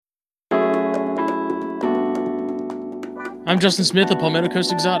I'm Justin Smith of Palmetto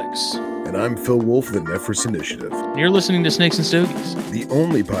Coast Exotics. And I'm Phil Wolf of the Nephris Initiative. And you're listening to Snakes and Stogies, the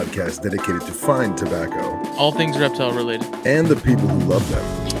only podcast dedicated to fine tobacco, all things reptile related, and the people who love them,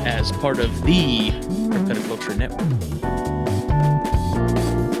 as part of the Herpetoculture Network.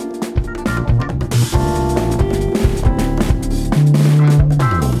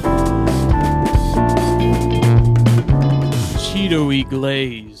 Cheeto-y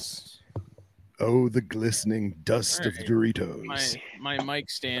glaze. Oh, the glistening dust of Doritos. My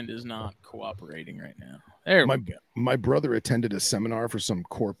mic stand is not cooperating right now. There we go. My brother attended a seminar for some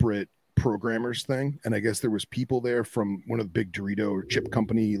corporate programmers thing, and I guess there was people there from one of the big Dorito or chip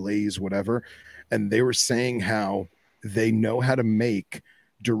company, Lay's, whatever, and they were saying how they know how to make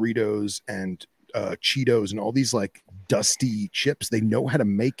Doritos and Cheetos and all these like dusty chips. They know how to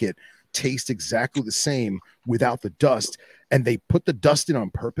make it taste exactly the same without the dust. And they put the dust in on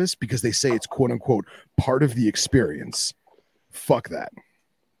purpose because they say it's quote unquote part of the experience. Fuck that.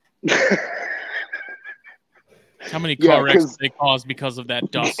 How many car wrecks they cause because of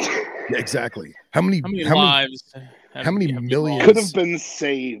that dust? Yeah, exactly. How many lives? How many millions could have been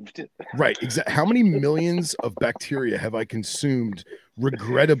saved? Right. Exactly. How many millions of bacteria have I consumed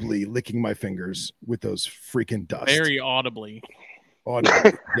regrettably licking my fingers with those freaking dust? Very audibly.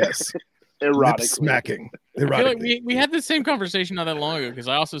 Audibly, yes. Erotically. Lip smacking. I feel like we had the same conversation not that long ago because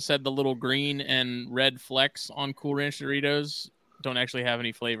I also said the little green and red flecks on Cool Ranch Doritos don't actually have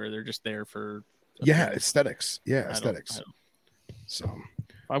any flavor. They're just there for aesthetics. Yeah, aesthetics. So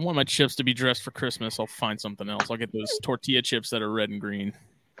if I want my chips to be dressed for Christmas, I'll find something else. I'll get those tortilla chips that are red and green.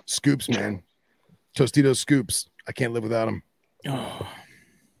 Scoops, man. Tostitos scoops. I can't live without them. Oh.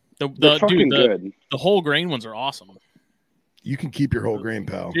 The whole grain ones are awesome. You can keep your whole grain,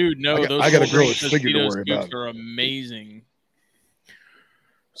 pal. Dude, no, I got a girl's figure to worry about. Are amazing.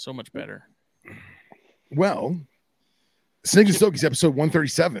 So much better. Well, Snakes and Stogies, episode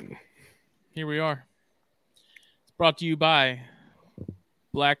 137. Here we are. It's brought to you by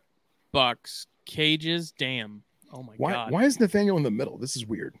Black Box Cages. Damn. Oh my God. Why is Nathaniel in the middle? This is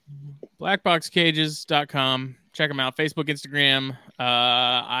weird. Blackboxcages.com. Check them out. Facebook, Instagram.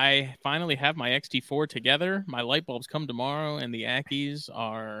 I finally have my XT4 together. My light bulbs come tomorrow, and the Ackies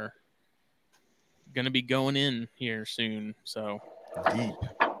are going to be going in here soon. So deep.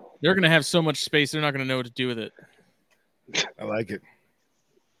 They're going to have so much space, they're not going to know what to do with it. I like it.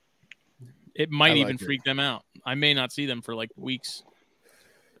 It might even freak them out. I may not see them for like weeks.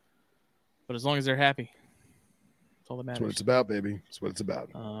 But as long as they're happy, that's all that matters. That's what it's about, baby. That's what it's about.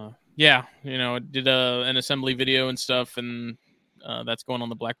 Yeah, did an assembly video and stuff, and that's going on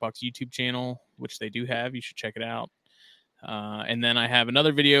the Black Box YouTube channel, which they do have. You should check it out. And then I have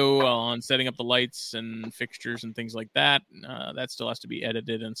another video on setting up the lights and fixtures and things like that. That still has to be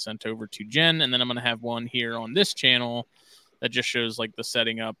edited and sent over to Jen. And then I'm going to have one here on this channel that just shows like the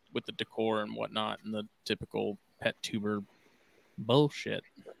setting up with the decor and whatnot and the typical pet tuber bullshit.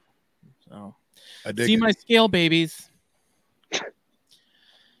 So see my scale, babies.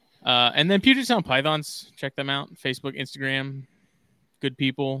 And then Puget Sound Pythons, check them out. Facebook, Instagram, good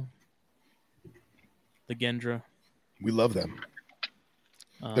people. The Gendra. We love them.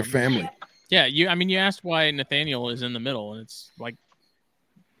 They're family. Yeah, you asked why Nathaniel is in the middle, and it's like,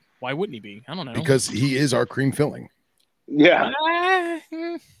 why wouldn't he be? I don't know. Because he is our cream filling. Yeah.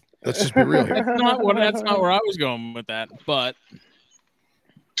 Let's just be real here. That's not where I was going with that, but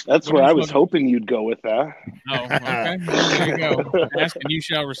that's where I was hoping you'd go with that. Oh, okay. Well, there you go. Ask and you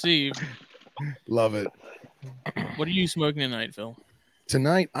shall receive. Love it. What are you smoking tonight, Phil?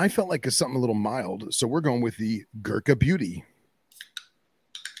 Tonight, I felt like it's something a little mild, so we're going with the Gurkha Beauty.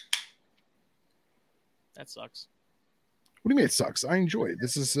 That sucks. What do you mean it sucks? I enjoy it.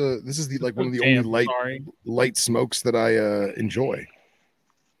 This is the like one of the only light smokes that I enjoy.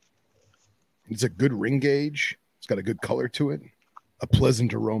 It's a good ring gauge. It's got a good color to it. A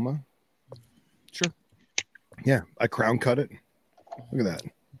pleasant aroma. Sure. Yeah, I crown cut it. Look at that.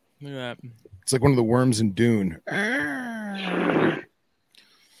 Look at that. It's like one of the worms in Dune.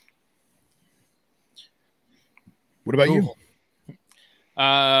 What about you?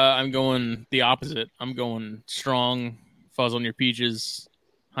 I'm going the opposite. I'm going strong, fuzz on your peaches,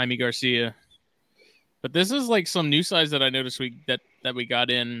 Jaime Garcia. But this is like some new size that I noticed that we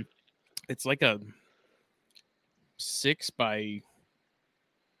got in. It's like a 6 by,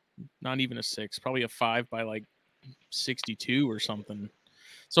 not even a 6, probably a 5 by like 62 or something.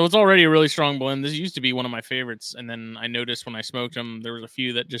 So it's already a really strong blend. This used to be one of my favorites, and then I noticed when I smoked them, there was a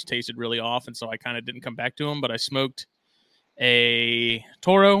few that just tasted really off, and so I kind of didn't come back to them. But I smoked a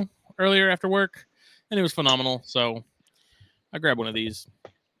Toro earlier after work, and it was phenomenal. So I grabbed one of these,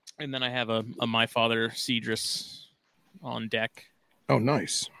 and then I have a My Father Cedrus on deck. Oh,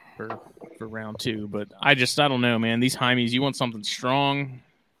 nice. For round 2, but I don't know, man. These Hymies, you want something strong,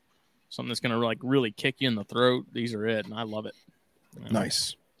 something that's gonna like really kick you in the throat. These are it, and I love it.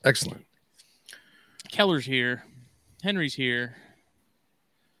 Nice, excellent. Keller's here, Henry's here,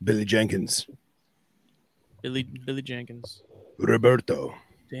 Billy Jenkins, Billy Jenkins, Roberto.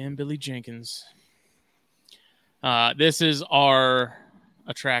 damn Billy Jenkins. This is our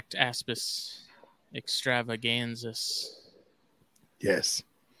Atractaspis Extravaganzas. Yes.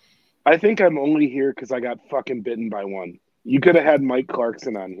 I think I'm only here because I got fucking bitten by one. You could have had Mike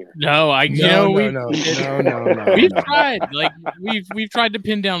Clarkson on here. No, No. We've tried, like we've tried to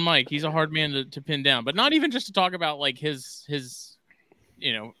pin down Mike. He's a hard man to pin down, but not even just to talk about like his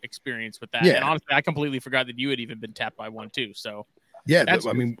experience with that. Yeah. And honestly, I completely forgot that you had even been tapped by one too. So yeah, that's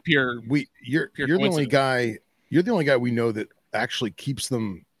I mean, you're the only guy. You're the only guy we know that actually keeps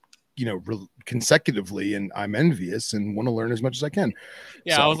them, consecutively, and I'm envious and want to learn as much as I can.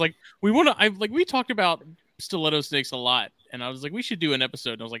 Yeah, So, I was like, we talked about stiletto snakes a lot, and I was like, we should do an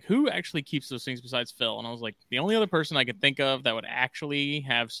episode. And I was like, who actually keeps those things besides Phil? And I was like, the only other person I could think of that would actually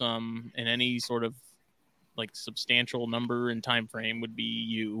have some in any sort of like substantial number and time frame would be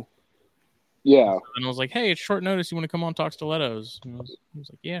you. Yeah. And I was like, hey, it's short notice. You want to come on talk stilettos? And he was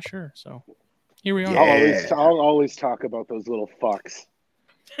like, yeah, sure. So here we are. Yeah. I'll always talk about those little fucks.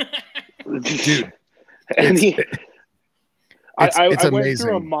 dude, And I it's went amazing.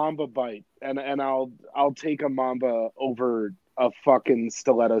 through a mamba bite, and I'll take a mamba over a fucking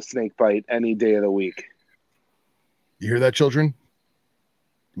stiletto snake bite any day of the week. You hear that, children?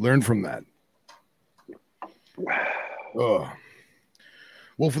 Learn from that. Oh.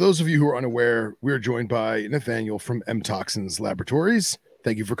 Well, for those of you who are unaware, we're joined by Nathaniel from MToxins Laboratories.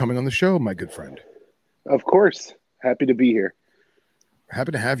 Thank you for coming on the show, my good friend. Of course. Happy to be here.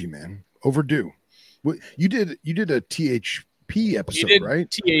 Happy to have you, man. Overdue. You did a THP episode, right?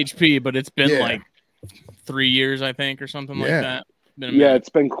 THP, but it's been like 3 years, I think, or something like that. It's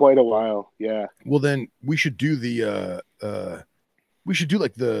been quite a while. Yeah. Well, then we should do the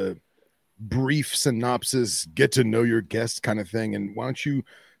like the brief synopsis, get to know your guest kind of thing. And why don't you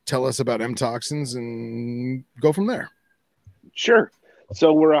tell us about MToxins and go from there? Sure.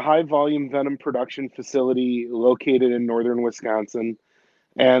 So we're a high volume venom production facility located in northern Wisconsin.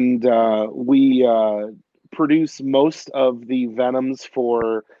 And we produce most of the venoms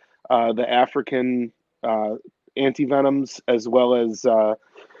for the African antivenoms, as well as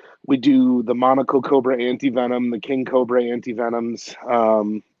we do the monocle cobra antivenom, the king cobra antivenoms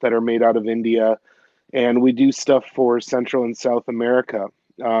that are made out of India. And we do stuff for Central and South America.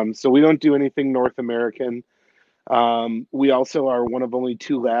 So we don't do anything North American. We also are one of only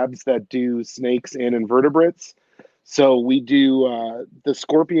 2 labs that do snakes and invertebrates. So we do the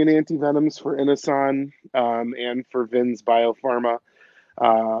scorpion antivenoms for Inosan and for Vin's Biopharma.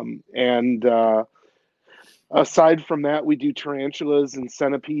 Aside from that, we do tarantulas and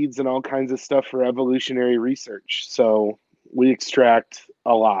centipedes and all kinds of stuff for evolutionary research. So we extract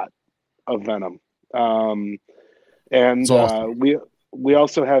a lot of venom. Awesome. We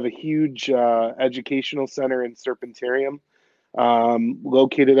also have a huge educational center and serpentarium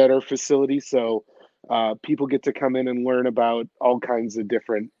located at our facility. So people get to come in and learn about all kinds of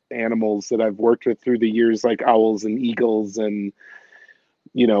different animals that I've worked with through the years, like owls and eagles and,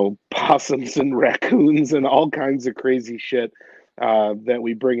 possums and raccoons and all kinds of crazy shit that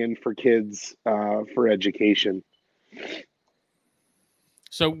we bring in for kids for education.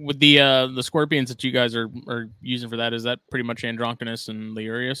 So with the scorpions that you guys are using for that, is that pretty much Androctonus and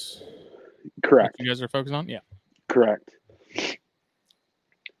Liurius? Correct. You guys are focused on? Yeah. Correct.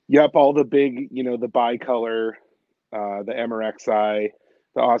 Yep, all the big, the bicolor, the Emerexi,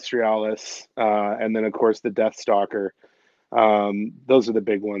 the Australis, and then, of course, the Deathstalker. Those are the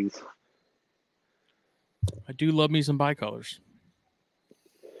big ones. I do love me some bicolors.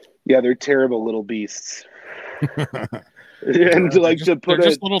 Yeah, they're terrible little beasts. And they're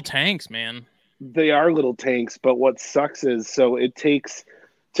just little tanks, man. They are little tanks, but what sucks is, so it takes,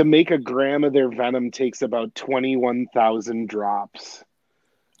 to make a gram of their venom takes about 21,000 drops.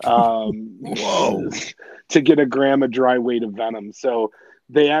 Whoa. To get a gram of dry weight of venom. So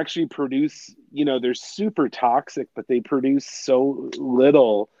they actually produce, they're super toxic, but they produce so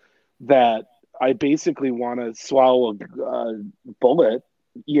little that I basically want to swallow a bullet,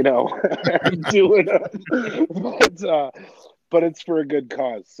 and do it. But it's for a good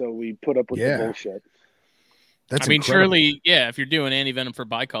cause. So we put up with the bullshit. That's incredible. Surely, if you're doing antivenom for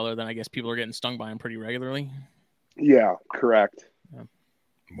bicolor, then I guess people are getting stung by them pretty regularly. Yeah, correct. Yeah.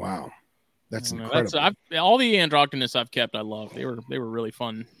 Wow. That's incredible. All the Androctonus I've kept, I love. They were really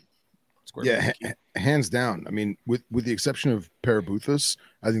fun. square feet. Hands down. I mean, with the exception of Parabuthus,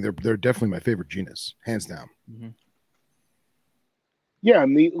 I think they're definitely my favorite genus, hands down. Mm-hmm. Yeah,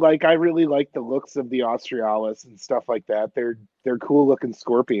 and I really like the looks of the Australis and stuff like that. They're cool looking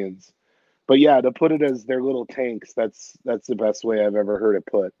scorpions. But yeah, to put it as their little tanks, that's the best way I've ever heard it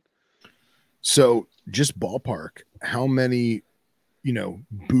put. So just ballpark, how many,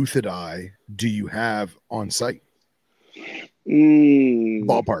 Buthidae do you have on site?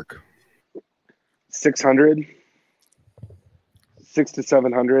 Ballpark. 600, 600 to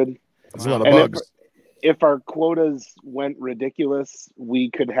 700. That's a lot of bugs. If our quotas went ridiculous, we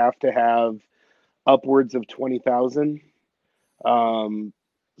could have to have upwards of 20,000.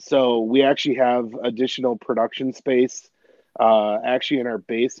 So we actually have additional production space, actually in our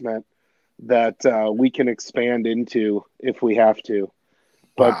basement that we can expand into if we have to.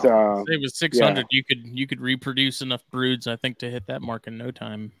 But say with 600, you could reproduce enough broods, I think, to hit that mark in no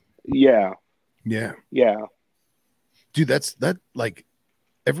time. Yeah. Dude, that like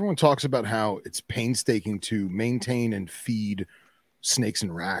everyone talks about how it's painstaking to maintain and feed snakes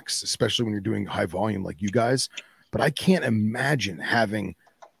and racks, especially when you're doing high volume like you guys. But I can't imagine having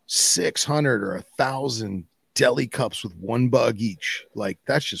 600 or 1,000 deli cups with one bug each. Like,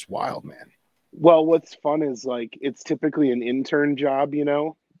 that's just wild, man. Well, what's fun is it's typically an intern job,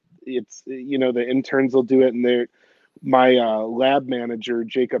 It's the interns will do it, and my lab manager,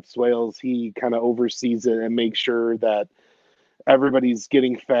 Jacob Swales, he kind of oversees it and makes sure that everybody's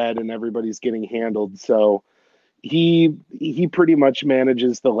getting fed and everybody's getting handled. So he pretty much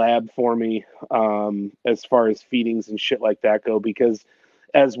manages the lab for me as far as feedings and shit like that go, because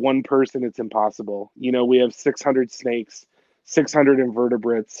as one person, it's impossible. We have 600 snakes, 600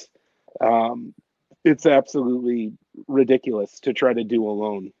 invertebrates. It's absolutely ridiculous to try to do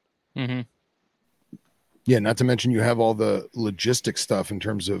alone. Mm-hmm. Yeah, not to mention you have all the logistic stuff in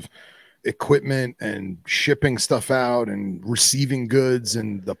terms of equipment and shipping stuff out and receiving goods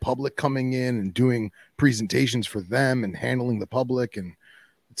and the public coming in and doing presentations for them and handling the public, and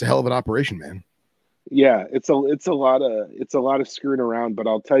it's a hell of an operation, man. Yeah, it's a lot of screwing around, but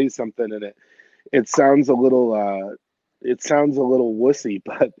I'll tell you something, and it sounds a little wussy,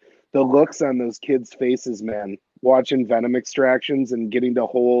 but the looks on those kids' faces, man, watching venom extractions and getting to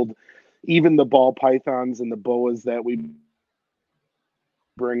hold even the ball pythons and the boas that we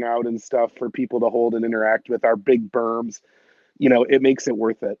bring out and stuff for people to hold and interact with, our big berms, it makes it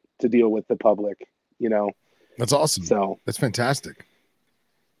worth it to deal with the public, That's awesome. So that's fantastic.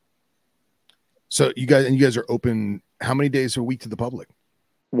 So you guys are open how many days a week to the public?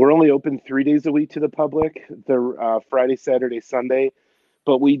 We're only open 3 days a week to the public, the Friday, Saturday, Sunday,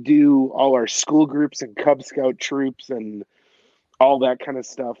 but we do all our school groups and Cub Scout troops and all that kind of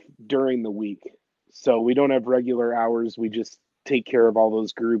stuff during the week. So we don't have regular hours. We just take care of all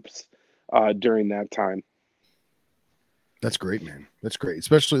those groups during that time. That's great, man. That's great.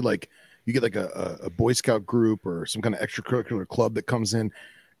 Especially like you get like a Boy Scout group or some kind of extracurricular club that comes in.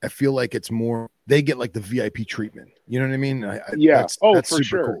 I feel like it's more, they get like the VIP treatment. You know what I mean? That's for super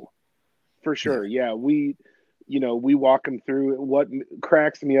sure. Cool. For sure. Yeah. We walk them through. What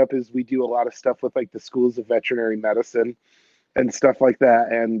cracks me up is we do a lot of stuff with like the schools of veterinary medicine and stuff like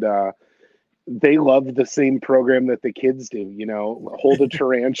that. And they love the same program that the kids do, hold a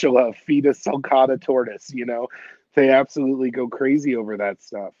tarantula, feed a sulcata tortoise, they absolutely go crazy over that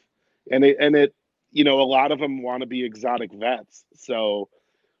stuff. And it, a lot of them want to be exotic vets. So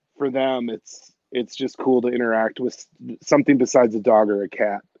for them, it's just cool to interact with something besides a dog or a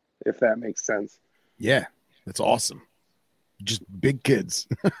cat, if that makes sense. Yeah, that's awesome. Just big kids.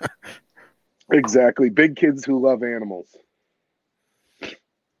 Exactly. Big kids who love animals.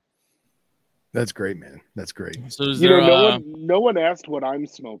 That's great, man. That's great. So is there, no one asked what I'm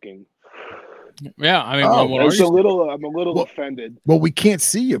smoking. Yeah, I mean, I'm a little offended. Well, we can't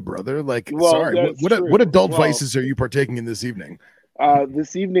see you, brother. Like, sorry. What adult vices are you partaking in this evening?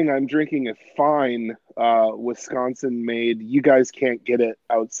 This evening, I'm drinking a fine Wisconsin-made. You guys can't get it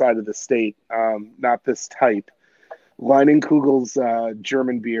outside of the state. Not this type. Leinenkugel's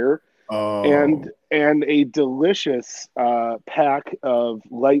German beer, and a delicious pack of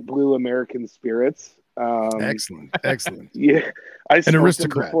light blue American spirits. Excellent. Yeah, I smoked them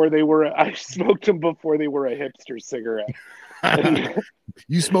aristocrat. before they were. I smoked them before they were a hipster cigarette.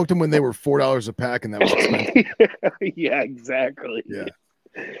 You smoked them when they were $4 a pack, and that was expensive. Yeah, exactly. Yeah.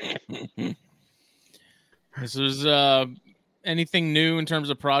 This is anything new in terms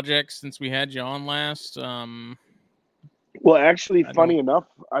of projects since we had you on last? Well, actually, funny enough,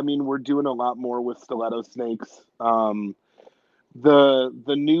 I mean, we're doing a lot more with stiletto snakes. The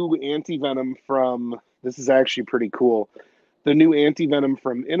new anti-venom from, this is actually pretty cool. the new antivenom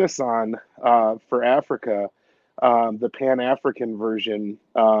from Inasan for Africa, the Pan-African version,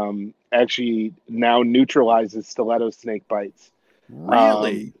 actually now neutralizes stiletto snake bites.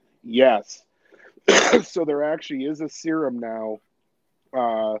 Really? Yes. So there actually is a serum now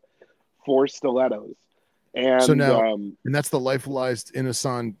for stilettos. And so now, and that's the lyophilized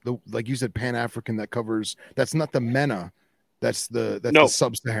Inasan, like you said, Pan-African that covers. That's not the MENA. That's the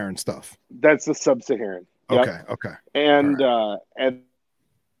sub-Saharan stuff. That's the sub-Saharan. Yep. Okay. And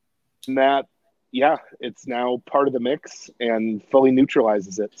that, yeah, it's now part of the mix and fully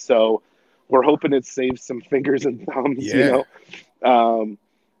neutralizes it. So we're hoping it saves some fingers and thumbs,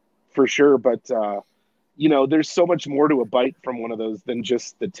 for sure. But there's so much more to a bite from one of those than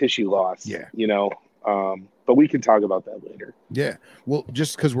just the tissue loss. But we can talk about that later. Yeah. Well,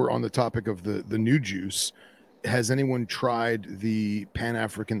 just because we're on the topic of the new juice, has anyone tried the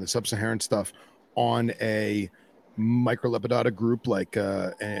Pan-African, the sub-Saharan stuff on a microlepidata group like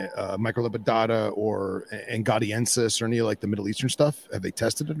microlepidata or Angadiensis or any like the Middle Eastern stuff? Have they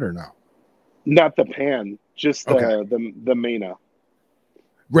tested it or no? Not the Pan, just the MENA.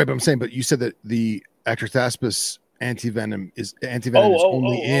 Right, but I'm saying, but you said that the Atractaspis antivenom is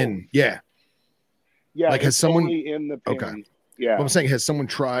only in. Yeah. Like has someone only in the Pan. Okay. Yeah. Well, I'm saying, has someone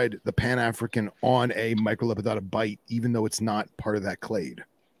tried the Pan-African on a microlepidata bite, even though it's not part of that clade?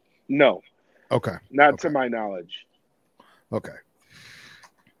 No. Okay. Not to my knowledge. Okay.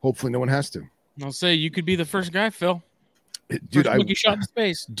 Hopefully no one has to. I'll say you could be the first guy, Phil. Dude, monkey shot in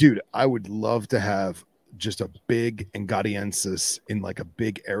space. Dude, I would love to have just a big Angadiensis in like a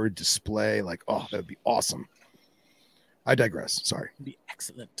big arid display. Like, oh, that'd be awesome. I digress. Sorry. It'd be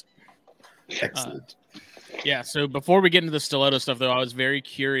excellent. Excellent. Yeah, so before we get into the stiletto stuff, though, I was very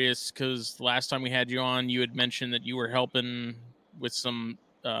curious because last time we had you on, you had mentioned that you were helping with some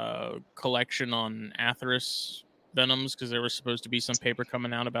collection on Atheris venoms because there was supposed to be some paper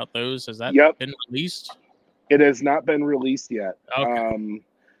coming out about those. Has that been released? It has not been released yet. Okay.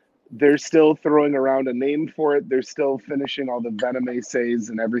 They're still throwing around a name for it. They're still finishing all the venom assays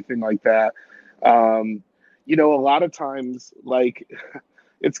and everything like that. A lot of times, like...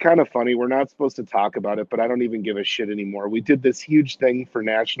 It's kind of funny. We're not supposed to talk about it, but I don't even give a shit anymore. We did this huge thing for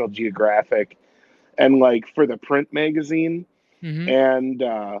National Geographic and like for the print magazine. Mm-hmm. And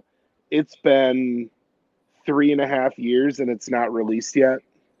it's been 3.5 years and it's not released yet.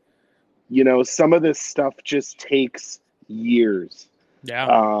 Some of this stuff just takes years.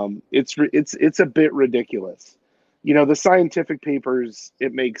 Yeah. It's a bit ridiculous. The scientific papers,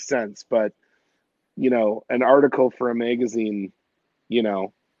 it makes sense, but an article for a magazine,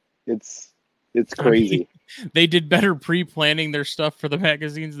 it's crazy. I mean, they did better pre-planning their stuff for the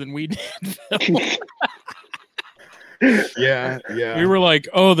magazines than we did. Yeah. We were like,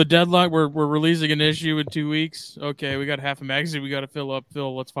 oh, the deadline, we're releasing an issue in 2 weeks. Okay, we got half a magazine we got to fill up.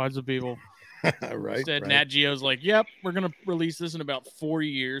 Phil, let's find some people. Right. Instead, Nat Geo's like, yep, we're going to release this in about 4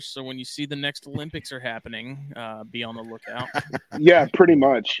 years. So when you see the next Olympics are happening, be on the lookout. Yeah, pretty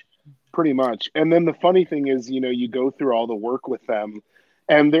much. And then the funny thing is, you go through all the work with them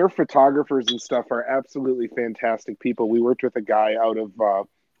and their photographers and stuff are absolutely fantastic people. We worked with a guy out of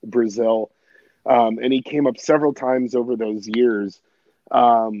Brazil, and he came up several times over those years.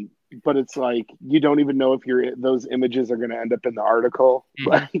 But it's like, you don't even know if those images are going to end up in the article.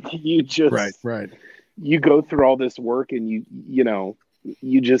 Like you just, right. You go through all this work and you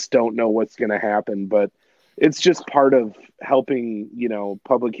just don't know what's going to happen, but it's just part of helping,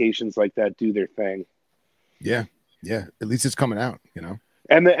 publications like that do their thing. Yeah. At least it's coming out,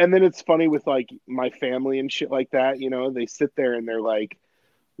 And then it's funny with like my family and shit like that. They sit there and they're like,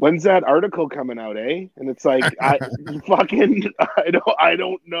 "When's that article coming out, eh?" And it's like, I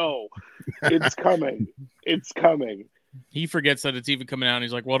don't know. It's coming. It's coming. He forgets that it's even coming out. And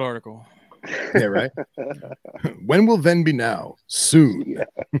he's like, "What article?" Yeah, right. When will then be now? Soon.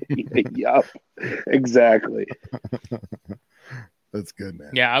 Yep. Exactly. That's good,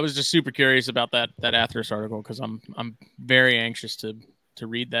 man. Yeah, I was just super curious about that Atheris article because I'm very anxious to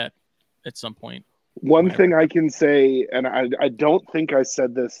read that at some point. One thing I can say, and I don't think I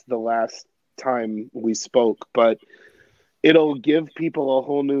said this the last time we spoke, but it'll give people a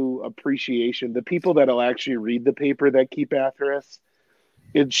whole new appreciation. The people that'll actually read the paper that keep Atheris,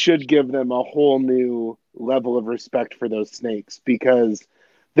 it should give them a whole new level of respect for those snakes because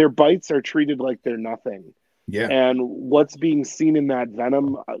their bites are treated like they're nothing. Yeah. And what's being seen in that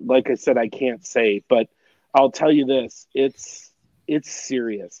venom, like I said, I can't say, but I'll tell you this, it's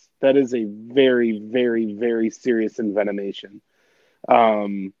serious. That is a very, very, very serious envenomation.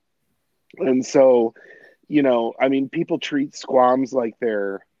 And so, people treat squams like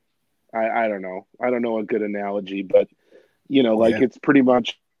they're, I don't know. I don't know a good analogy, but, Like it's pretty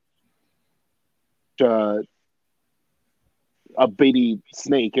much a baby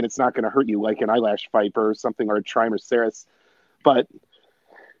snake, and it's not going to hurt you like an eyelash viper or something, or a trimeresurus, but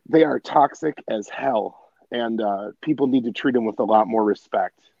they are toxic as hell, and people need to treat them with a lot more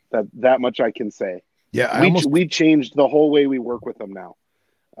respect. That much I can say. Yeah, we changed the whole way we work with them now.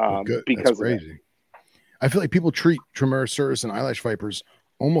 Because of it. I feel like people treat trimeresurus and eyelash vipers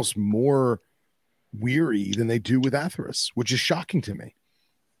almost more weary than they do with Atheris, which is shocking to me.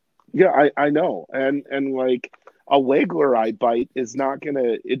 Yeah, I know. And like a Wagler eye bite is not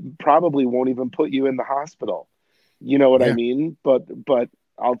gonna, it probably won't even put you in the hospital. You know what I mean? But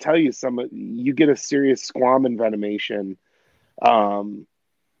I'll tell you, you get a serious squam envenomation,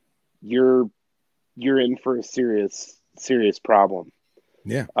 you're in for a serious problem.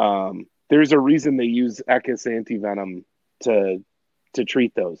 Yeah. There's a reason they use Echis antivenom to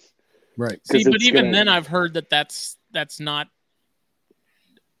treat those. Right. See, but even then I've heard that's not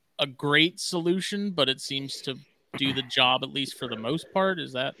a great solution, but it seems to do the job, at least for the most part.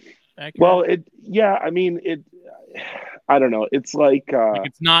 Is that accurate? Well, I don't know. It's like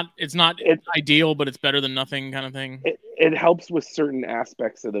it's not ideal, but it's better than nothing kind of thing. It helps with certain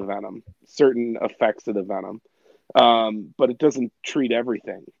aspects of the venom, certain effects of the venom. But it doesn't treat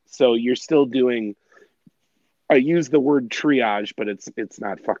everything. So you're still doing, I use the word triage, but it's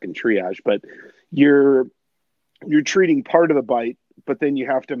not fucking triage, but you're treating part of the bite, but then you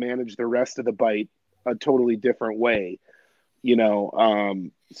have to manage the rest of the bite a totally different way, so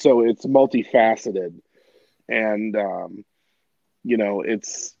it's multifaceted, and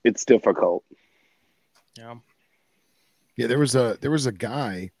it's difficult. Yeah, there was a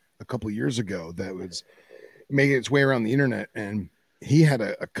guy a couple of years ago that was making its way around the internet, and he had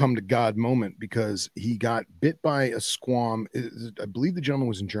a come to God moment because he got bit by a squam. I believe the gentleman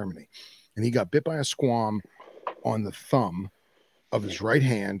was in Germany, and he got bit by a squam on the thumb of his right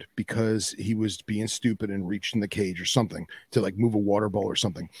hand because he was being stupid and reached in the cage or something to like move a water bowl or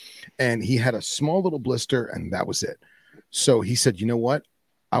something. And he had a small little blister, and that was it. So he said, you know what?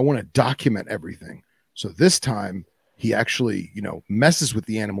 I want to document everything. So this time he actually, messes with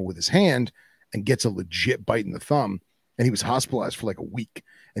the animal with his hand and gets a legit bite in the thumb. And he was hospitalized for like a week,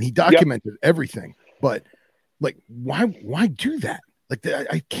 and he documented everything. But like, why do that? Like,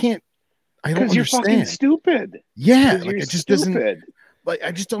 I can't. I don't understand. You're fucking stupid. Yeah, like it just doesn't. Like,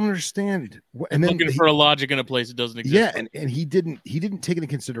 I just don't understand. And then looking for a logic in a place that doesn't exist. Yeah, and he didn't take into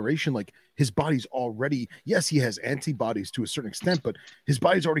consideration like his body's already. Yes, he has antibodies to a certain extent, but his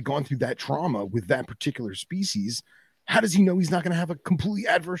body's already gone through that trauma with that particular species. How does he know he's not going to have a completely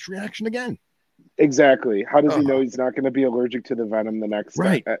adverse reaction again? Exactly. How does he know he's not going to be allergic to the venom the next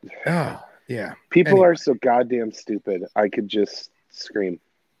right? Yeah. People are so goddamn stupid. I could just scream.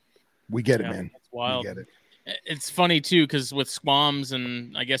 We get it, man. That's wild. We get it. It's funny too, because with squams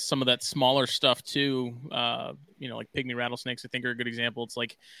and I guess some of that smaller stuff too, like pygmy rattlesnakes, I think are a good example. It's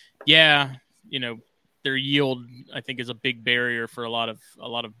like, their yield I think is a big barrier for a lot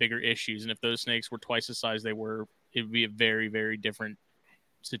of bigger issues. And if those snakes were twice the size they were, it would be a very, very different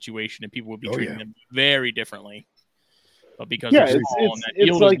situation, and people would be treating them very differently. But because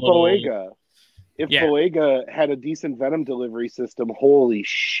it's like Boega. If Boega had a decent venom delivery system, holy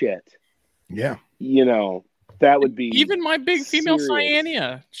shit. Yeah. That would be even my big female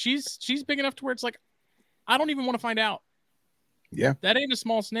Cyanea. She's big enough to where it's like, I don't even want to find out. Yeah. That ain't a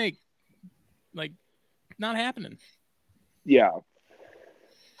small snake. Like, not happening. Yeah.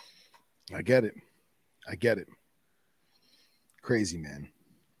 I get it. Crazy, man.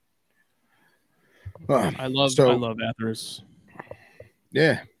 I love Atheris.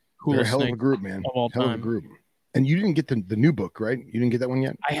 Yeah. Coolest They're a hell of a group, man. Of all time. Hell of a group. And you didn't get the new book, right? You didn't get that one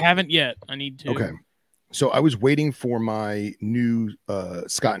yet? I haven't yet. I need to. Okay. So I was waiting for my new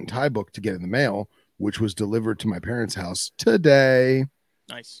Scott and Ty book to get in the mail, which was delivered to my parents' house today.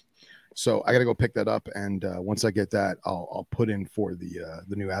 Nice. So I got to go pick that up, and once I get that, I'll put in for the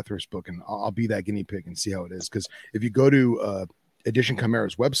new Atheris book, and I'll be that guinea pig and see how it is. Because if you go to Edition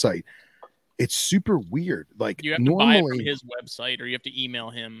Chimera's website, it's super weird. Like, you have to buy it from his website, or you have to email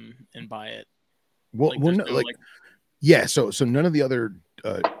him and buy it. Well, So none of the other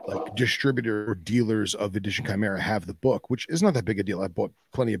like distributor or dealers of Edition Chimera have the book, which is not that big a deal. I bought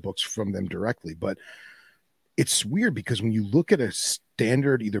plenty of books from them directly, but it's weird because when you look at a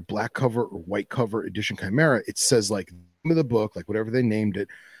standard either black cover or white cover Edition Chimera, it says like the name of the book, like whatever they named it.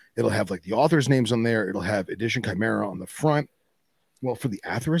 It'll have like the author's names on there. It'll have Edition Chimera on the front. Well, for the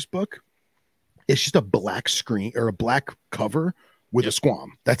Atheris book, it's just a black screen or a black cover with a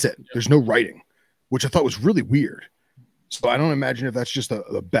squam. That's it. There's no writing, which I thought was really weird. So I don't imagine if that's just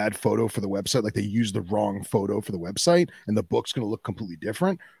a bad photo for the website, like they used the wrong photo for the website and the book's going to look completely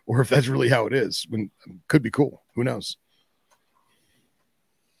different, or if that's really how it is. Could be cool. Who knows?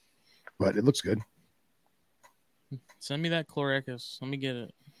 But it looks good. Send me that Chloricus. Let me get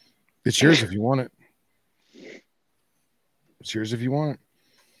it. It's yours if you want it. It's yours if you want it.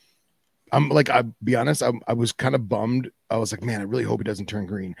 I'll be honest, I was kind of bummed. I was like, man, I really hope it doesn't turn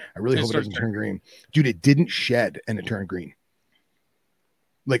green. I really hope it doesn't turn green. Dude, it didn't shed and it turned green.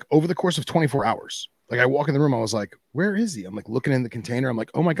 Like over the course of 24 hours. Like I walk in the room, I was like, where is he? I'm like looking in the container. I'm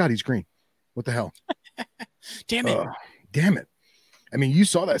like, oh my God, he's green. What the hell? Damn it. Damn it. I mean, you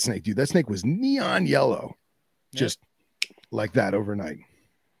saw that snake, dude. That snake was neon yellow. Yep. Just like that overnight.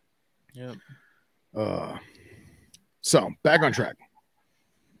 Yep. So back on track.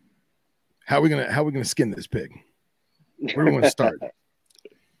 How are we gonna skin this pig? Where do we want to start?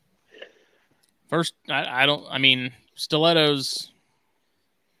 First, I mean, stilettos.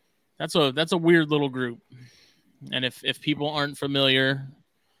 That's a weird little group, and if people aren't familiar,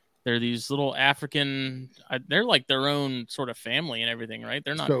 they're these little African. They're like their own sort of family and everything, right?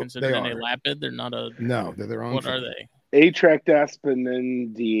 They're not considered any lapid. They're not a. No, they're their own. What family. Are they?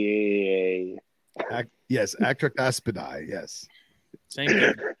 Atractaspis. Yes, Atractaspis. Yes. Same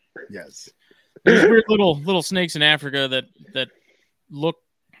thing. Yes. There's weird little snakes in Africa that look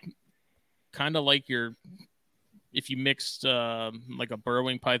kind of like if you mixed like a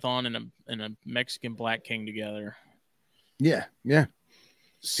burrowing python and a Mexican black king together. Yeah.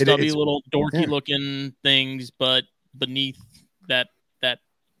 Stubby little dorky looking things, but beneath that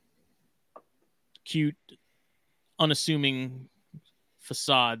cute, unassuming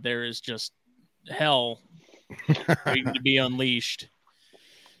facade, there is just hell waiting to be unleashed.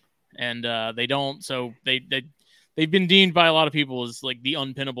 And they've been deemed by a lot of people as like the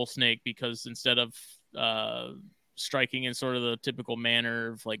unpinnable snake because instead of striking in sort of the typical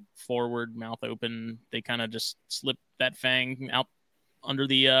manner of like forward mouth open, they kind of just slip that fang out under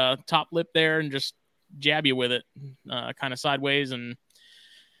the top lip there and just jab you with it kind of sideways, and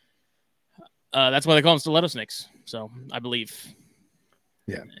that's why they call them stiletto snakes. So I believe.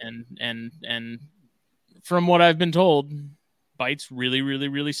 Yeah. And from what I've been told, bites really, really,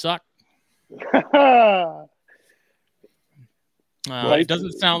 really suck. It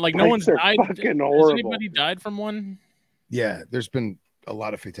doesn't sound like no one's died. Has anybody died from one? Yeah, there's been a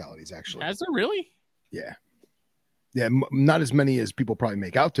lot of fatalities, actually. Has there really? Yeah. Not as many as people probably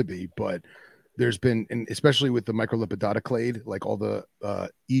make out to be, but there's been, and especially with the microlipidota clade, like all the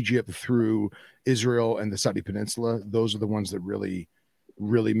Egypt through Israel and the Saudi Peninsula, those are the ones that really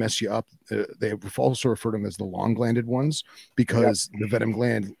mess you up. They have also referred to them as the long glanded ones because the venom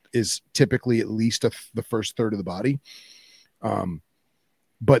gland is typically at least the first third of the body.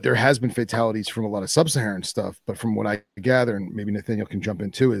 But there has been fatalities from a lot of sub-Saharan stuff. But from what I gather, and maybe Nathaniel can jump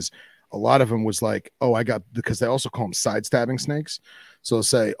into, is a lot of them was like, because they also call them side stabbing snakes. So they'll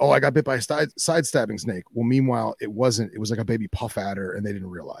say, I got bit by a side stabbing snake. Well, meanwhile, it wasn't. It was like a baby puff adder, and they didn't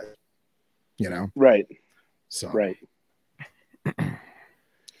realize it, Right. So. Right.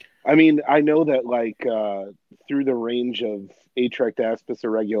 I mean, I know that through the range of Atractaspis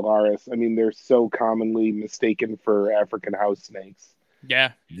irregularis, I mean, they're so commonly mistaken for African house snakes.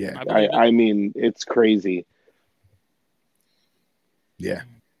 Yeah. I mean, it's crazy. Yeah.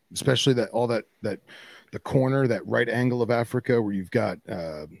 Especially that the corner, that right angle of Africa where you've got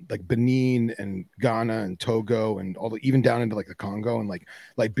like Benin and Ghana and Togo and even down into like the Congo and like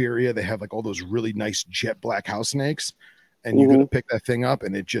Liberia, they have like all those really nice jet black house snakes. And you're going to pick that thing up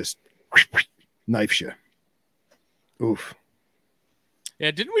and it just knifes you. Oof.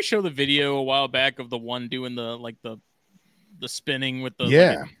 Yeah. Didn't we show the video a while back of the one doing the spinning with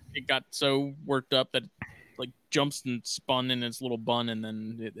the, it got so worked up that like jumps and spun in its little bun. And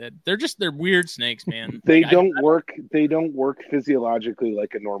then they're weird snakes, man. They don't work physiologically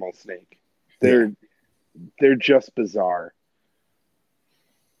like a normal snake. They're just bizarre.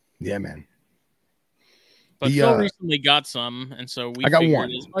 Yeah, man. But Phil recently got some, and so we got figured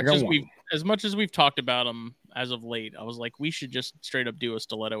one. As much as we've talked about them as of late, I was like, we should just straight up do a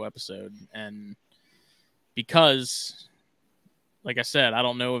stiletto episode, and because, like I said, I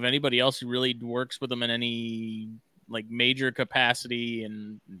don't know of anybody else who really works with them in any like major capacity,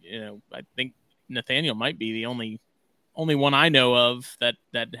 and I think Nathaniel might be the only one I know of that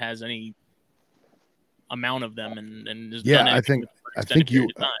has any amount of them, and has done I think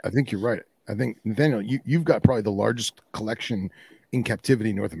you're right. I think, Nathaniel, you've got probably the largest collection in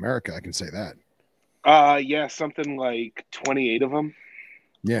captivity in North America. I can say that. Yeah, something like 28 of them.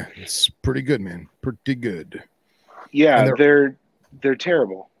 Yeah, it's pretty good, man. Pretty good. Yeah, they're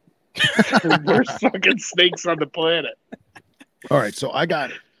terrible. Worst fucking snakes on the planet. All right, so I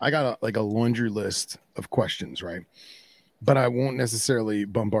got like a laundry list of questions, right? But I won't necessarily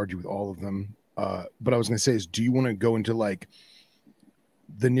bombard you with all of them. But I was gonna say is, do you want to go into like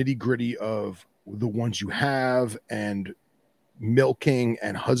the nitty gritty of the ones you have and milking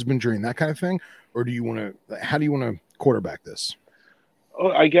and husbandry and that kind of thing, or do you want to? How do you want to quarterback this?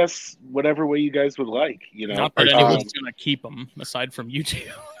 Oh, I guess whatever way you guys would like, you know. Not that anyone's going to keep them aside from you two.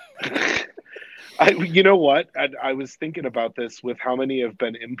 You know what? I was thinking about this with how many have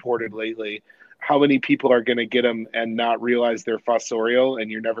been imported lately. How many people are going to get them and not realize they're fossorial,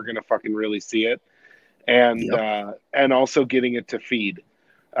 and you're never going to fucking really see it. And also getting it to feed.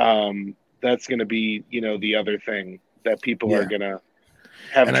 That's going to be, you know, the other thing that people are going to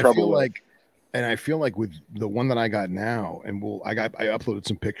have trouble with. And I feel like with the one that I got now, and I uploaded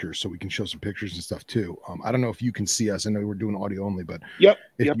some pictures so we can show some pictures and stuff too. I don't know if you can see us. I know we're doing audio only, but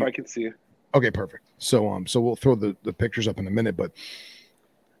I can see it. Okay, perfect. So we'll throw the pictures up in a minute, but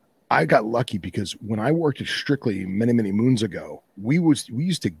I got lucky because when I worked at Strictly many moons ago, we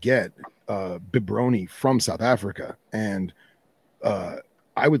used to get biberoni from South Africa, and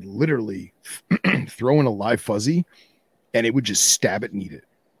I would literally throw in a live fuzzy, and it would just stab it and eat it.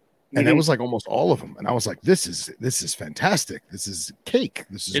 And that was like almost all of them. And I was like, this is fantastic. This is cake.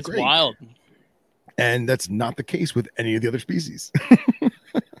 It's great. Wild. And that's not the case with any of the other species.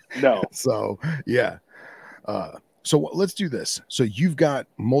 No. So, yeah. So let's do this. So you've got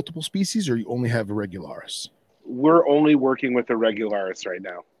multiple species, or you only have Irregularis? We're only working with Irregularis right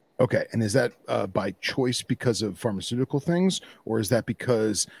now. Okay. And is that by choice because of pharmaceutical things, or is that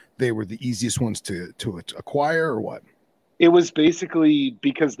because they were the easiest ones to acquire, or what? It was basically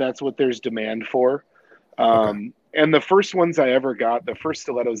because that's what there's demand for. And the first ones I ever got, the first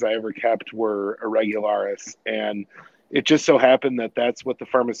stilettos I ever kept were Irregularis. And it just so happened that that's what the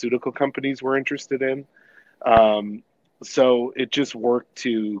pharmaceutical companies were interested in. So it just worked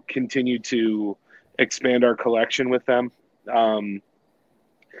to continue to expand our collection with them.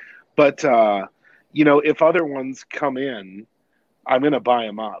 But you know, if other ones come in, I'm going to buy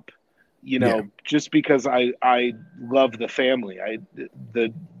them up. You know, just because I love the family.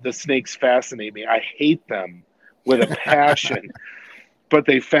 The snakes fascinate me. I hate them with a passion, but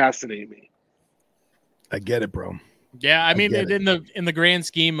they fascinate me. I get it, bro. Yeah, I mean, in the grand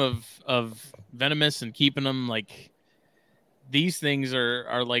scheme of venomous and keeping them, like, these things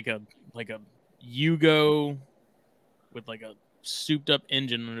are like a Yugo with like a souped up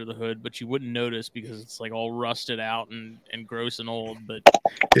engine under the hood, but you wouldn't notice because it's like all rusted out and gross and old. But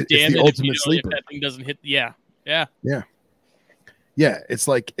it's the ultimate sleeper. If that thing doesn't hit, yeah. It's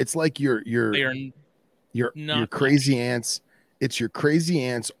like your crazy ants. It's your crazy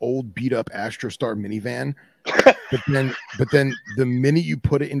ants old beat up Astrostar minivan. but then the minute you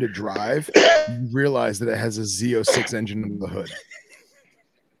put it into drive, you realize that it has a Z06 engine under the hood.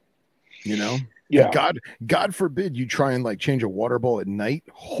 You know. Yeah. God forbid you try and like change a water ball at night.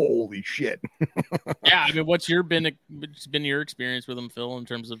 Holy shit. Yeah, I mean, what's been your experience with them, Phil, in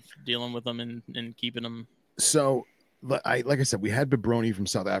terms of dealing with them and keeping them? So, like I said, we had biberoni from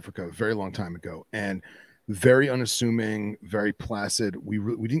South Africa a very long time ago, and very unassuming, very placid. We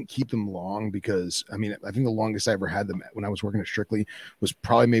didn't keep them long because, I mean, I think the longest I ever had them when I was working at Strictly was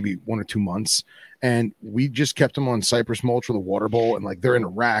probably maybe 1 or 2 months. And we just kept them on cypress mulch with a water bowl, and like they're in a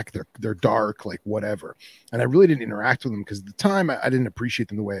rack, they're dark, like whatever. And I really didn't interact with them because at the time I didn't appreciate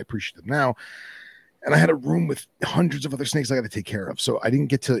them the way I appreciate them now. And I had a room with hundreds of other snakes I got to take care of. So I didn't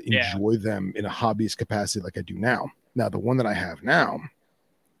get to enjoy them in a hobbyist capacity like I do now. Now, the one that I have now,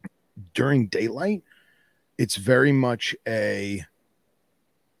 during daylight, it's very much a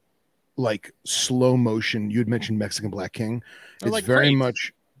like slow motion. You had mentioned Mexican Black King. It's like very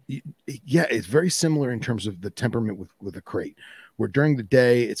much, it's very similar in terms of the temperament with a crate, where during the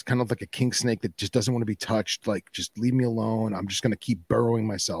day, it's kind of like a king snake that just doesn't want to be touched. Like, just leave me alone. I'm just going to keep burrowing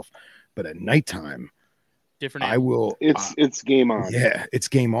myself. But at nighttime, different. I will. It's game on. Yeah, it's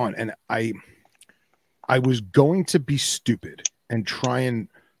game on. And I was going to be stupid and try and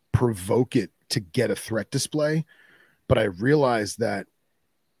provoke it to get a threat display, but I realized that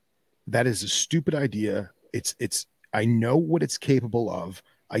is a stupid idea. I know what it's capable of.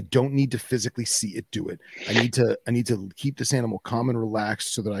 I don't need to physically see it do it. I need to keep this animal calm and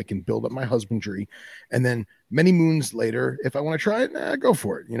relaxed so that I can build up my husbandry. And then many moons later, if I want to try it, go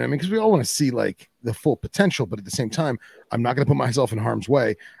for it. You know what I mean? Because we all want to see like the full potential, but at the same time, I'm not going to put myself in harm's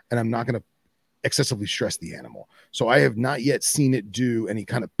way, and I'm not going to excessively stress the animal. So I have not yet seen it do any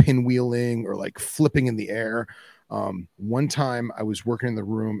kind of pinwheeling or like flipping in the air. One time I was working in the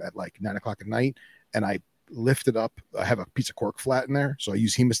room at like 9 o'clock at night, and I lifted up, I have a piece of cork flat in there. So I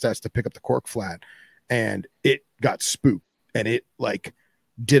use hemostats to pick up the cork flat, and it got spooked and it like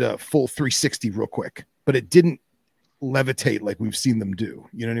did a full 360 real quick, but it didn't levitate like we've seen them do.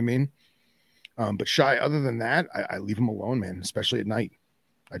 You know what I mean? But Shy, other than that, I leave them alone, man, especially at night.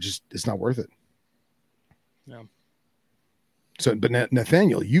 It's not worth it. Yeah. So, but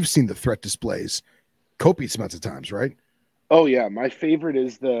Nathaniel, you've seen the threat displays copious amounts of times, right? Oh yeah, my favorite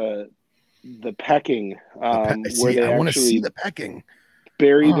is the pecking, where they I want to actually see the pecking.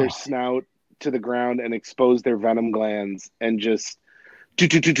 bury their snout to the ground and expose their venom glands and just do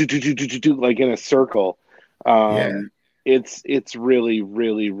like in a circle. It's really,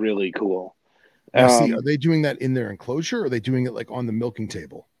 really, really cool. Now, see, are they doing that in their enclosure, or are they doing it like on the milking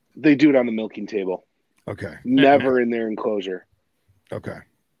table? They do it on the milking table. Okay. Never in their enclosure. Okay.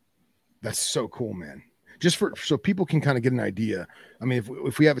 That's so cool, man. Just so people can kind of get an idea. I mean,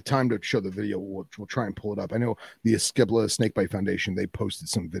 if we have a time to show the video, we'll try and pull it up. I know the Esquibla Snakebite Foundation, they posted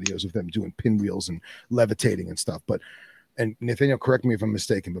some videos of them doing pinwheels and levitating and stuff. And Nathaniel, correct me if I'm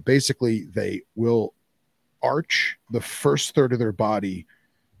mistaken, but basically they will arch the first third of their body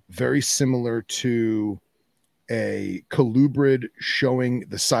very similar to a colubrid showing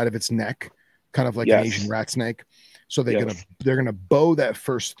the side of its neck, kind of like an Asian rat snake. So they're gonna bow that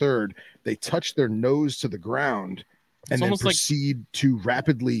first third. They touch their nose to the ground and then proceed to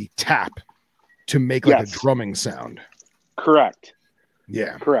rapidly tap to make like a drumming sound. Correct.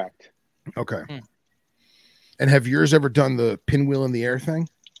 Yeah. Correct. Okay. And have yours ever done the pinwheel in the air thing?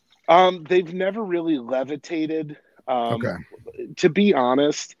 They've never really levitated. Okay. To be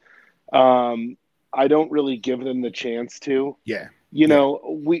honest, I don't really give them the chance to. Yeah. You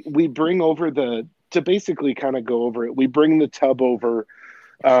know, we bring over to basically kind of go over it. We bring the tub over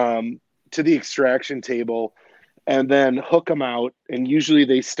to the extraction table and then hook them out. And usually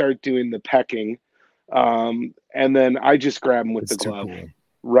they start doing the pecking. And then I just grab them with the glove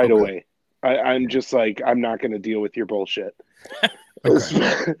right away. I'm just like, I'm not going to deal with your bullshit.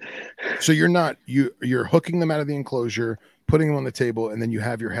 Okay. So you're hooking them out of the enclosure, putting them on the table, and then you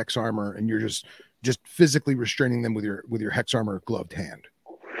have your hex armor and you're just physically restraining them with your hex armor gloved hand.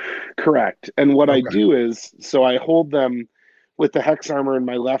 Correct. And what I do is, so I hold them with the hex armor in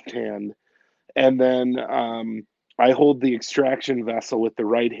my left hand, and then I hold the extraction vessel with the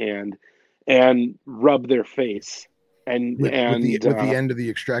right hand and rub their face. And with the end of the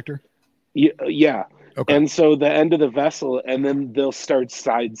extractor? Yeah. Okay. And so the end of the vessel, and then they'll start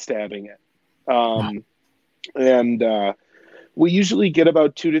sidestabbing it. And we usually get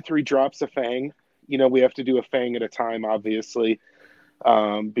about 2 to 3 drops of fang. You know, we have to do a fang at a time, obviously,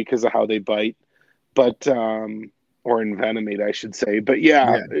 because of how they bite, but or envenomate, I should say. But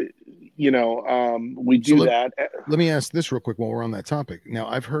you know, we do that. Let me ask this real quick while we're on that topic. Now,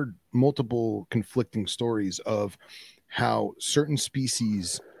 I've heard multiple conflicting stories of how certain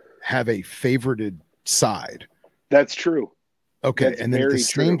species have a favorited side. That's true. Okay. That's and then at the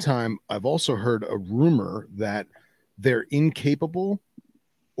same time, I've also heard a rumor that they're incapable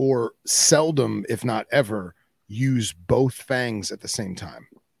or seldom, if not ever, use both fangs at the same time.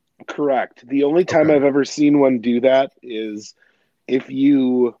 Correct. The only time I've ever seen one do that is if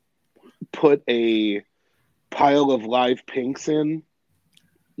you put a pile of live pinks in,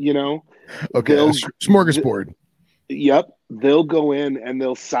 you know. Okay. Smorgasbord. Yep. They'll go in and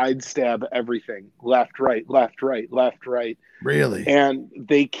they'll sidestab everything. Left, right, left, right, left, right. Really? And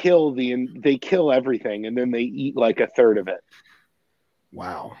they kill everything, and then they eat like a third of it.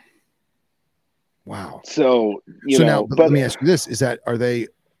 Wow. So now, but let me ask you this: are they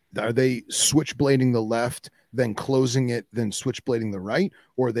switchblading the left, then closing it, then switchblading the right,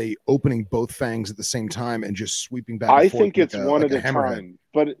 or are they opening both fangs at the same time and just sweeping back? I think it's one at a time,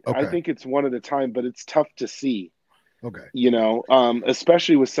 but I think it's one at a time, but it's tough to see. Okay. You know,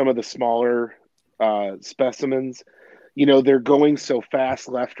 especially with some of the smaller specimens, you know, they're going so fast,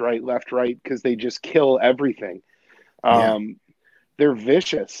 left, right, because they just kill everything. They're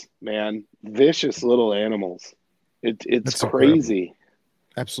vicious, man. Vicious little animals. It's crazy. Incredible.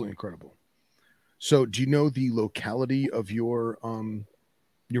 Absolutely incredible. So do you know the locality of your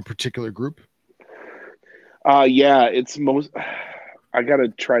particular group? Yeah, it's I gotta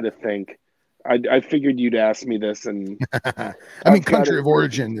try to think. I figured you'd ask me this, and I mean, country of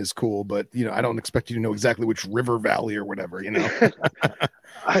origin is cool, but you know, I don't expect you to know exactly which river valley or whatever. You know,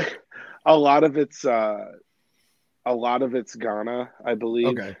 a lot of it's Ghana, I believe.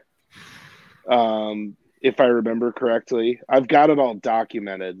 Okay. If I remember correctly, I've got it all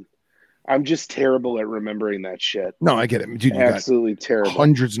documented. I'm just terrible at remembering that shit. No, I get it, dude. You absolutely got terrible.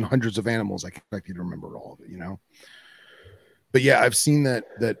 Hundreds and hundreds of animals. I expect you to remember all of it. You know. But yeah, I've seen that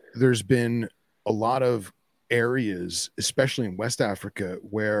there's been a lot of areas, especially in West Africa,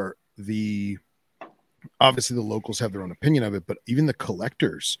 where the obviously the locals have their own opinion of it, but even the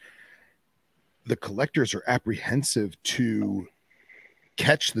collectors are apprehensive to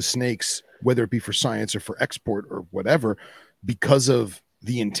catch the snakes, whether it be for science or for export or whatever, because of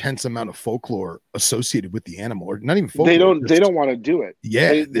the intense amount of folklore associated with the animal, or not even folklore. They don't want to do it.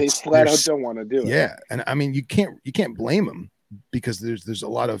 Yeah, They flat out don't want to do it. Yeah, and I mean you can't blame them, because there's a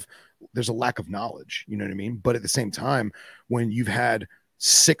lack of knowledge. You know what I mean? But at the same time, when you've had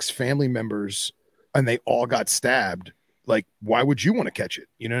 6 family members and they all got stabbed, like, why would you want to catch it?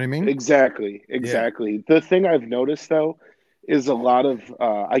 You know what I mean? Exactly. Yeah. The thing I've noticed though is a lot of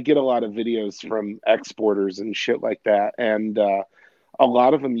I get a lot of videos from exporters and shit like that, and a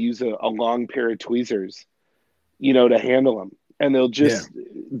lot of them use a long pair of tweezers, to handle them, and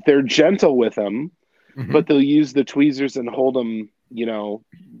they're gentle with them, but they'll use the tweezers and hold them,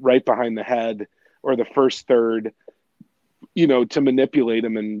 right behind the head or the first third, to manipulate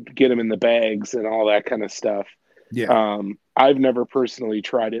them and get them in the bags and all that kind of stuff. Yeah. I've never personally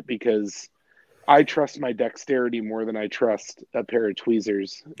tried it because I trust my dexterity more than I trust a pair of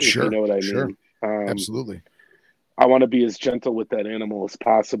tweezers, if you know what I mean. Absolutely. I want to be as gentle with that animal as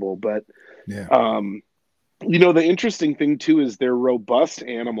possible, but yeah. The interesting thing too is they're robust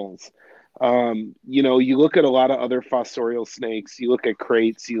animals. You look at a lot of other fossorial snakes, you look at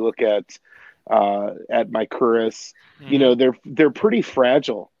crates, you look at Mycurus, they're pretty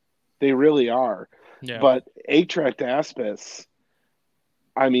fragile. They really are. Yeah. But Atractaspis,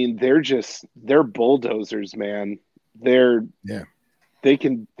 I mean, they're bulldozers, man. They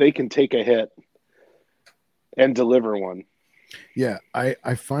can take a hit and deliver one. Yeah,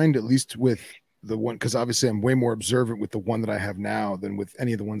 I find, at least with the one, because obviously I'm way more observant with the one that I have now than with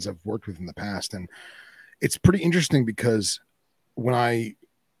any of the ones I've worked with in the past. And it's pretty interesting because when I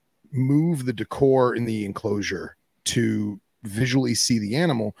move the decor in the enclosure to visually see the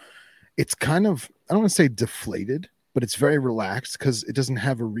animal, it's kind of, I don't want to say deflated, but it's very relaxed because it doesn't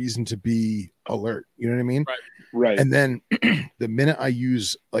have a reason to be alert. You know what I mean? Right. And then the minute I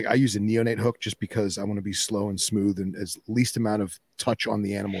use a neonate hook, just because I want to be slow and smooth and as least amount of touch on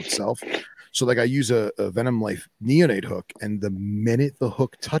the animal itself. So like I use a Venom Life neonate hook, and the minute the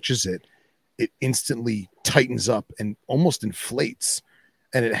hook touches it, it instantly tightens up and almost inflates.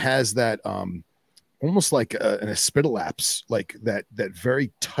 And it has that almost like an aspidolaps, like that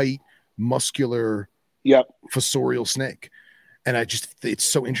very tight, muscular fossorial snake. And it's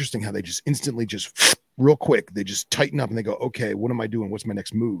so interesting how they just instantly, just real quick, they just tighten up and they go, okay, what am I doing? What's my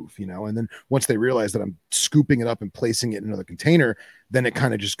next move? And then once they realize that I'm scooping it up and placing it in another container, then it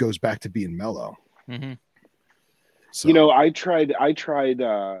kind of just goes back to being mellow. Mm-hmm. So, I tried,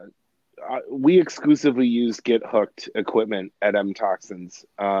 we exclusively use Get Hooked equipment at MToxins.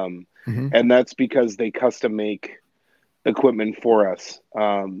 And that's because they custom make equipment for us,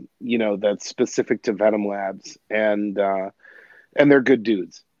 that's specific to Venom Labs, and they're good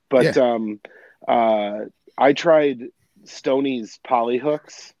dudes. But I tried Stoney's poly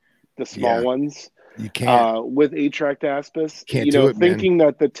hooks, the small ones. You can't with Atractaspis. Thinking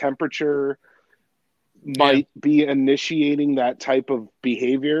that the temperature might be initiating that type of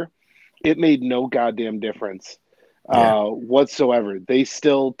behavior. It made no goddamn difference whatsoever. They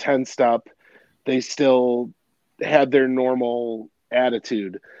still tensed up. They still had their normal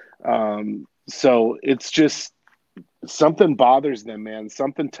attitude. So it's just something bothers them, man.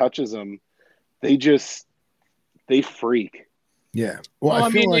 Something touches them. They freak. Yeah. Well, I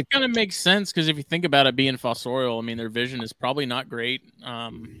mean, it kind of makes sense because if you think about it being fossorial, I mean, their vision is probably not great.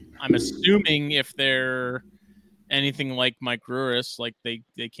 I'm assuming if they're anything like Mycurus, like they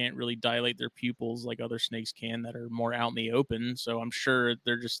can't really dilate their pupils like other snakes can that are more out in the open. So I'm sure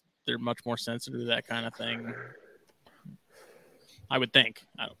they're much more sensitive to that kind of thing. I would think.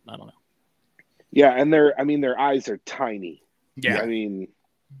 I don't know. Yeah, and their eyes are tiny. Yeah. I mean,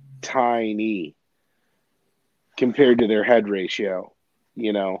 tiny compared to their head ratio,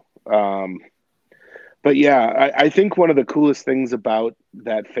 But yeah, I think one of the coolest things about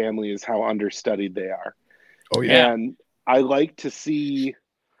that family is how understudied they are. Oh, yeah. And I like to see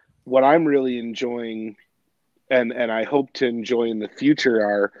what I'm really enjoying and I hope to enjoy in the future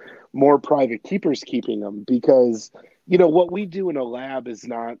are more private keepers keeping them, because, what we do in a lab is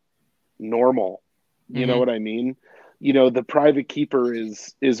not normal. You know what I mean? The private keeper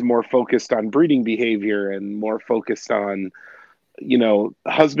is more focused on breeding behavior and more focused on,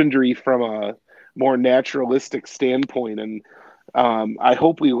 husbandry from a more naturalistic standpoint. And I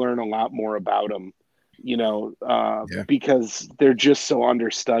hope we learn a lot more about them, because they're just so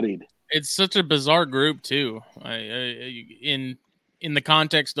understudied. It's such a bizarre group too. In the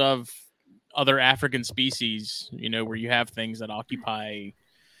context of other African species, where you have things that occupy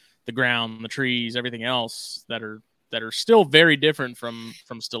the ground, the trees, everything else that are still very different from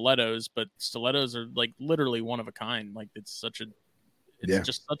stilettos, but stilettos are like literally one of a kind. Like it's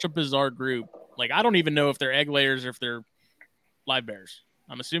just such a bizarre group. Like I don't even know if they're egg layers or if they're live bears.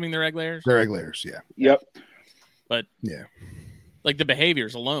 I'm assuming they're egg layers. They're egg layers, yeah. Yep. But yeah, like the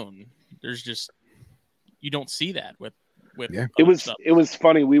behaviors alone, there's just you don't see that with It was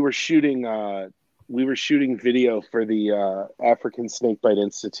funny. We were shooting video for the African Snakebite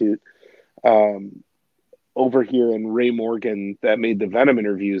Institute over here, and Ray Morgan that made the venom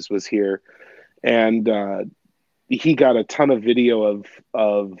interviews was here, and he got a ton of video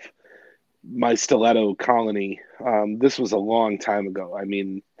of my stiletto colony. This was a long time ago. I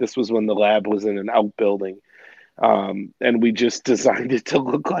mean, this was when the lab was in an outbuilding. And we just designed it to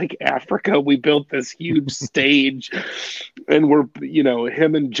look like Africa. We built this huge stage, and we're,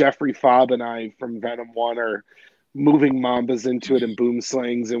 him and Jeffrey Fobb and I from Venom 1 are moving mambas into it and boom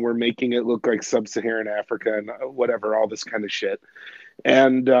slings, and we're making it look like sub-Saharan Africa and whatever, all this kind of shit.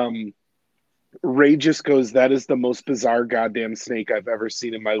 And Ray just goes, "That is the most bizarre goddamn snake I've ever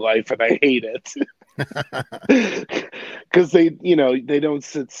seen in my life, and I hate it." Because they don't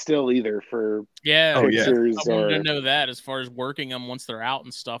sit still either for pictures. I wanted to know that as far as working them once they're out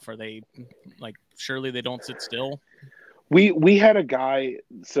and stuff. Are they like surely they don't sit still? We had a guy.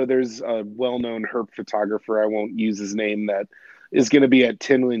 So there's a well-known herp photographer. I won't use his name, that is going to be at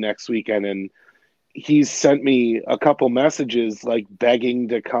Tinley next weekend, and he's sent me a couple messages like begging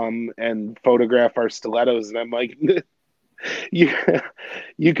to come and photograph our stilettos, and I'm like,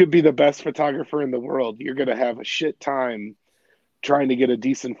 you could be the best photographer in the world. You're going to have a shit time trying to get a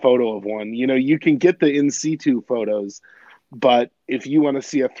decent photo of one. You can get the in situ photos, but if you want to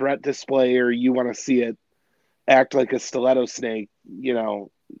see a threat display or you want to see it act like a stiletto snake,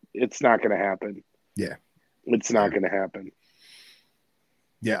 it's not going to happen. Yeah. It's not going to happen.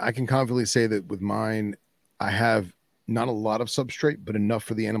 Yeah, I can confidently say that with mine, I have not a lot of substrate, but enough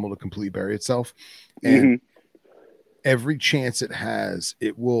for the animal to completely bury itself. And every chance it has,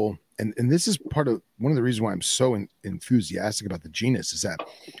 it will. And this is part of one of the reasons why I'm so enthusiastic about the genus, is that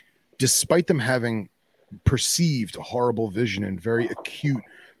despite them having perceived horrible vision and very acute,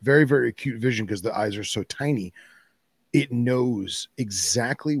 very, very acute vision because the eyes are so tiny, it knows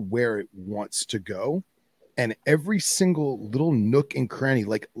exactly where it wants to go. And every single little nook and cranny,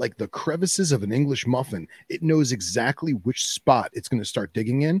 like the crevices of an English muffin, it knows exactly which spot it's going to start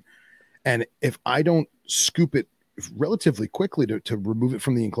digging in. And if I don't scoop it relatively quickly to remove it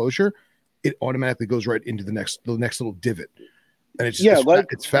from the enclosure, it automatically goes right into the next little divot. And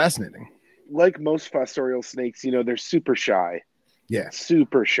it's fascinating. Like most fossorial snakes, they're super shy. Yeah.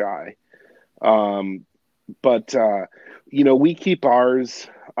 Super shy. But we keep ours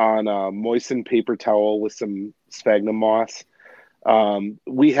on a moistened paper towel with some sphagnum moss.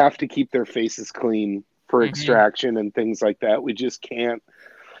 We have to keep their faces clean for extraction and things like that. We just can't,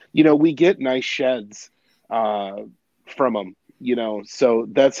 we get nice sheds from them, so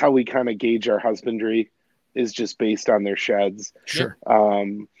that's how we kind of gauge our husbandry, is just based on their sheds. Sure.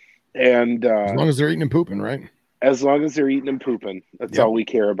 And as long as they're eating and pooping, right? As long as they're eting and pooping, that's all we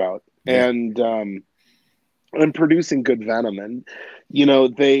care about. Yeah. And producing good venom, and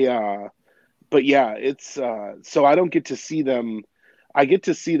but yeah, it's so I don't get to see them. I get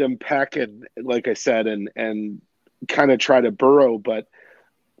to see them peck and, like I said, and kind of try to burrow, but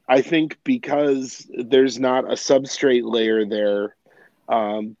I think because there's not a substrate layer there,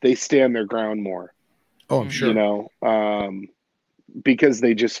 they stand their ground more. Oh, I'm sure. Because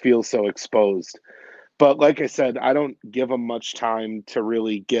they just feel so exposed. But like I said, I don't give them much time to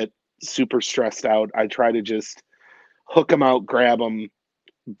really get super stressed out. I try to just hook them out, grab them,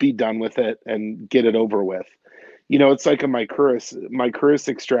 be done with it, and get it over with. It's like a micrurus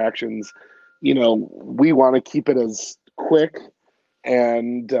extractions. We want to keep it as quick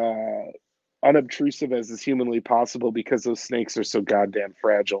and unobtrusive as is humanly possible because those snakes are so goddamn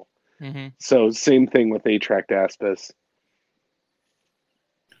fragile. So same thing with Atractaspis.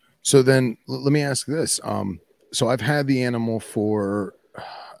 So then let me ask this. So I've had the animal for,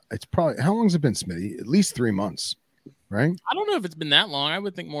 it's probably, how long has it been, Smitty? At least 3 months, right? I don't know if it's been that long. I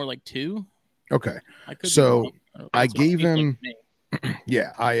would think more like 2. Okay. So I gave him,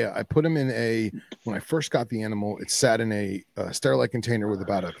 I put him in when I first got the animal, it sat in a sterilite container with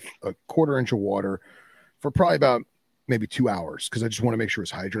about a quarter inch of water for probably about maybe 2 hours, because I just want to make sure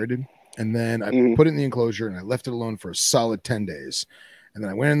it's hydrated. And then I put it in the enclosure and I left it alone for a solid 10 days. And then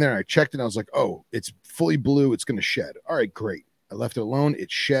I went in there, I checked it, and I was like, oh, it's fully blue. It's going to shed. All right, great. I left it alone.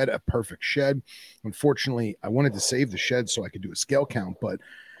 It shed a perfect shed. Unfortunately, I wanted to save the shed so I could do a scale count, but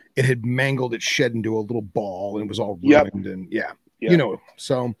it had mangled its shed into a little ball, and it was all ruined. And You know,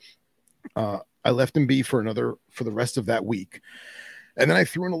 so I left him be for the rest of that week. And then I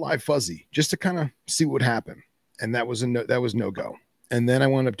threw in a live fuzzy just to kind of see what would happen. And that was no go. And then I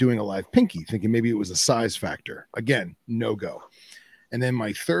wound up doing a live pinky, thinking maybe it was a size factor. Again, no go. And then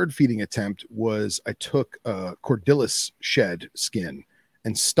my third feeding attempt was I took a Cordylis shed skin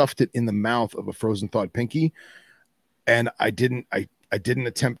and stuffed it in the mouth of a frozen thawed pinky. And I didn't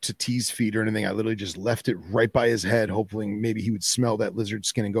attempt to tease feed or anything. I literally just left it right by his head, hoping maybe he would smell that lizard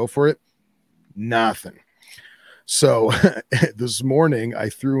skin and go for it. Nothing. So this morning I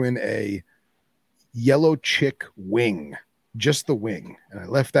threw in a yellow chick wing, just the wing, and I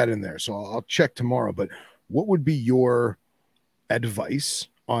left that in there. So I'll check tomorrow. But what would be your advice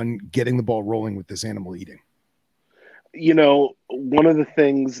on getting the ball rolling with this animal eating? You know, one of the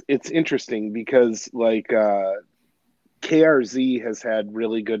things, it's interesting because like KRZ has had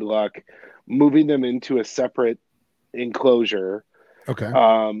really good luck moving them into a separate enclosure,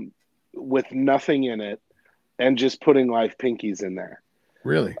 with nothing in it, and just putting live pinkies in there.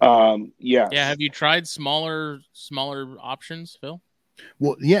 Really? Yeah. Yeah. Have you tried smaller options, Phil?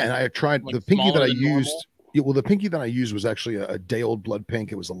 Well, yeah, and I tried Like the pinky that I used. normal? Yeah, well, the pinky that I used was actually a day-old blood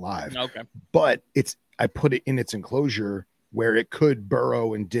pink. It was alive. Okay. But I put it in its enclosure where it could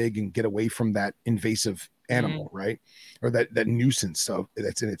burrow and dig and get away from that invasive animal, right? Or that nuisance stuff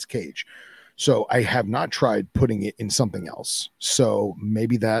that's in its cage. So I have not tried putting it in something else. So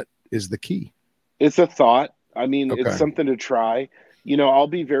maybe that is the key. It's a thought. I mean, it's something to try. You know, I'll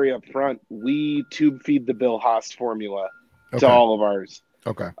be very upfront. We tube feed the Bill Haas formula to all of ours.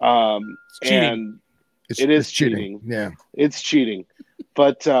 Okay. And it's cheating. Yeah. It's cheating.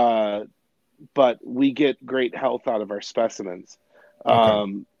 But we get great health out of our specimens.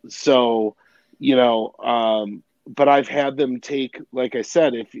 So, you know, but I've had them take, like I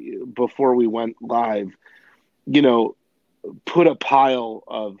said, before we went live, you know, put a pile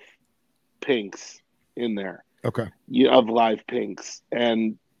of pinks in there. Of live pinks,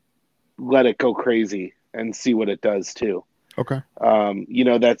 and let it go crazy and see what it does too. You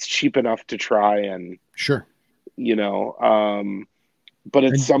know, that's cheap enough to try, and you know, but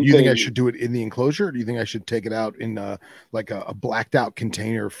it's something. Do you think I should do it in the enclosure, or do you think I should take it out in like a blacked out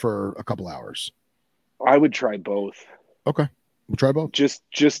container for a couple hours? I would try both. Okay. We'll try both. Just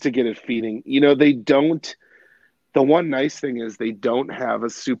to get it feeding. You know, they don't, the one nice thing is they don't have a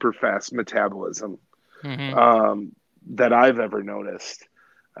super fast metabolism that I've ever noticed.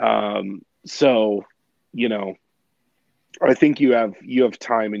 So, you know, I think you have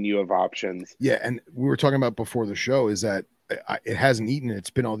time and you have options. Yeah. And we were talking about before the show is that it hasn't eaten. It's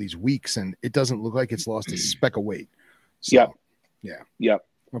been all these weeks and it doesn't look like it's lost a speck of weight. So, yeah.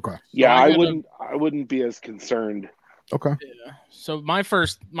 Okay. Yeah. I wouldn't be as concerned. Okay. Yeah. So my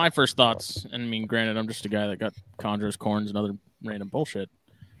first thoughts, and I mean, granted, I'm just a guy that got chondros, corns, and other random bullshit.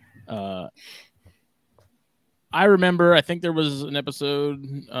 I remember, I think there was an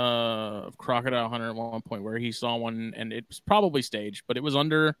episode of Crocodile Hunter at one point where he saw one, and it was probably staged, but it was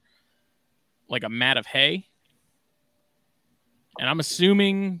under like a mat of hay. And I'm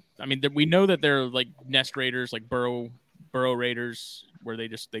assuming, I mean, we know that they're like nest raiders, like burrow raiders, where they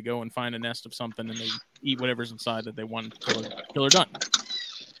go and find a nest of something and they eat whatever's inside that they want till they're done.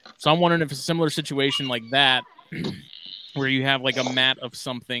 So I'm wondering if it's a similar situation like that, where you have like a mat of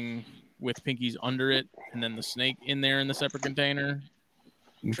something with pinkies under it, and then the snake in there in the separate container.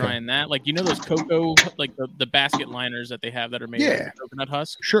 Trying that, like, you know, those cocoa, like the basket liners that they have that are made of coconut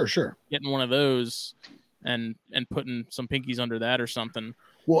husk. Sure. Getting one of those and putting some pinkies under that or something.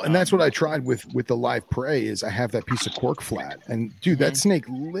 Well, and that's what I tried with the live prey is I have that piece of cork flat, and dude, that snake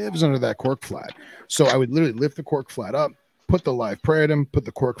lives under that cork flat. So I would literally lift the cork flat up, put the live prey at him, put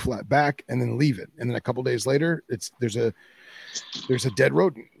the cork flat back, and then leave it. And then a couple days later, there's a dead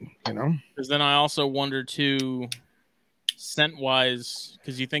rodent, you know? Because then I also wonder too, scent wise,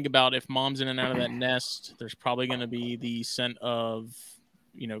 because you think about if mom's in and out of that nest, there's probably going to be the scent of,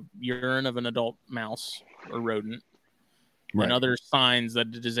 you know, urine of an adult mouse or rodent. Right. And other signs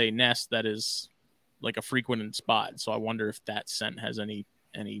that it is a nest that is like a frequented spot. So I wonder if that scent has any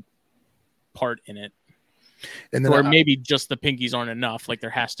part in it. And then, or maybe just the pinkies aren't enough. Like there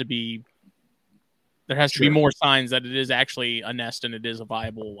has to be more signs that it is actually a nest and it is a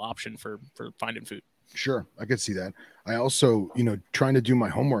viable option for finding food. Sure, I could see that. I also, you know, trying to do my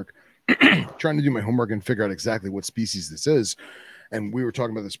homework and figure out exactly what species this is. And we were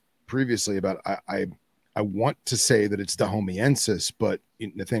talking about this previously about I want to say that it's Dahomiensis, but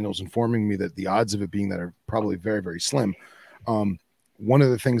Nathaniel's informing me that the odds of it being that are probably very, very slim. One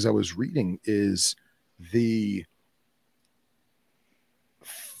of the things I was reading is the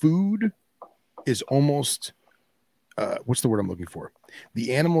food is almost what's the word I'm looking for?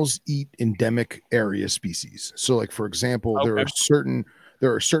 The animals eat endemic area species. So, like for example, Okay.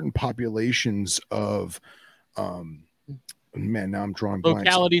 there are certain populations of man, now I'm drawing blanks.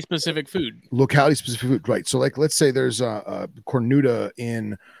 Locality specific food. Locality specific food, right? So, like, let's say there's a cornuta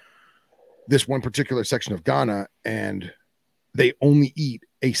in this one particular section of Ghana, and they only eat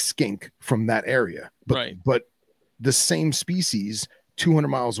a skink from that area. But the same species 200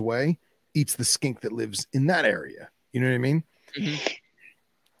 miles away eats the skink that lives in that area. You know what I mean?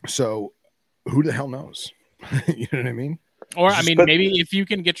 Mm-hmm. So, who the hell knows? You know what I mean? Or I mean, maybe if you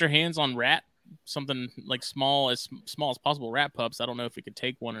can get your hands on something like small as possible, rat pups. I don't know if it could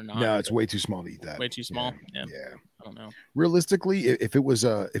take one or not. No, it's way too small to eat that. Way too small. Yeah. I don't know. Realistically, if it was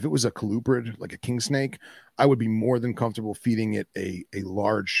a colubrid, like a king snake, I would be more than comfortable feeding it a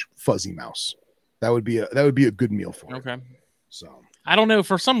large fuzzy mouse. That would be a good meal for it. Okay. So I don't know.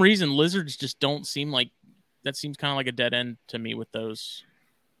 For some reason, lizards just don't seem like that. Seems kind of like a dead end to me with those.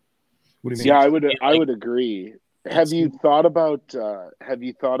 What do you mean? Yeah, I would agree. Have you thought about?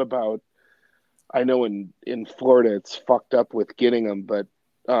 I know in Florida it's fucked up with getting them, but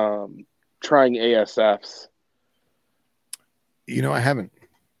trying ASFs. You know, I haven't,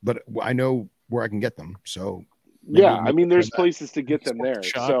 but I know where I can get them. So yeah, I mean, there's places to get them there.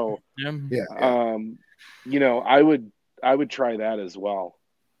 So yeah. You know, I would try that as well.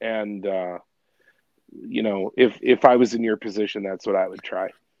 And you know, if I was in your position, that's what I would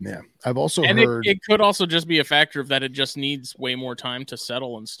try. Yeah, I've also heard it could also just be a factor of that it just needs way more time to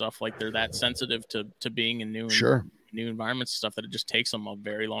settle and stuff. Like they're that sensitive to being in new environments and stuff that it just takes them a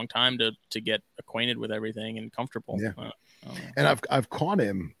very long time to get acquainted with everything and comfortable. Yeah. And I've caught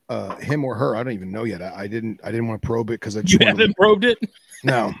him or her. I don't even know yet. I didn't want to probe it because I just haven't probed it.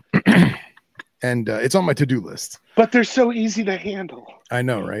 No. And it's on my to-do list. But they're so easy to handle. I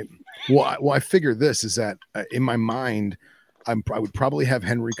know, right? Well, I figure this is that in my mind, I would probably have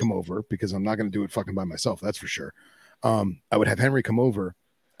Henry come over because I'm not going to do it fucking by myself. That's for sure. I would have Henry come over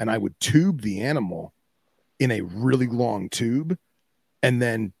and I would tube the animal in a really long tube and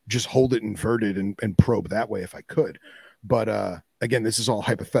then just hold it inverted and probe that way if I could. But again, this is all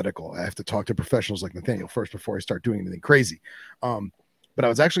hypothetical. I have to talk to professionals like Nathaniel first before I start doing anything crazy. But I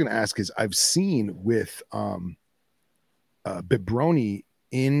was actually going to ask is I've seen with Bibroni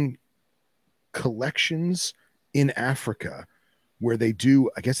in collections in Africa where they do,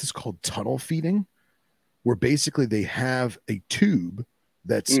 I guess it's called tunnel feeding, where basically they have a tube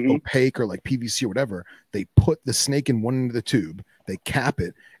that's opaque or like PVC or whatever. They put the snake in one end of the tube, they cap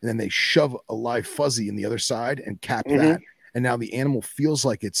it, and then they shove a live fuzzy in the other side and cap that. And now the animal feels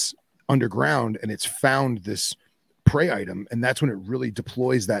like it's underground and it's found this prey item. And that's when it really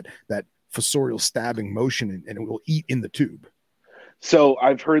deploys that fossorial stabbing motion and it will eat in the tube. So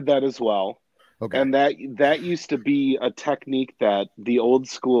I've heard that as well. Okay. And that used to be a technique that the old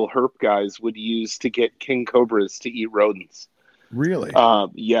school herp guys would use to get king cobras to eat rodents. Really?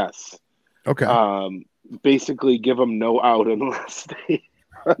 Yes. Okay. Basically give them no out unless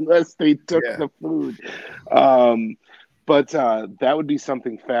they took the food. But that would be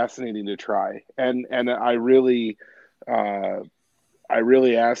something fascinating to try. And I really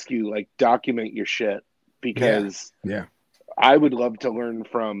ask you, like, document your shit because I would love to learn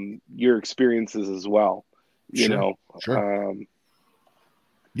from your experiences as well. You know,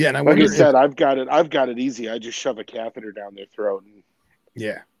 yeah. And I like I said, I've got it easy. I just shove a catheter down their throat.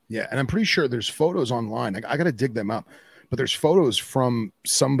 Yeah. And I'm pretty sure there's photos online. I got to dig them up, but there's photos from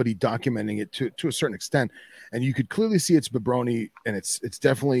somebody documenting it to a certain extent. And you could clearly see it's Bibroni, and it's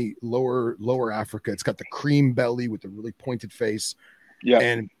definitely lower Africa. It's got the cream belly with the really pointed face. Yeah.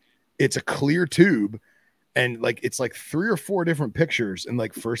 And it's a clear tube. And like it's like 3 or 4 different pictures. And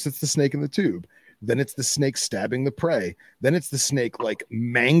like first it's the snake in the tube, then it's the snake stabbing the prey, then it's the snake like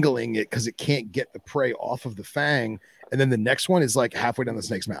mangling it because it can't get the prey off of the fang, and then the next one is like halfway down the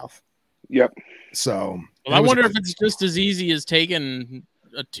snake's mouth. Yep. So I wonder if it's just as easy as taking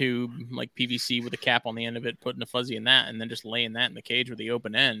a tube like PVC with a cap on the end of it, putting a fuzzy in that, and then just laying that in the cage with the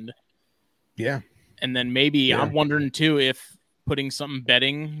open end. Yeah. And then maybe I'm wondering too if putting something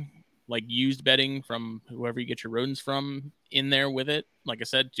bedding, like used bedding from whoever you get your rodents from, in there with it, like I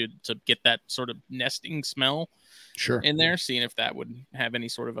said, to get that sort of nesting smell in there, seeing if that would have any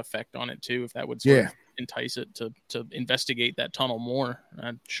sort of effect on it too, if that would sort of entice it to investigate that tunnel more.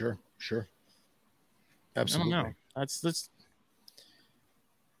 Sure. Absolutely. I don't know. That's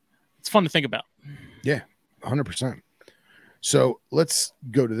it's fun to think about. Yeah, 100%. So let's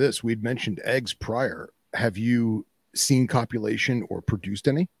go to this. We'd mentioned eggs prior. Have you seen copulation or produced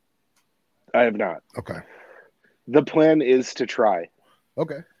any? I have not. Okay. The plan is to try.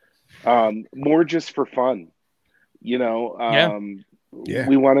 Okay. More just for fun. You know, Yeah.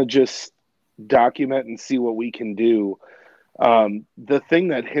 we want to just document and see what we can do. The thing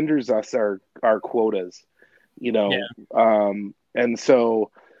that hinders us are our quotas, you know. And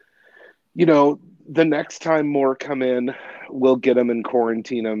so, you know, the next time more come in, we'll get them and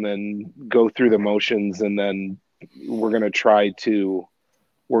quarantine them and go through the motions, and then we're gonna try to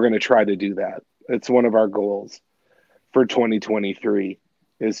do that. It's one of our goals for 2023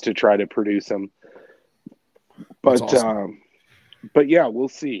 is to try to produce them. But awesome. But yeah, we'll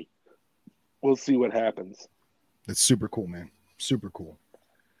see. We'll see what happens. That's super cool, man. Super cool.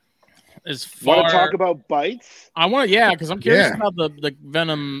 Want to talk about bites? I want to, because I'm curious about the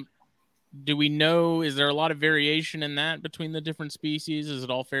venom. Do we know, is there a lot of variation in that between the different species? Is it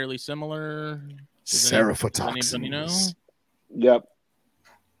all fairly similar? Cephatoxins. You know? Yep.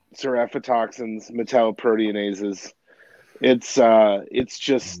 Cephatoxins, metalloproteinases. It's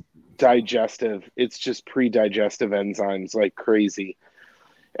just digestive. It's just pre-digestive enzymes like crazy.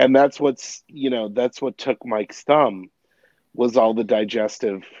 And that's what took Mike's thumb, was all the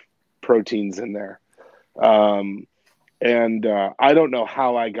digestive proteins in there. And I don't know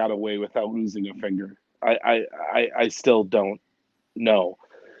how I got away without losing a finger. I still don't know.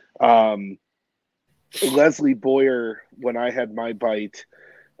 Leslie Boyer, when I had my bite,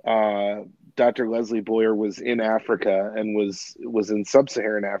 Dr. Leslie Boyer was in Africa and was in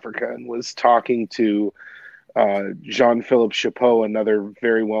sub-Saharan Africa and was talking to Jean-Philippe Chapeau, another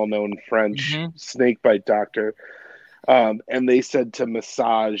very well-known French snakebite doctor. And they said to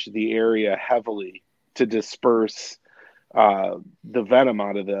massage the area heavily to disperse the venom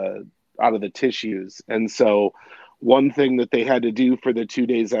out of the tissues. And so one thing that they had to do for the 2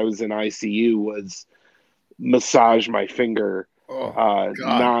 days I was in ICU was massage my finger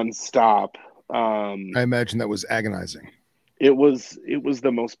nonstop. I imagine that was agonizing. It was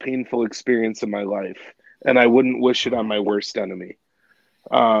the most painful experience of my life, and I wouldn't wish it on my worst enemy.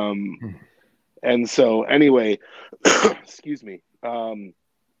 And so anyway, excuse me.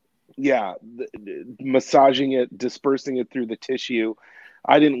 Massaging it, dispersing it through the tissue,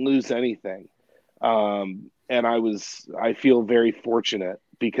 I didn't lose anything. And I feel very fortunate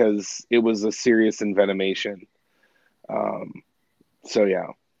because it was a serious envenomation. So yeah.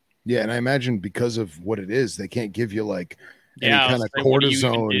 Yeah, and I imagine because of what it is, they can't give you like any kind of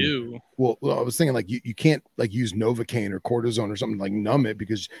cortisone. Well, I was thinking like you can't like use Novocaine or cortisone or something like numb it,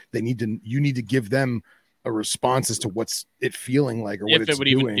 because you need to give them a response as to what's it feeling like or what it's doing.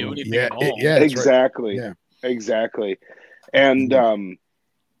 Even do anything at all. Exactly. Right. Yeah, exactly. And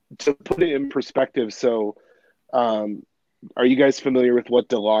to put it in perspective, so are you guys familiar with what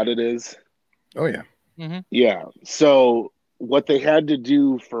Dilaudid is? Oh yeah. Mm-hmm. Yeah. So what they had to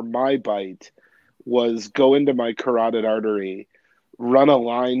do for my bite was go into my carotid artery, run a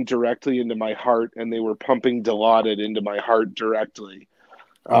line directly into my heart, and they were pumping Dilaudid into my heart directly.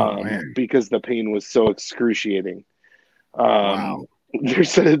 Because the pain was so excruciating. Wow.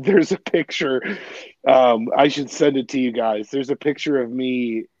 There's a picture. I should send it to you guys. There's a picture of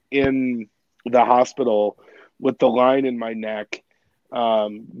me in the hospital with the line in my neck,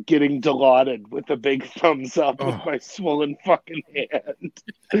 getting Dilaudid with a big thumbs up with my swollen fucking hand.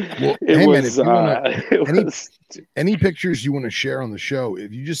 Well, any pictures you want to share on the show,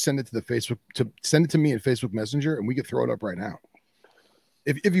 if you just send it to the Facebook, send it to me in Facebook Messenger, and we can throw it up right now.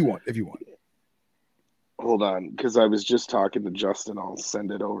 If you want. Hold on, because I was just talking to Justin. I'll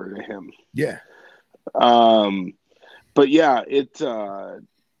send it over to him. Yeah. But yeah, it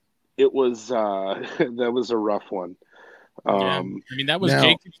was that was a rough one. I mean, that was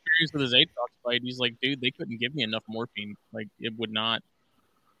Jake's experience with his Atrox bite. He's like, dude, they couldn't give me enough morphine. Like, it would not.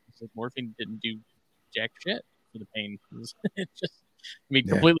 It's like morphine didn't do jack shit for the pain. It just, I mean,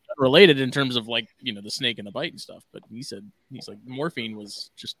 completely unrelated in terms of like, you know, the snake and the bite and stuff. But he's like, morphine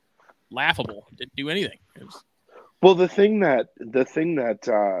was just laughable. It didn't do anything. Well, the thing that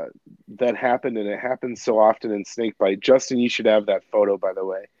happened, and it happens so often in snake bite. Justin, you should have that photo, by the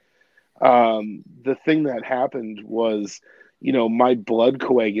way. The thing that happened was, you know, my blood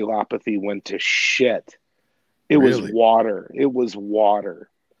coagulopathy went to shit. It was water. It was water.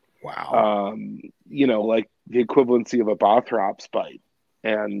 Wow. You know, like the equivalency of a Bothrops bite.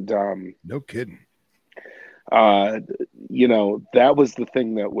 And no kidding. You know, that was the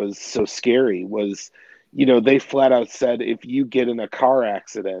thing that was so scary was, you know, they flat out said, if you get in a car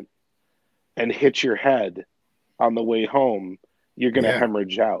accident and hit your head on the way home, you're going to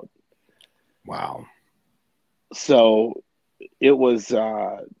hemorrhage out. Wow. So it was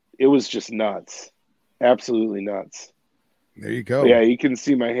just nuts. Absolutely nuts. There you go. But yeah, you can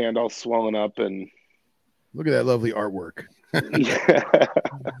see my hand all swollen up, and look at that lovely artwork.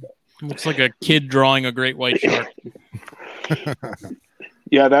 Looks like a kid drawing a great white shark.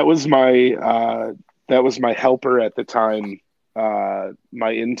 Yeah, that was my helper at the time,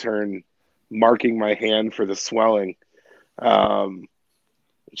 my intern, marking my hand for the swelling. It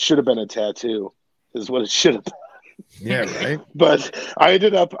should have been a tattoo, is what it should have been. Yeah, right. But I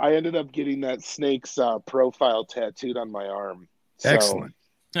ended up getting that snake's profile tattooed on my arm. So, Excellent.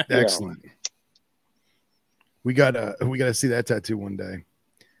 Excellent. We gotta see that tattoo one day.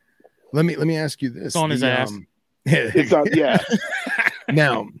 Let me ask you this. It's on his ass. It's on, yeah.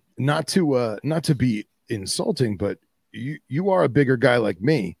 Now, not to be insulting, but you are a bigger guy like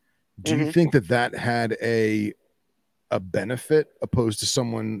me. Do you think that had a benefit opposed to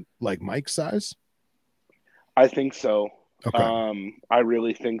someone like Mike's size? I think so. Okay. I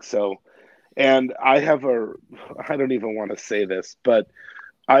really think so. And I don't even want to say this, but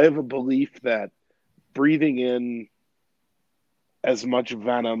I have a belief that breathing in as much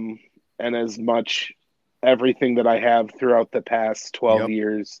venom and as much everything that I have throughout the past 12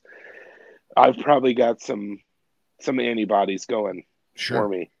 years, I've probably got some antibodies going for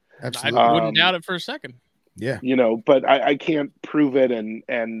me. Absolutely. I wouldn't doubt it for a second. Yeah. But I can't prove it.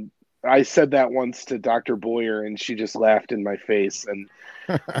 And I said that once to Dr. Boyer and she just laughed in my face. And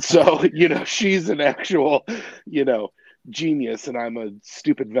so, she's an actual, genius and I'm a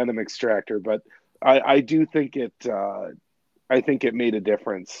stupid venom extractor, but I do think I think it made a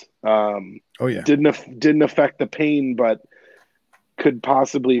difference. Didn't affect the pain, but could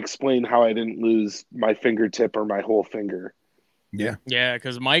possibly explain how I didn't lose my fingertip or my whole finger. Yeah. Yeah,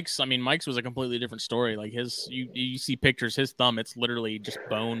 because Mike's was a completely different story. Like you see pictures, his thumb, it's literally just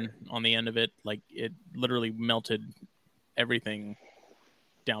bone on the end of it. Like it literally melted everything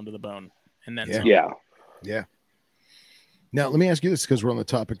down to the bone. And then some. Yeah. Now let me ask you this, because we're on the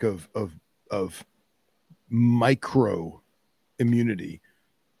topic of micro immunity.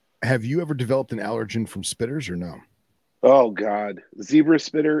 Have you ever developed an allergen from spitters or no? Oh God, zebra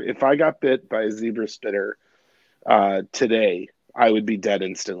spitter. If I got bit by a zebra spitter today, I would be dead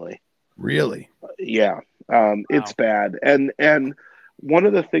instantly. Really? Yeah. It's bad. And one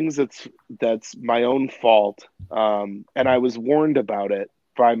of the things that's my own fault, and I was warned about it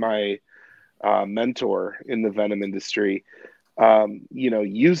by my mentor in the venom industry.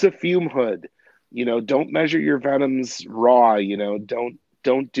 Use a fume hood. Don't measure your venoms raw.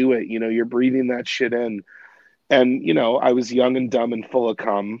 Don't do it. You're breathing that shit in. And I was young and dumb and full of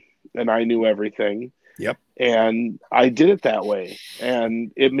cum, and I knew everything. Yep. And I did it that way,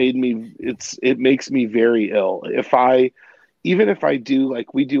 and it makes me very ill. Even if I do,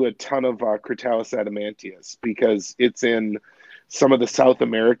 like, we do a ton of Crotalus adamantius because it's in some of the South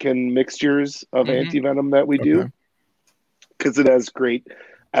American mixtures of antivenom that we do, because it has great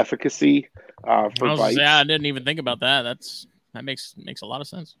efficacy for bites. I didn't even think about that. That makes a lot of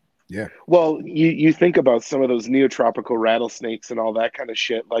sense. Yeah. Well, you think about some of those neotropical rattlesnakes and all that kind of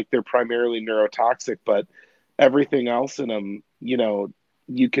shit, like they're primarily neurotoxic, but everything else in them,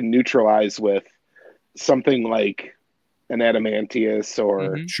 you can neutralize with something like an adamantius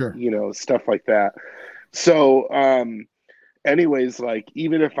or, stuff like that. So, anyways, like,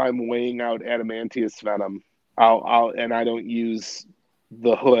 even if I'm weighing out adamantius venom, and I don't use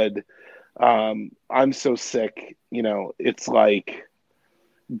the hood, I'm so sick, it's like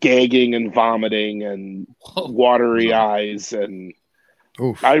gagging and vomiting and watery eyes, and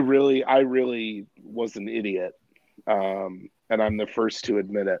I really was an idiot, and I'm the first to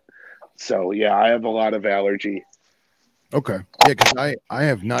admit it. So yeah, I have a lot of allergy. Okay. Yeah, because I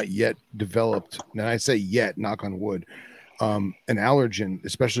have not yet developed, and I say yet, knock on wood, an allergen,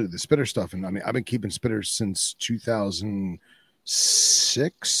 especially the spitter stuff. And I mean, I've been keeping spitters since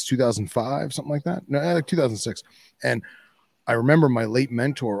 2006, 2005, something like that. No, like 2006. And I remember my late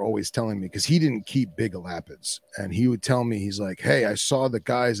mentor always telling me, because he didn't keep big elapids, and he would tell me, he's like, hey, I saw the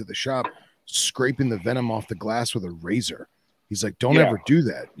guys at the shop scraping the venom off the glass with a razor. He's like, don't ever do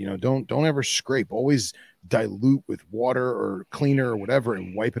that. Don't ever scrape. Always dilute with water or cleaner or whatever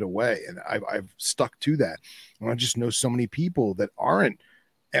and wipe it away. And I've stuck to that. And I just know so many people that aren't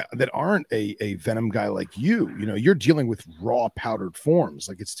a venom guy like you. You're dealing with raw powdered forms.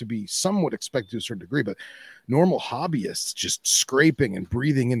 Like, it's to be somewhat expected to a certain degree, but normal hobbyists just scraping and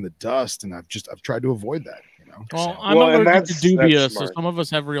breathing in the dust. And I've tried to avoid that. Well, I'm allergic to dubia, so some of us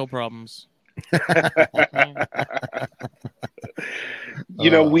have real problems.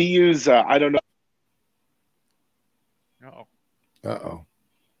 We use I don't know. Uh-oh.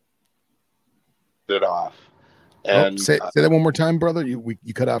 It off. And say that one more time, brother. You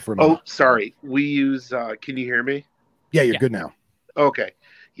cut out for a minute. Oh, sorry. We use can you hear me? Yeah, you're good now. Okay.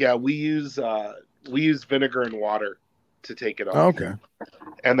 Yeah, we use vinegar and water to take it off. Okay.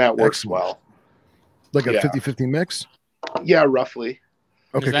 And that works well. Like a 50-50 mix? Yeah, roughly.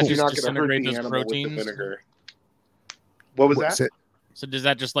 Okay, Does that cool. You're just not going to hurt disintegrate the those animal with the proteins? vinegar. What was that? So does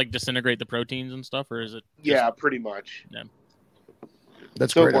that just like disintegrate the proteins and stuff, or is it? Yeah, pretty much. Yeah.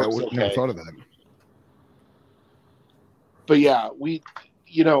 That's So it great. I works would never okay. thought of that. But yeah,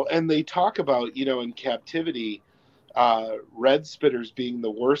 and they talk about, in captivity, red spitters being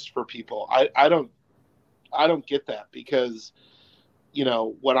the worst for people. I don't get that because,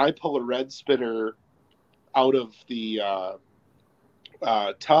 when I pull a red spitter out of the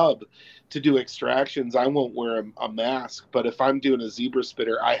tub to do extractions, I won't wear a mask. But if I'm doing a zebra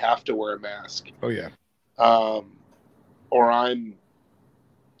spitter, I have to wear a mask. Oh yeah. Or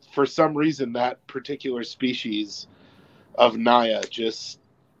for some reason, that particular species of Naya just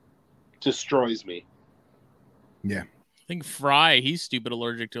destroys me. Yeah. I think Fry, he's stupid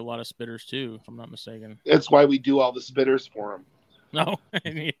allergic to a lot of spitters too, if I'm not mistaken. That's why we do all the spitters for him. No.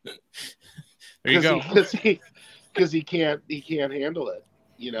 There you go. Because he can't handle it.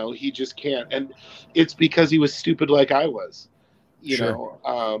 He just can't. And it's because he was stupid like I was. Sure.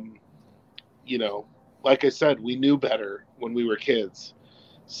 Like I said, we knew better when we were kids.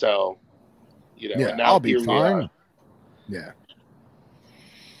 So, Yeah, and now I'll be here fine. we are. Yeah.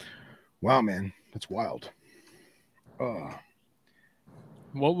 Wow, man. That's wild.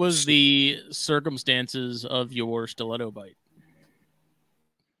 What was the circumstances of your stiletto bite?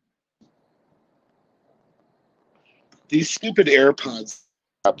 These stupid AirPods.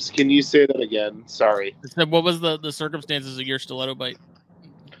 Can you say that again? Sorry. So what was the circumstances of your stiletto bite?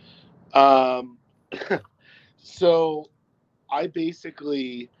 So I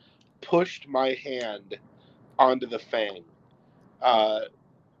basically pushed my hand onto the fang,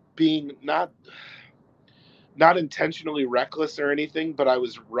 being not intentionally reckless or anything, but I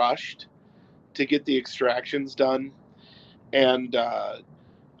was rushed to get the extractions done, and I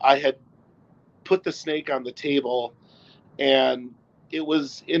had put the snake on the table, and it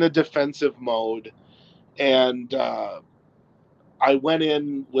was in a defensive mode, and I went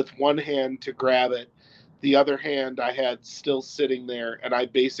in with one hand to grab it. The other hand I had still sitting there, and I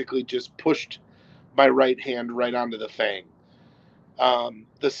basically just pushed my right hand right onto the fang.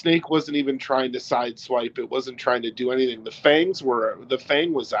 The snake wasn't even trying to sideswipe. It wasn't trying to do anything. The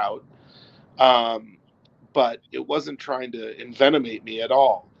fang was out, but it wasn't trying to envenomate me at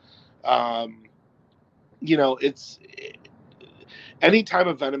all. It's anytime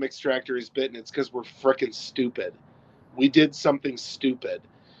a venom extractor is bitten, it's because we're freaking stupid. We did something stupid.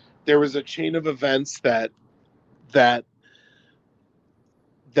 There was a chain of events that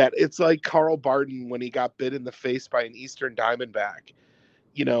it's like Carl Barden when he got bit in the face by an Eastern Diamondback.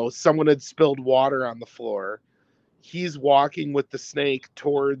 Someone had spilled water on the floor. He's walking with the snake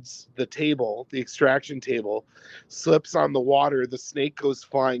towards the table, the extraction table, slips on the water. The snake goes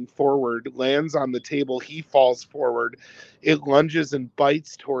flying forward, lands on the table. He falls forward. It lunges and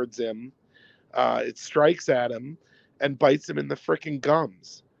bites towards him. It strikes at him and bites him in the freaking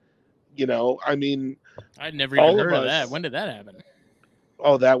gums. I'd never even heard of that. When did that happen?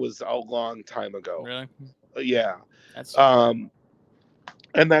 Oh, that was a long time ago. Really? Yeah. That's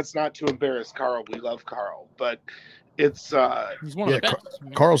and that's not to embarrass Carl. We love Carl, but it's he's one of the best.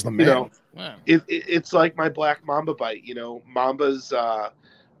 Carl's the man. It's like my black mamba bite. Mambas.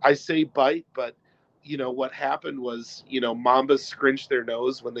 I say bite, but what happened was mambas scrunch their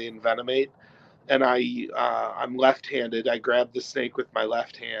nose when they envenomate, and I'm left-handed. I grab the snake with my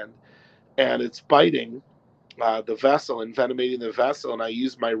left hand, and it's biting the vessel, envenomating the vessel, and I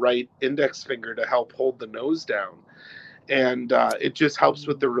use my right index finger to help hold the nose down. And it just helps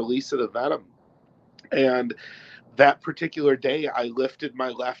with the release of the venom. And that particular day, I lifted my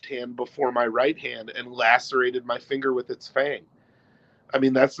left hand before my right hand and lacerated my finger with its fang. I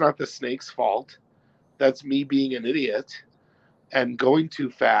mean, that's not the snake's fault. That's me being an idiot and going too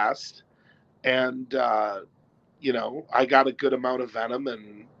fast. And, I got a good amount of venom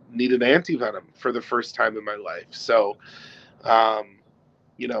and needed anti-venom for the first time in my life. So,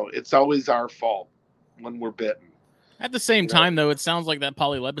 it's always our fault when we're bitten. At the same time, though, it sounds like that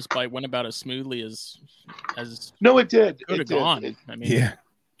polylepis bite went about as smoothly as no, it did. Could have gone. Yeah,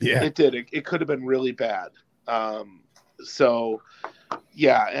 it did. It could have been really bad.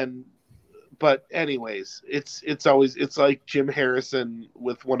 But anyways, it's like Jim Harrison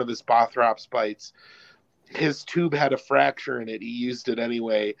with one of his Bothrops bites. His tube had a fracture in it. He used it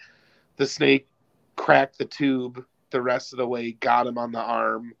anyway. The snake cracked the tube the rest of the way, got him on the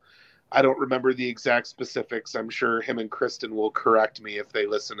arm. I don't remember the exact specifics. I'm sure him and Kristen will correct me if they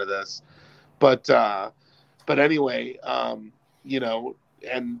listen to this. But anyway, and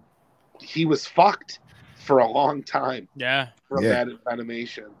he was fucked for a long time. Yeah. From that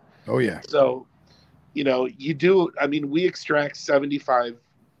envenomation. Oh yeah. So, you do. I mean, we extract 75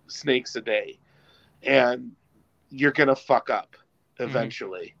 snakes a day, and you're gonna fuck up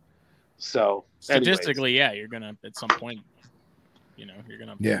eventually. So statistically, yeah, you're gonna at some point, you're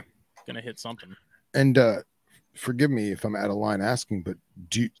gonna hit something. And forgive me if I'm out of line asking, but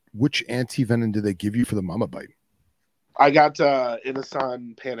which anti-venom did they give you for the mama bite? I got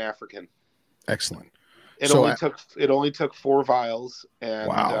Inasan Pan-African. Excellent. It only took 4 vials, and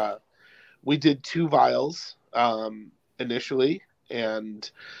wow. We did 2 vials initially, and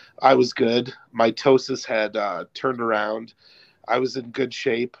I was good. My ptosis had turned around. I was in good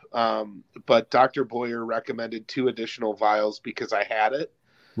shape, but Dr. Boyer recommended 2 additional vials because I had it.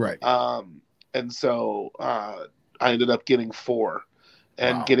 Right. And so I ended up getting 4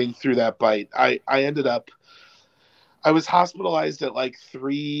 and wow. getting through that bite. I was hospitalized at like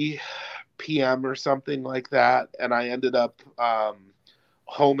 3 p.m. or something like that, and I ended up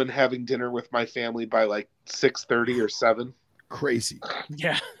home and having dinner with my family by like 6:30 or 7. Crazy.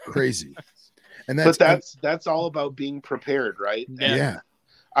 Yeah. Crazy. And that's all about being prepared, right? Yeah.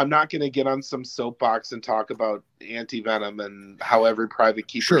 I'm not going to get on some soapbox and talk about anti-venom and how every private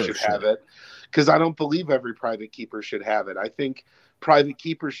keeper should have it, because I don't believe every private keeper should have it. I think private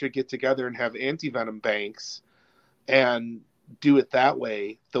keepers should get together and have anti-venom banks and do it that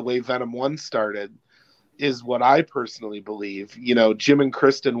way. The way Venom 1 started is what I personally believe. Jim and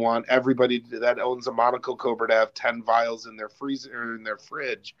Kristen want everybody that owns a monocle cobra to have 10 vials in their freezer or in their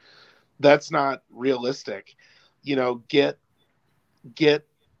fridge. That's not realistic. Get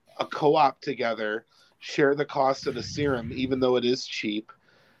a co-op together, share the cost of the serum, even though it is cheap,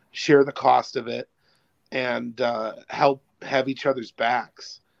 share the cost of it, and help have each other's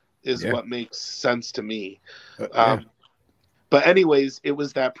backs is what makes sense to me. But anyways, it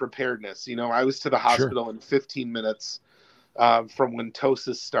was that preparedness. I was to the hospital in 15 minutes from when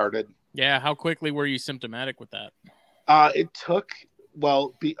ptosis started. Yeah. How quickly were you symptomatic with that? It took,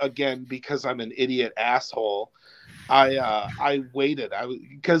 because I'm an idiot asshole, I waited.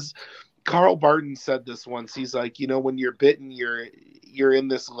 Because Carl Barton said this once. He's like, when you're bitten, you're in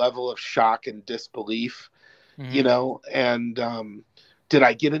this level of shock and disbelief, and did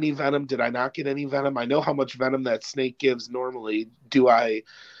I get any venom? Did I not get any venom? I know how much venom that snake gives normally. Do I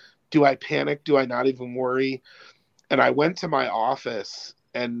panic? Do I not even worry? And I went to my office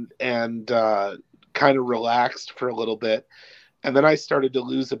and kind of relaxed for a little bit. And then I started to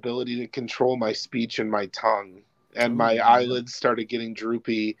lose ability to control my speech and my tongue. And my eyelids started getting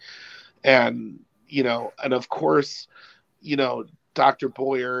droopy. And, and of course, Dr.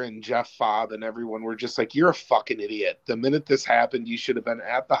 Boyer and Jeff Fobb and everyone were just like, you're a fucking idiot. The minute this happened, you should have been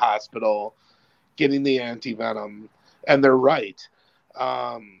at the hospital getting the anti-venom. And they're right.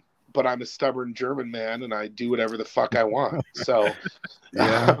 But I'm a stubborn German man and I do whatever the fuck I want. So,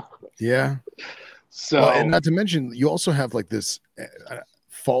 yeah. So, and not to mention, you also have like this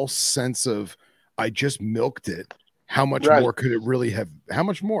false sense of, I just milked it. How much more could it really have? How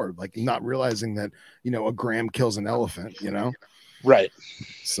much more? Like not realizing that, a gram kills an elephant, Right.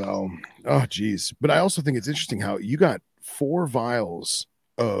 So, oh geez. But I also think it's interesting how you got 4 vials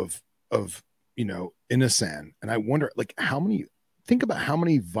of Inasan. And I wonder think about how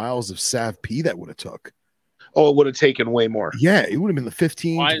many vials of Sav P that would have took. Oh, it would have taken way more. Yeah, it would have been the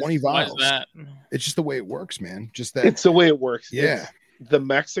 15, 20 vials. Why is that? It's just the way it works, man. It's the way it works. Yeah. The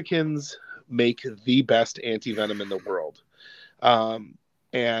Mexicans make the best anti-venom in the world.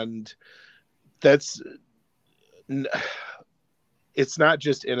 And that's... It's not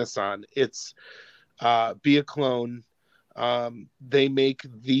just Inasan. It's Bioclone. They make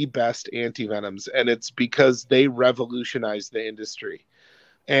the best antivenoms, and it's because they revolutionized the industry.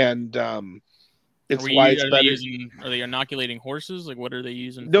 And it's why it's better. Are they inoculating horses? Like, what are they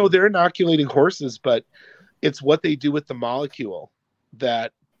using? No, they're inoculating horses, but it's what they do with the molecule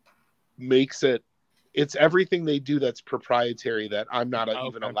that makes it. It's everything they do that's proprietary that I'm not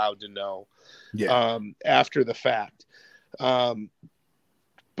even allowed to know. Yeah. After the fact.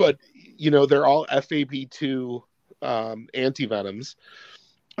 But they're all FAB2 antivenoms,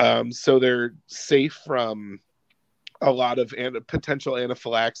 so they're safe from a lot of potential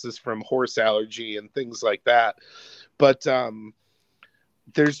anaphylaxis from horse allergy and things like that. But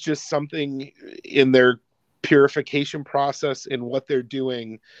there's just something in their purification process in what they're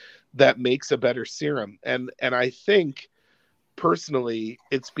doing that makes a better serum, and I think personally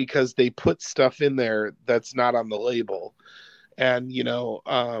it's because they put stuff in there that's not on the label. And,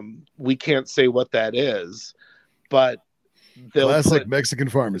 we can't say what that is, but they'll classic Mexican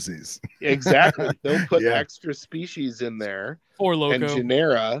pharmacies. Exactly. They'll put extra species in there or loco and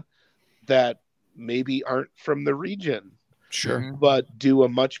genera that maybe aren't from the region. Sure. but do a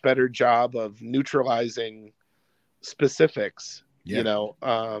much better job of neutralizing specifics, and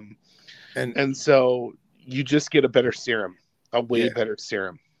so you just get a better serum, a way better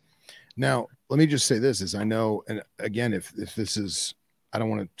serum. Now, let me just say this is I know, and again, if this is, I don't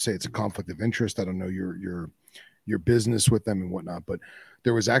want to say it's a conflict of interest. I don't know your business with them and whatnot, but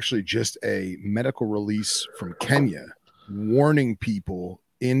there was actually just a medical release from Kenya warning people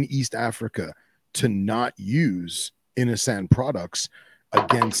in East Africa to not use Inasan products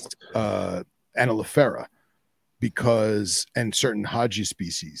against Anelifera and certain Haji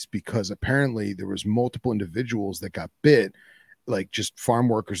species, because apparently there was multiple individuals that got bit, like just farm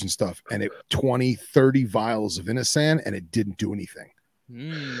workers and stuff, and 20-30 vials of Inasan, and it didn't do anything.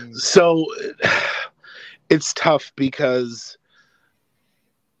 So it's tough because,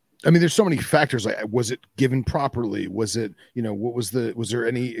 I mean, there's so many factors. Like, was it given properly? Was it, was there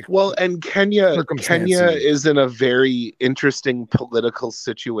any? Well, and Kenya is in a very interesting political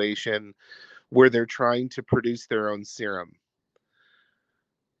situation where they're trying to produce their own serum.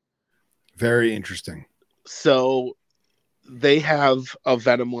 Very interesting. So they have a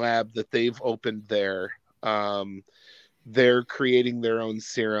venom lab that they've opened there. They're creating their own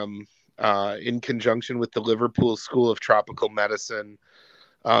serum in conjunction with the Liverpool School of Tropical Medicine.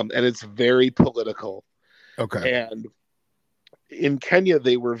 And it's very political. Okay. And in Kenya,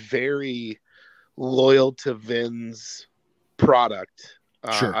 they were very loyal to Vin's product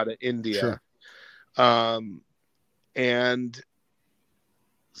out of India. Sure. And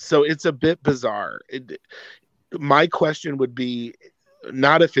so it's a bit bizarre. My question would be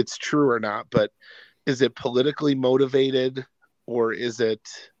not if it's true or not, but is it politically motivated, or is it,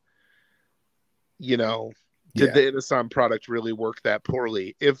 did the Inasan product really work that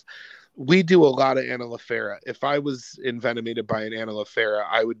poorly? If we do a lot of Anelifera, if I was envenomated by an Anelifera,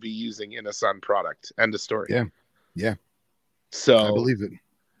 I would be using Inasan product. End of story. Yeah. Yeah. So I believe it.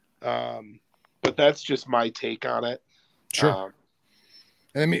 But that's just my take on it. Sure.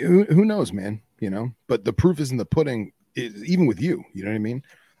 And I mean, who knows, man, but the proof is in the pudding, even with you know what I mean?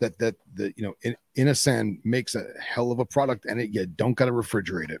 That Inasan makes a hell of a product, and you don't got to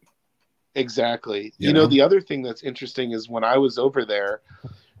refrigerate it. Exactly. The other thing that's interesting is when I was over there,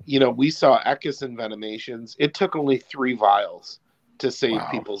 we saw Echis envenomations. It took only 3 vials to save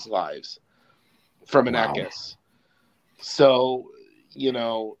people's lives from an Echis. So,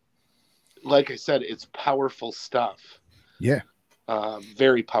 like I said, it's powerful stuff. Yeah.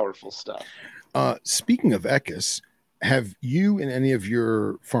 Very powerful stuff. Speaking of Echis, have you in any of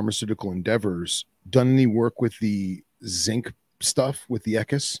your pharmaceutical endeavors done any work with the zinc stuff with the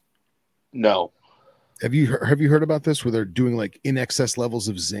Echis? No. Have you heard about this, where they're doing like in excess levels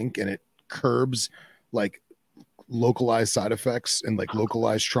of zinc and it curbs like localized side effects and like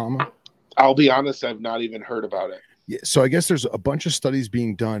localized trauma? I'll be honest, I've not even heard about it. Yeah, so I guess there's a bunch of studies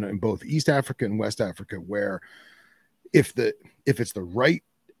being done in both East Africa and West Africa where if it's the right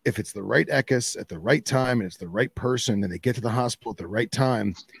Echis at the right time and it's the right person and they get to the hospital at the right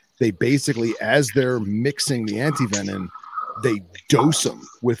time, they basically, as they're mixing the antivenom, they dose them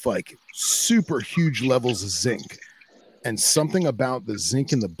with like super huge levels of zinc, and something about the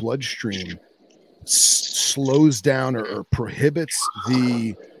zinc in the bloodstream slows down or prohibits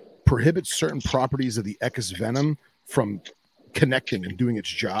certain properties of the Echis venom from connecting and doing its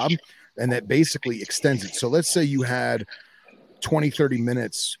job, and that basically extends it. So let's say you had 20-30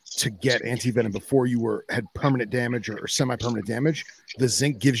 minutes to get antivenom before you had permanent damage or semi-permanent damage. The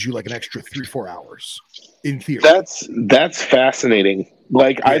zinc gives you like an extra 3-4 hours in theory. That's fascinating.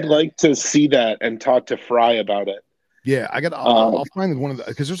 I'd like to see that and talk to Fry about it. Yeah, I'll find one of the,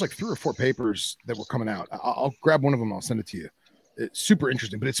 because there's like 3 or 4 papers that were coming out. I'll grab one of them. I'll send it to you. It's super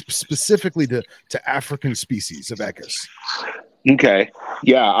interesting, but it's specifically to African species of Echis. Okay.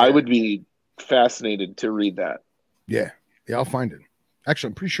 Yeah, I would be fascinated to read that. Yeah, I'll find it. Actually,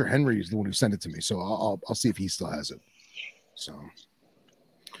 I'm pretty sure Henry is the one who sent it to me, so I'll see if he still has it. So,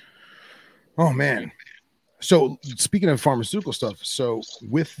 oh man. So speaking of pharmaceutical stuff, so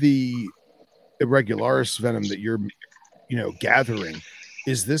with the irregularis venom that you're, gathering,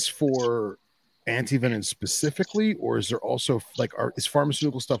 is this for antivenom specifically, or is there also is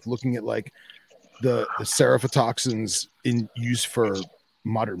pharmaceutical stuff looking at like the seraphotoxins in use for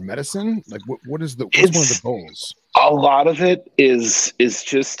modern medicine? Like what's one of the goals? A lot of it is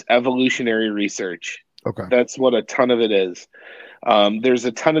just evolutionary research. Okay. That's what a ton of it is. There's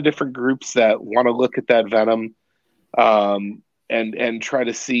a ton of different groups that want to look at that venom and try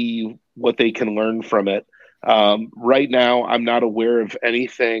to see what they can learn from it. Right now, I'm not aware of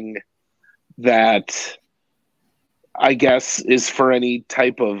anything that I guess is for any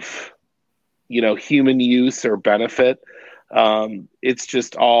type of, human use or benefit. It's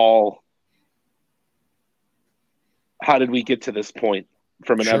just all, how did we get to this point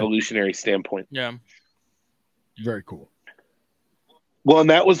from an evolutionary standpoint? Yeah. Very cool. Well, and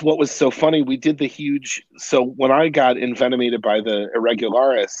that was what was so funny. We did the huge, so when I got envenomated by the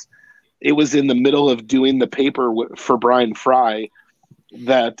Irregularis, it was in the middle of doing the paper for Brian Fry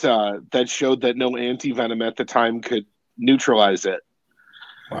that showed that no anti-venom at the time could neutralize it.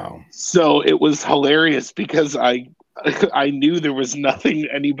 Wow. So it was hilarious because I knew there was nothing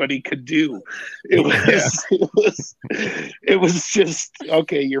anybody could do. It was just,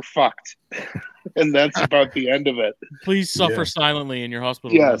 okay, you're fucked. And that's about the end of it. Please suffer silently in your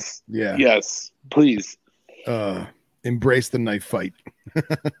hospital. Yes. Room. Yeah. Yes. Please. Embrace the knife fight.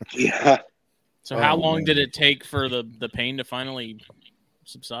 Yeah. So how long did it take for the pain to finally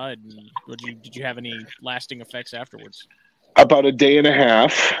subside? And did you have any lasting effects afterwards? About a day and a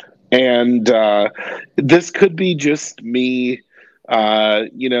half. And this could be just me.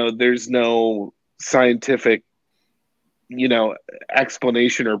 There's no scientific,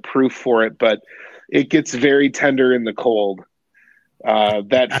 explanation or proof for it, but it gets very tender in the cold.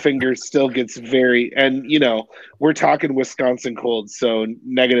 That finger still gets very, and we're talking Wisconsin cold, so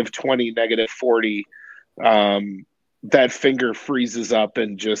 -20, -40. That finger freezes up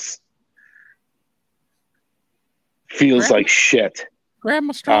and just feels like shit. Grab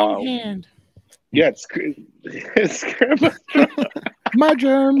my strong hand. Yeah, it's my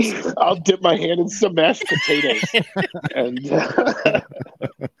germs. I'll dip my hand in some mashed potatoes and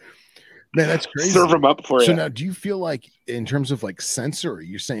man, that's crazy. Serve them up for you. So now, do you feel like, in terms of like sensory,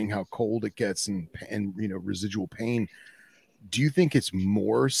 you're saying how cold it gets and residual pain? Do you think it's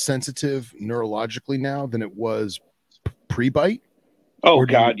more sensitive neurologically now than it was pre-bite? Oh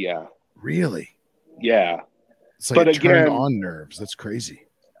God, yeah. Really? Yeah. It's like it turned on nerves. That's crazy.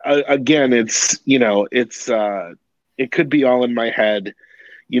 Again, it's it could be all in my head,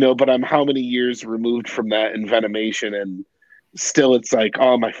 but I'm how many years removed from that envenomation, and still it's like,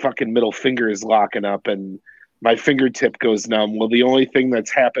 oh, my fucking middle finger is locking up and my fingertip goes numb. Well, the only thing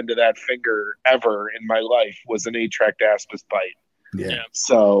that's happened to that finger ever in my life was an Atractaspis bite. Yeah.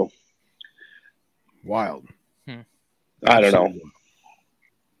 So wild. I don't know.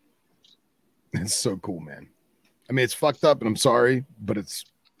 It's so cool, man. I mean, it's fucked up and I'm sorry, but it's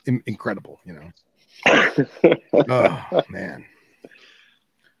incredible, Oh, man.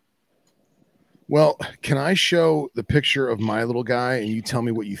 Well, can I show the picture of my little guy and you tell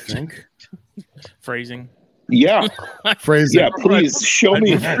me what you think? Phrasing. Yeah. Phrasing. Yeah, please show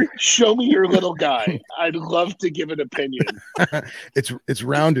me your little guy. I'd love to give an opinion. It's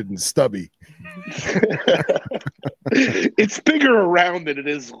rounded and stubby. It's bigger around than it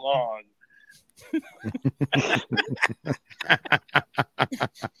is long.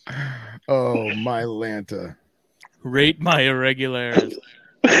 Oh, my Lanta. Rate my irregulars.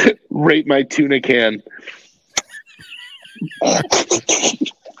 Rate my tuna can.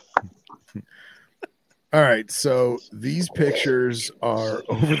 All right, so these pictures are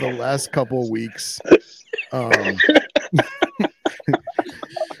over the last couple of weeks.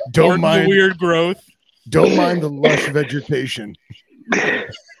 Don't mind the weird growth. Don't mind the lush vegetation.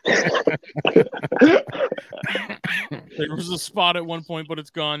 There was a spot at one point, but it's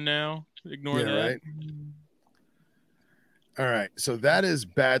gone now. Ignore that. Right? All right, so that is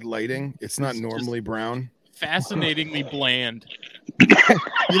bad lighting. It's not normally brown. Fascinatingly bland. You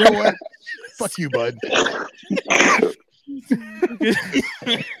know what? Fuck you, bud.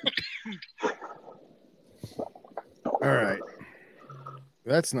 All right.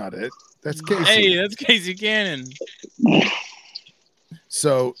 That's not it. That's Casey. Hey, that's Casey Cannon.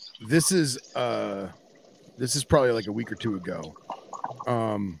 So this is probably like a week or two ago.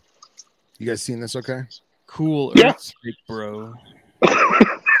 You guys seen this okay? Cool. Yeah. Earthquake, bro.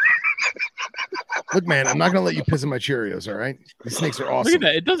 Look, man, I'm not gonna let you piss in my Cheerios, all right? These snakes are awesome. Look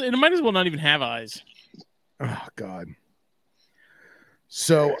at that. It might as well not even have eyes. Oh God.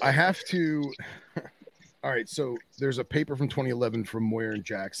 So I have to all right, so there's a paper from 2011 from Moyer and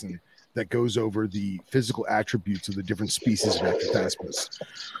Jackson that goes over the physical attributes of the different species of Atractaspis.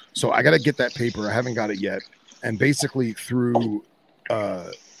 So I got to get that paper. I haven't got it yet. And basically through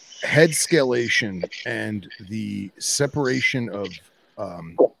head scalation and the separation of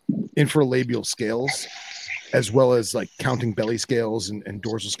infralabial scales, as well as like counting belly scales and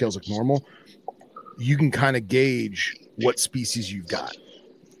dorsal scales like normal, you can kind of gauge what species you've got.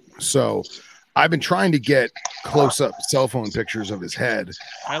 So I've been trying to get close-up cell phone pictures of his head.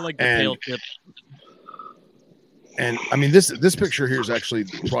 I like the tail tip. And I mean, this picture here is actually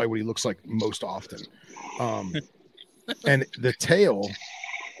probably what he looks like most often. And the tail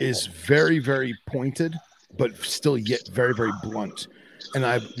is very, very pointed but still yet very, very blunt. And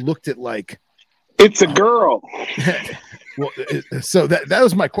I've looked at like, it's a girl. well, so that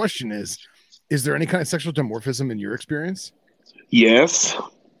was my question: is there any kind of sexual dimorphism in your experience? Yes.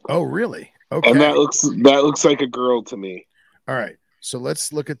 Oh, really? Okay. And that looks like a girl to me. All right. So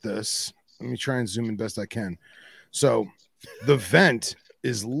let's look at this. Let me try and zoom in best I can. So the vent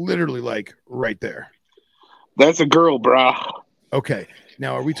is literally like right there. That's a girl, brah. Okay.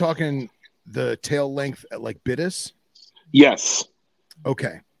 Now, are we talking the tail length at like Bitis? Yes.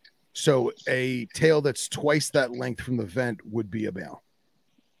 Okay. So a tail that's twice that length from the vent would be a male.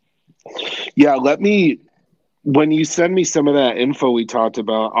 Yeah, when you send me some of that info we talked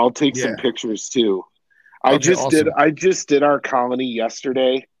about, I'll take some pictures too. I just did our colony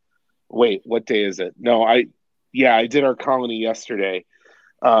yesterday. Wait, what day is it? No, I did our colony yesterday.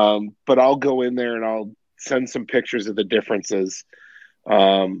 But I'll go in there and I'll send some pictures of the differences.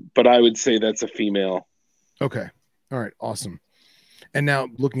 But I would say that's a female. Okay. All right. Awesome. And now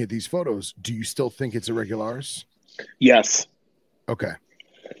looking at these photos, do you still think it's a regularis? Yes. Okay.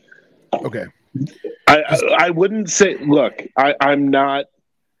 I wouldn't say, look, I'm not,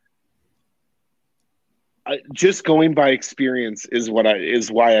 just going by experience is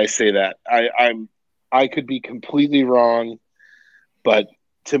why I say that. I could be completely wrong, but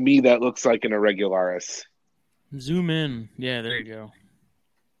to me that looks like an irregularis. Zoom in. Yeah, there you go.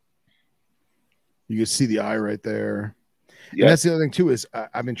 You can see the eye right there. Yep. And that's the other thing too, is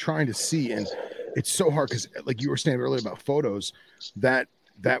I've been trying to see, and it's so hard because like you were saying earlier about photos, that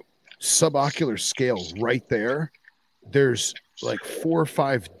subocular scale right there, there's like 4 or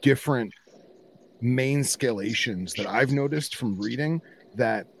 5 different main scalations that I've noticed from reading,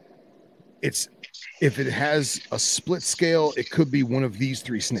 that if it has a split scale, it could be one of these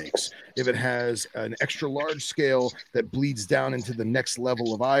 3 snakes. If it has an extra large scale that bleeds down into the next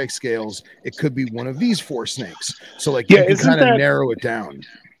level of eye scales, it could be one of these 4 snakes. So like you can kind of narrow it down.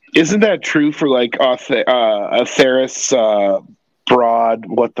 Isn't that true for like Atheris broad?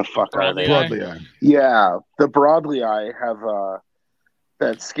 What the fuck are they? Broadly eye. Yeah, the broadly eye have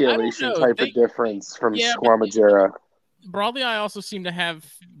that scalation type of difference from Squamagera. Broadly eye also seem to have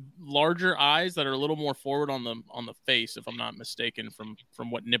larger eyes that are a little more forward on the face, if I'm not mistaken, from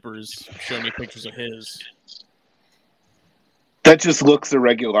what Nipper's showing me pictures of his. That just looks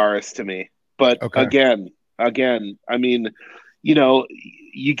irregularis to me. But again, I mean, you know,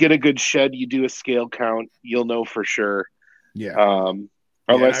 you get a good shed, you do a scale count, you'll know for sure. Yeah.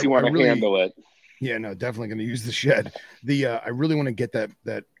 Unless you want to handle it. Yeah, no, definitely going to use the shed. I really want to get that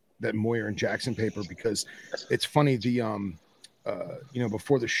Moyer and Jackson paper, because it's funny.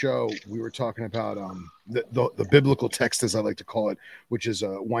 Before the show, we were talking about the biblical text, as I like to call it, which is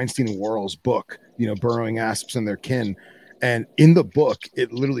Weinstein and Worrell's book, Burrowing Asps and Their Kin. And in the book,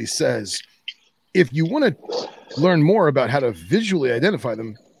 it literally says, if you want to learn more about how to visually identify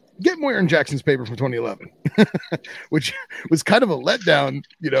them, get Moyer and Jackson's paper from 2011, which was kind of a letdown,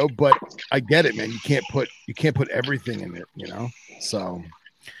 but I get it, man. You can't put everything in it, So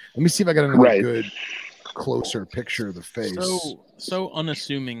let me see if I got another good, closer picture of the face. So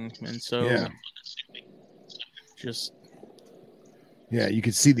unassuming, and just you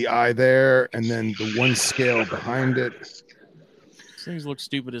can see the eye there, and then the one scale behind it. These things look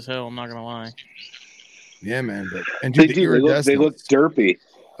stupid as hell. I'm not gonna lie. Yeah, man. They look derpy.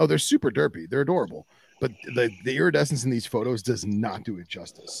 Oh, they're super derpy. They're adorable. But the iridescence in these photos does not do it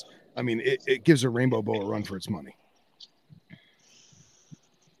justice. I mean, it gives a rainbow boa a run for its money.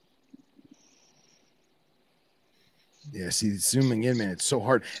 Yeah, see, zooming in, man, it's so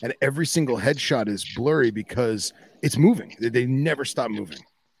hard. And every single headshot is blurry because it's moving. They never stop moving.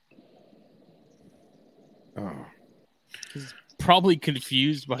 Oh. He's probably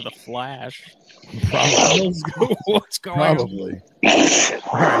confused by the flash. Probably. What's going on? Probably.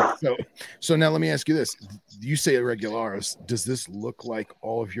 All right. So now let me ask you this. You say irregularis. Does this look like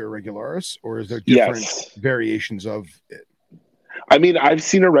all of your irregularis, or is there different variations of it? I mean, I've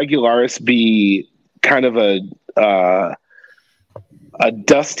seen irregularis be kind of a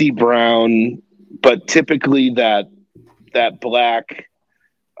dusty brown, but typically that black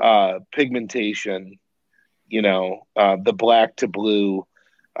pigmentation, the black to blue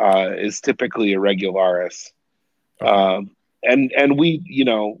is typically irregularis. And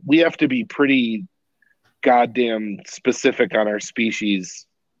we have to be pretty goddamn specific on our species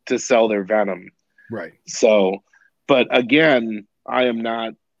to sell their venom. Right. So, but again, I am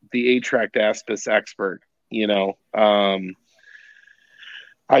not the Atractaspis expert,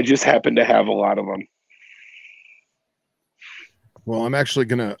 I just happen to have a lot of them. Well, I'm actually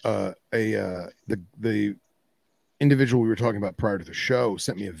gonna the individual we were talking about prior to the show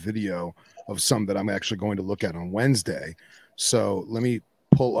sent me a video of some that I'm actually going to look at on Wednesday. So let me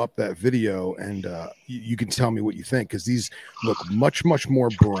pull up that video and you can tell me what you think, because these look much, much more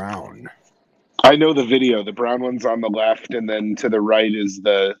brown. I know the video. The brown one's on the left, and then to the right is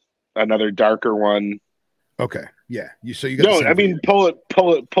another darker one. Okay. Yeah. So you got no. I mean, pull it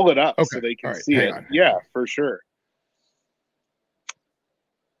up okay. So they can right. see Hang it. on. Yeah, for sure.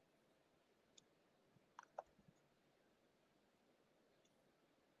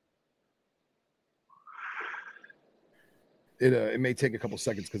 It may take a couple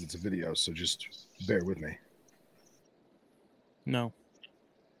seconds because it's a video, so just bear with me. No.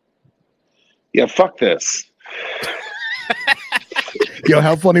 Yeah, fuck this. Yo,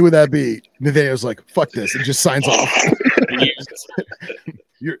 how funny would that be? Nathaniel's like, fuck this, and just signs off.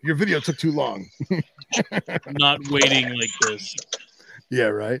 Your video took too long. Not waiting like this. Yeah,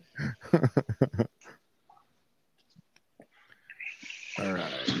 right. All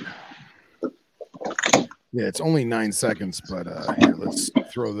right. Yeah, it's only 9 seconds, but here, let's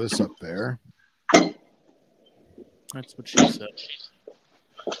throw this up there. That's what she said.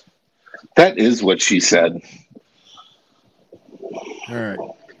 That is what she said. All right.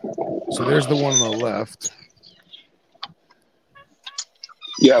 So there's the one on the left.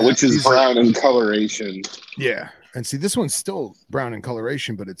 Yeah, which is brown in coloration. Yeah. And see, this one's still brown in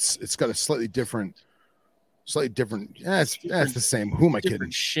coloration, but it's got a slightly different. Yeah, it's the same. Who am I kidding?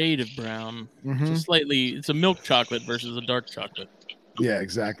 Shade of brown. Mm-hmm. It's a milk chocolate versus a dark chocolate. Yeah,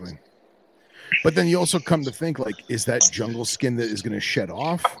 exactly. But then you also come to think, like, is that jungle skin that is going to shed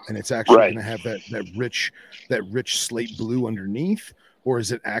off, and it's actually going to have that rich slate blue underneath, or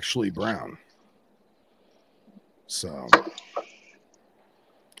is it actually brown? So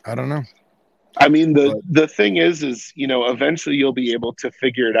I don't know. I mean, the thing is, eventually you'll be able to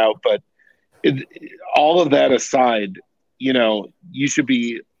figure it out. But all of that aside, you should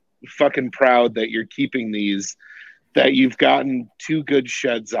be fucking proud that you're keeping these, that you've gotten 2 good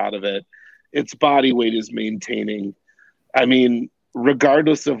sheds out of it. Its body weight is maintaining. I mean,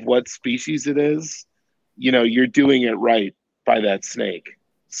 regardless of what species it is, you're doing it right by that snake.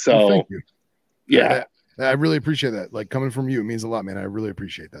 So, well, thank you. Yeah. I really appreciate that. Like, coming from you, it means a lot, man. I really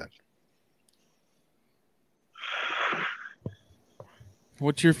appreciate that.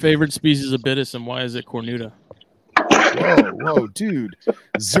 What's your favorite species of Bitis, and why is it Cornuta? Whoa, dude.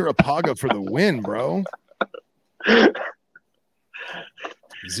 Zirapaga for the win, bro.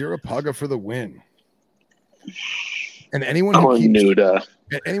 Zirapaga for the win. And anyone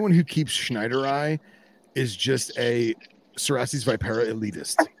who keeps Schneider is just a Cerastes vipera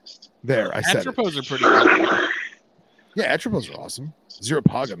elitist. There, I said Atropos are pretty cool. Yeah, Atropos are awesome.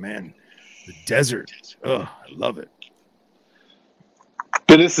 Zirapaga, man. The desert. Ugh, I love it.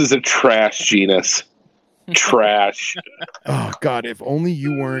 Bitis is a trash genus. Trash. Oh, God, if only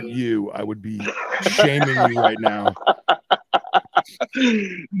you weren't you, I would be shaming you right now.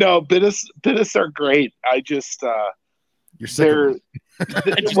 No, Bitis are great. I just you're sick.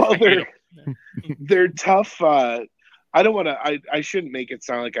 They're tough. I don't want to. I shouldn't make it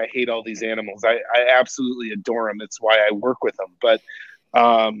sound like I hate all these animals. I absolutely adore them. It's why I work with them. But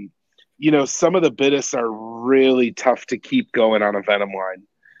some of the Bitis are really tough to keep going on a venom line.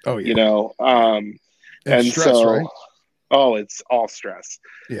 Oh yeah. And stress, so, right? Oh, it's all stress.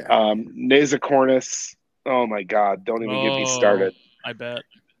 Yeah. Nasocornis. Oh my God! Don't even get me started. I bet.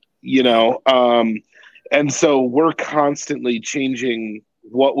 And so we're constantly changing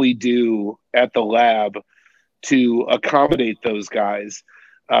what we do at the lab to accommodate those guys,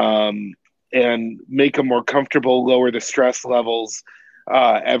 and make them more comfortable, lower the stress levels,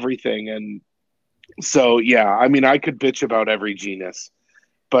 everything. And so, yeah, I mean, I could bitch about every genus,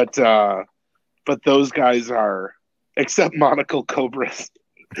 but those guys are, except monocle cobras,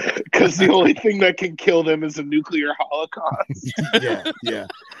 because the only thing that can kill them is a nuclear holocaust. yeah,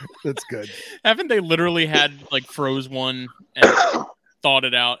 that's good. Haven't they literally had froze one and thawed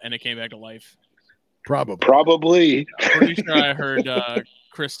it out and it came back to life? Probably. I'm pretty sure I heard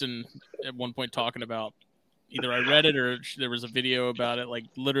Kristen at one point talking about, either I read it or there was a video about it,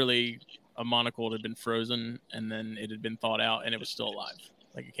 literally a monocle had been frozen and then it had been thawed out and it was still alive.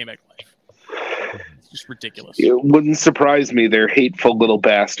 It came back to life. It's just ridiculous. It wouldn't surprise me. They're hateful little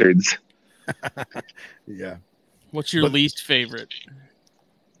bastards. Yeah. What's your least favorite?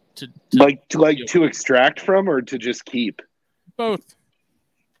 To extract from, or to just keep? Both.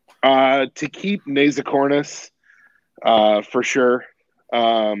 To keep Nasocornis, for sure.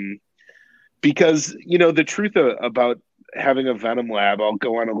 Because the truth about having a venom lab, I'll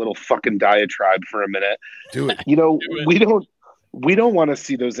go on a little fucking diatribe for a minute. Do it. We don't want to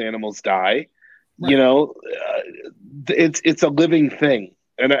see those animals die. You know, it's a living thing,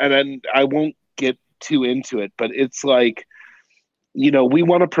 and I won't get too into it, but it's like, you know, we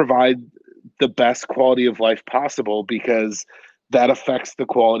want to provide the best quality of life possible because that affects the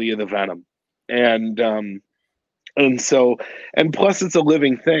quality of the venom, and so, and plus it's a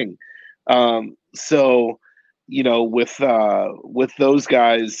living thing. So, you know, with those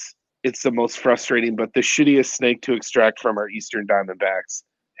guys, it's the most frustrating. But the shittiest snake to extract from are Eastern Diamondbacks,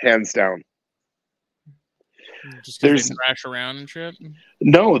 hands down. Just because they thrash around and shit?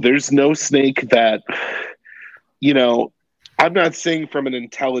 No, there's no snake that, you know, I'm not saying from an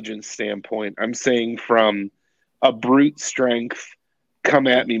intelligence standpoint. I'm saying from a brute strength, come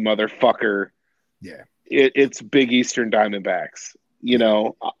at me, motherfucker. Yeah. It's big Eastern Diamondbacks. You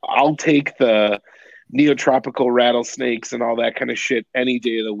know, I'll take the neotropical rattlesnakes and all that kind of shit any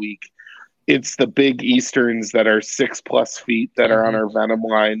day of the week. It's the big Easterns that are 6+ feet that are on our venom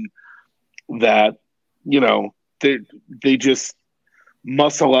line that, you know, they just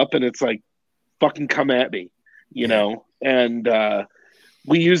muscle up and it's like, fucking come at me, you know? And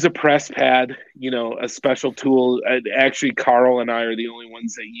we use a press pad, you know, a special tool. Actually, Carl and I are the only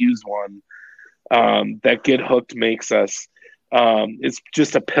ones that use one. That Get Hooked makes us. It's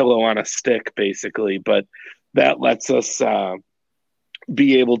just a pillow on a stick, basically, but that lets us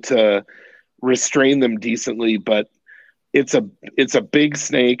be able to restrain them decently. But it's a big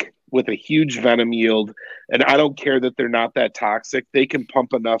snake with a huge venom yield, and I don't care that they're not that toxic. They can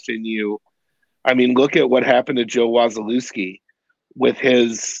pump enough in you. I mean, look at what happened to Joe Wazalewski with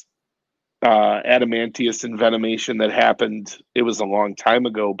his adamantius envenomation that happened. It was a long time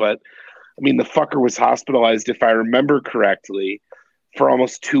ago, but I mean, the fucker was hospitalized, if I remember correctly, for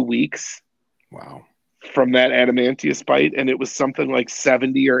almost 2 weeks. Wow. From that adamantius bite, and it was something like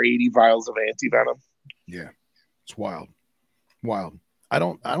 70 or 80 vials of antivenom. Yeah. It's wild. Wild. I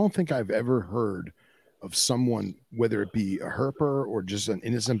don't think I've ever heard of someone, whether it be a herper or just an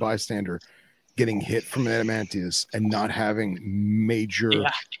innocent bystander, getting hit from an adamantius and not having major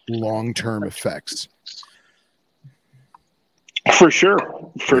long-term effects. For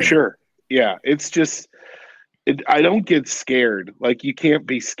sure. Yeah, it's just, I don't get scared. Like, you can't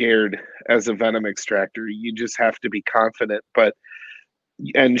be scared as a venom extractor. You just have to be confident,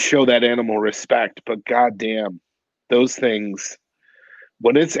 and show that animal respect. But goddamn, those things,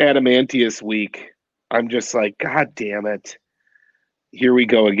 when it's adamantius week, I'm just like, God damn it. Here we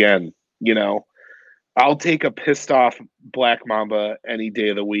go again. You know, I'll take a pissed off black mamba any day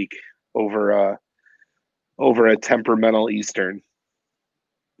of the week over a temperamental Eastern,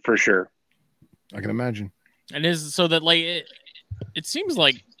 for sure. I can imagine. And so that, like, it seems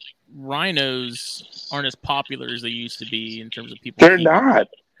like rhinos aren't as popular as they used to be in terms of people. They're not.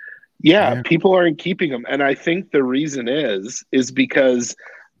 Yeah, people aren't keeping them, and I think the reason is because,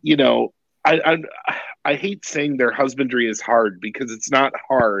 you know, I hate saying their husbandry is hard, because it's not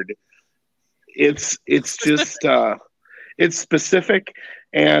hard. It's just it's specific,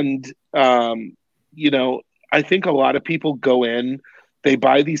 and you know, I think a lot of people go in, they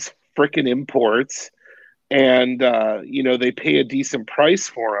buy these frickin' imports, and you know, they pay a decent price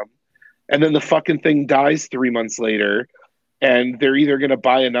for them, and then the fucking thing dies 3 months later, and they're either going to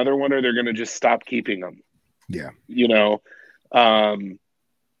buy another one or they're going to just stop keeping them. Yeah. You know,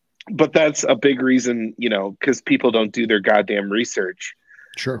 but that's a big reason, you know, because people don't do their goddamn research.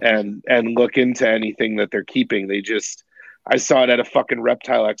 Sure. And look into anything that they're keeping. I saw it at a fucking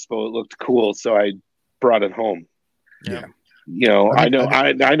reptile expo. It looked cool, so I brought it home. Yeah. You know,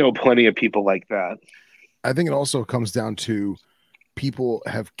 I know plenty of people like that. I think it also comes down to people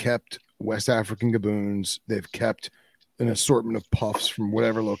have kept West African gaboons. They've kept an assortment of puffs from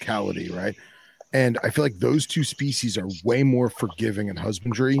whatever locality, right? And I feel like those two species are way more forgiving in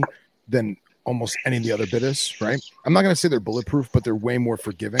husbandry than almost any of the other bittis, right? I'm not going to say they're bulletproof, but they're way more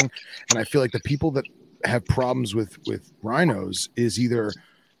forgiving. And I feel like the people that have problems with rhinos is either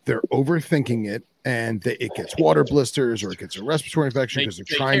they're overthinking it and it gets water blisters, or it gets a respiratory infection because they're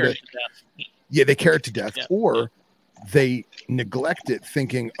trying to they carry it to death, or they neglect it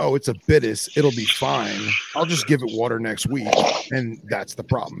thinking, oh, it's a bittis, it'll be fine, I'll just give it water next week. And that's the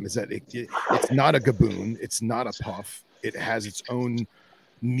problem, is that it's not a gaboon, it's not a puff, it has its own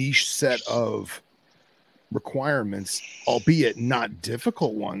niche set of requirements, albeit not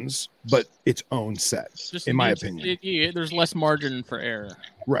difficult ones, but its own set, just in my opinion. There's less margin for error.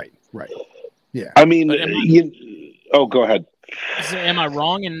 Right. Yeah. I mean, go ahead. Am I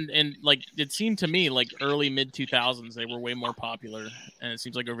wrong? And like, it seemed to me like early mid 2000s they were way more popular, and it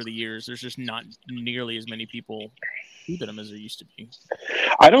seems like over the years there's just not nearly as many people keeping them as there used to be.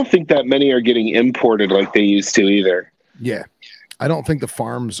 I don't think that many are getting imported like they used to either. Yeah, I don't think the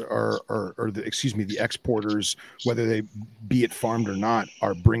farms or the exporters, whether they be it farmed or not,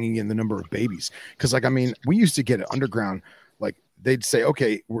 are bringing in the number of babies. Because, like, I mean, we used to get it underground. Like, they'd say,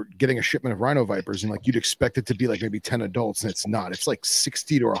 okay, we're getting a shipment of rhino vipers, and like you'd expect it to be like maybe 10 adults, and it's not. It's like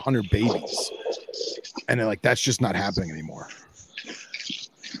 60 to 100 babies, and then, like, that's just not happening anymore.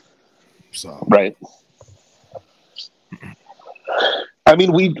 So right. I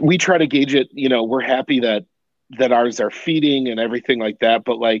mean, we try to gauge it. You know, we're happy that ours are feeding and everything like that.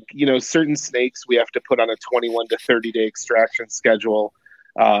 But, like, you know, certain snakes we have to put on a 21 to 30 day extraction schedule.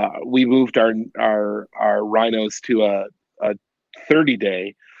 We moved our rhinos to a 30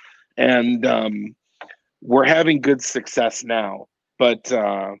 day, and we're having good success now. But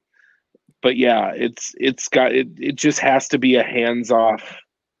yeah, it just has to be a hands off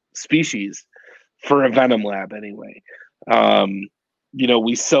species for a venom lab anyway. You know,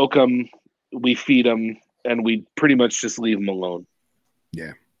 we soak them, we feed them, and we pretty much just leave them alone.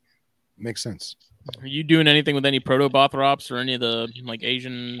 Yeah, makes sense. Are you doing anything with any protobothyrops or any of the like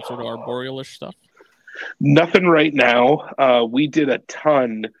Asian sort of arborealish stuff? Nothing right now. We did a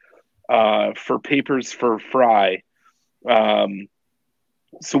ton for papers for Fry. So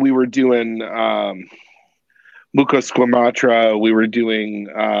we were doing Mucosquamatra, we were doing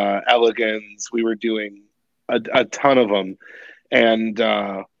elegans, we were doing a ton of them. And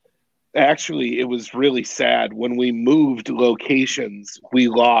actually, it was really sad. When we moved locations, we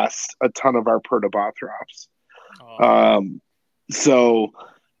lost a ton of our protobothyrops.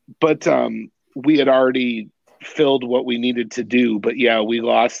 But we had already filled what we needed to do. But yeah, we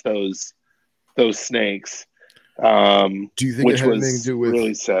lost those snakes. Do you think which it had was anything to do with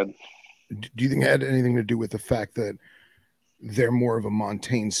really sad? Do you think it had anything to do with the fact that they're more of a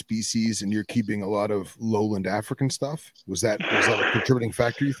montane species and you're keeping a lot of lowland African stuff? Was that a contributing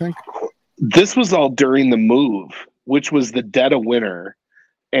factor, you think? This was all during the move, which was the dead of winter.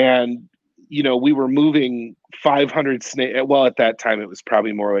 And, you know, we were moving 500 snakes. Well, at that time, it was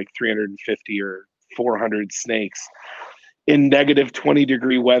probably more like 350 or 400 snakes in negative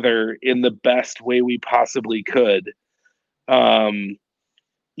 20-degree weather in the best way we possibly could.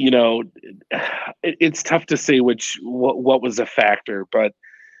 You know, it's tough to say what was a factor, but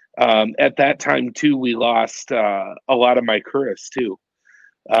at that time too, we lost a lot of mycorrhizas too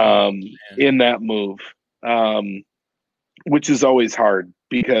in that move, which is always hard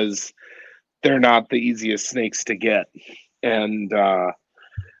because they're not the easiest snakes to get, and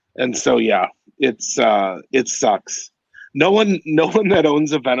so yeah, it sucks. No one that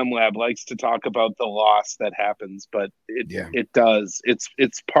owns a venom lab likes to talk about the loss that happens, but it does.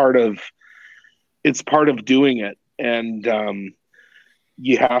 It's part of doing it, and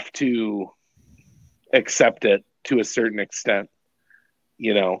you have to accept it to a certain extent.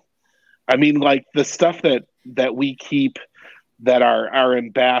 You know, I mean, like the stuff that we keep that are our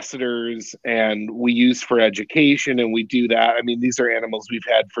ambassadors and we use for education, and we do that. I mean, these are animals we've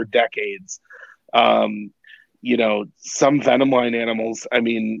had for decades. You know, some venom line animals, I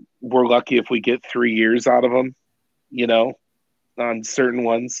mean, we're lucky if we get 3 years out of them, you know, on certain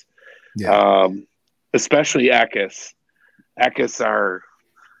ones. Yeah. Especially Echis. Echis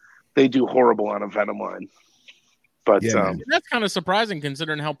they do horrible on a venom line. But that's kind of surprising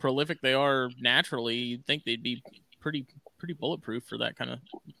considering how prolific they are naturally. You'd think they'd be pretty bulletproof for that kind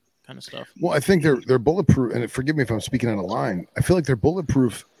of stuff. Well, I think they're bulletproof, and forgive me if I'm speaking out of line. I feel like they're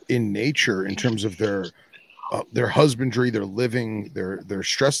bulletproof in nature in terms of their husbandry, their living, their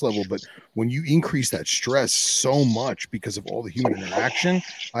stress level. But when you increase that stress so much because of all the human interaction,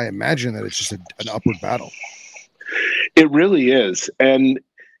 I imagine that it's just an upward battle. It really is. And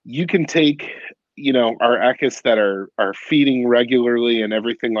you can take, you know, our Echis that are feeding regularly and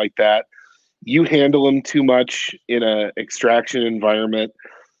everything like that. You handle them too much in a extraction environment,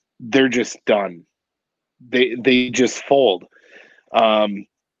 they're just done. They just fold.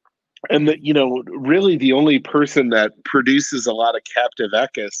 And you know, really the only person that produces a lot of captive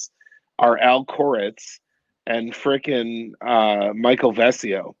Echis are Al Koritz and frickin' Michael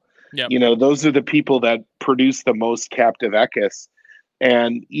Vesio. Yep. You know, those are the people that produce the most captive Echis.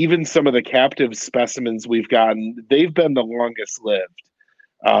 And even some of the captive specimens we've gotten, they've been the longest lived.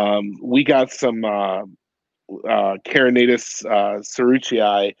 We got some Carinatus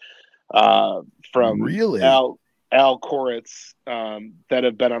cerutii from really? Al Koritz that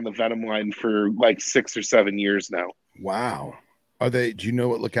have been on the venom line for like 6 or 7 years now. Wow. Do you know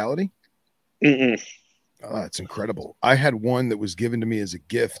what locality? Mm-mm. Oh, that's incredible. I had one that was given to me as a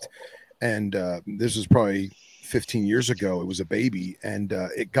gift, and this was probably 15 years ago. It was a baby, and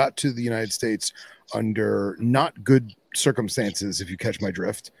it got to the United States under not good circumstances, if you catch my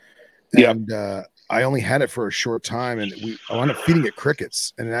drift. And I only had it for a short time, and I wound up feeding it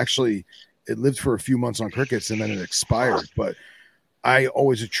crickets, and it lived for a few months on crickets, and then it expired. But I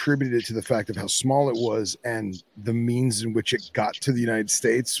always attributed it to the fact of how small it was, and the means in which it got to the United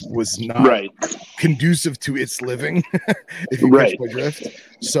States was not conducive to its living. If you catch my drift.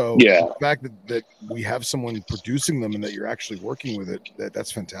 So the fact that we have someone producing them and that you're actually working with it,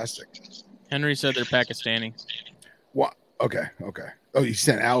 that's fantastic. Henry said they're Pakistani. What? Okay. Oh, you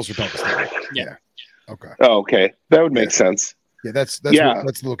said owls are Pakistani. Yeah. Okay. Oh, okay. That would make sense. Yeah, that's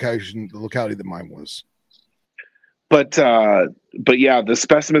the locality that mine was. But yeah, the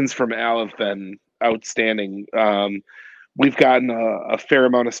specimens from Al have been outstanding. We've gotten a fair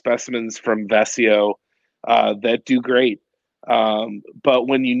amount of specimens from Vesio that do great. But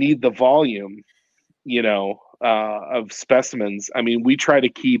when you need the volume, of specimens, I mean, we try to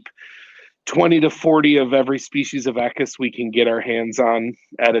keep 20 to 40 of every species of Echis we can get our hands on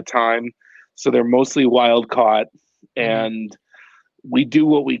at a time. So they're mostly wild caught, and we do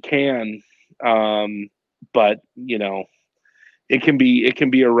what we can. But it can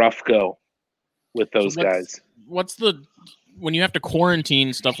be a rough go with those guys. What's when you have to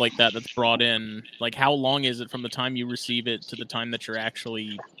quarantine stuff like that's brought in, like how long is it from the time you receive it to the time that you're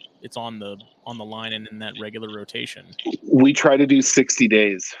actually it's on the line and in that regular rotation? We try to do 60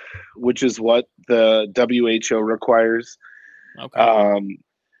 days, which is what the WHO requires. Okay.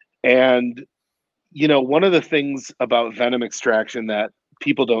 And one of the things about venom extraction that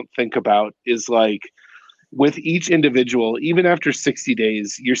people don't think about is like with each individual, even after 60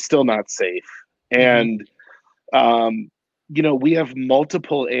 days, you're still not safe. And, we have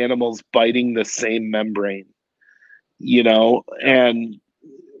multiple animals biting the same membrane, and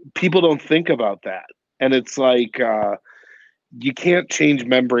people don't think about that. And it's like, you can't change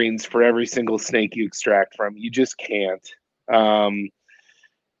membranes for every single snake you extract from. You just can't.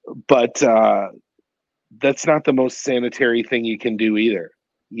 But that's not the most sanitary thing you can do either,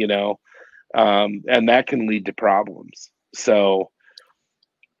 and that can lead to problems. So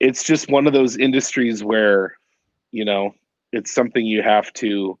it's just one of those industries where, it's something you have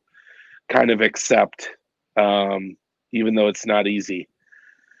to kind of accept, even though it's not easy.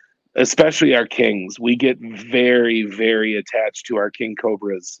 Especially our kings. We get very, very attached to our king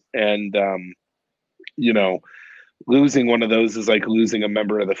cobras. And, losing one of those is like losing a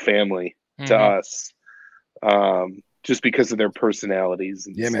member of the family to us, just because of their personalities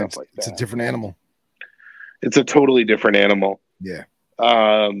and stuff like that. It's a different animal. It's a totally different animal. Yeah.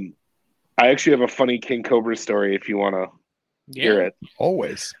 I actually have a funny king cobra story if you want to hear it.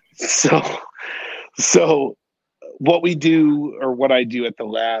 Always. So what we do, or what I do at the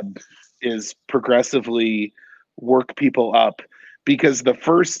lab, is progressively work people up, because the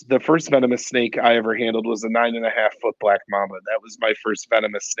first venomous snake I ever handled was a 9.5-foot black mamba. That was my first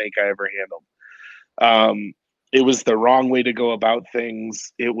venomous snake I ever handled. It was the wrong way to go about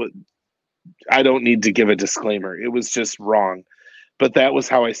things. I don't need to give a disclaimer. It was just wrong. But that was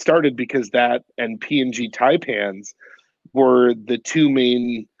how I started, because that and P&G taipans were the two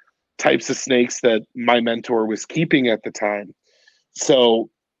main types of snakes that my mentor was keeping at the time. So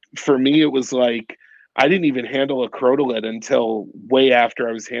for me, it was like, I didn't even handle a crotalid until way after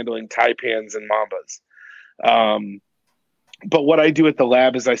I was handling taipans and mambas. But what I do at the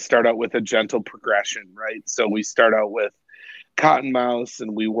lab is I start out with a gentle progression, right? So we start out with cottonmouths,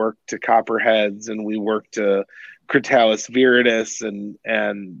 and we work to copperheads, and we work to Crotalus viridis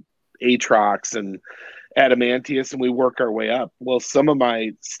and Atrox and Adamantius, and we work our way up. Well, some of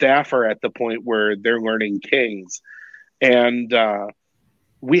my staff are at the point where they're learning kings, and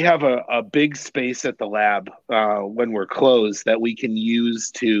we have a big space at the lab when we're closed that we can use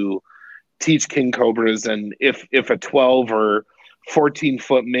to teach king cobras. And if a 12 or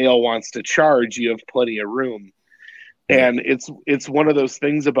 14-foot male wants to charge, you have plenty of room. And it's one of those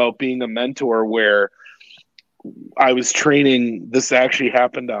things about being a mentor where I was training. This actually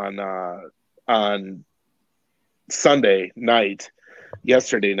happened on Sunday night,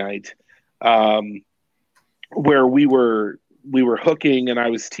 yesterday night, where we were hooking, and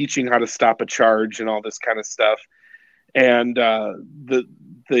I was teaching how to stop a charge and all this kind of stuff. And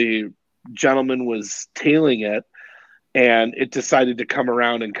the gentleman was tailing it, and it decided to come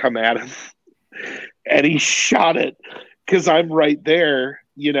around and come at him. And he shot it, because I'm right there,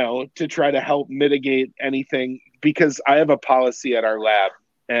 to try to help mitigate anything, because I have a policy at our lab,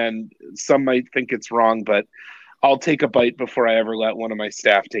 and some might think it's wrong, but I'll take a bite before I ever let one of my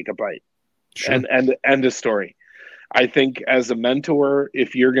staff take a bite. Sure. And end of story. I think as a mentor,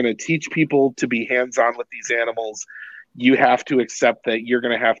 if you're going to teach people to be hands-on with these animals, you have to accept that you're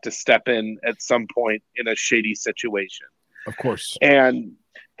going to have to step in at some point in a shady situation. Of course. And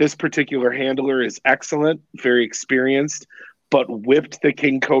this particular handler is excellent, very experienced, but whipped the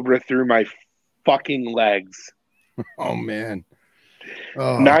king cobra through my fucking legs. Oh man.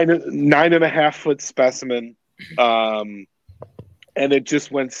 Oh. 9.5 foot specimen. And it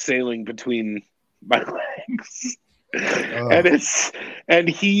just went sailing between my legs. And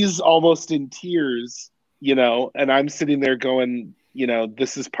he's almost in tears, and I'm sitting there going,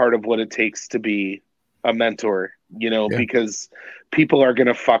 this is part of what it takes to be a mentor, because people are going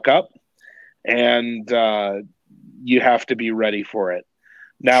to fuck up, and you have to be ready for it.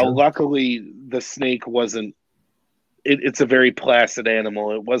 Now, luckily, the snake wasn't, it's a very placid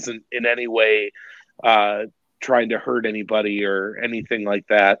animal. It wasn't in any way trying to hurt anybody or anything like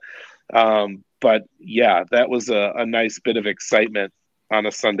that. But yeah, that was a nice bit of excitement on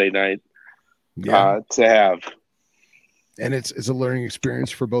a Sunday night to have. And it's a learning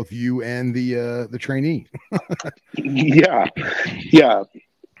experience for both you and the trainee. Yeah,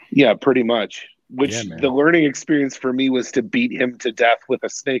 pretty much. Which the learning experience for me was to beat him to death with a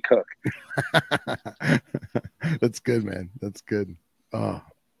snake hook. That's good, man. That's good.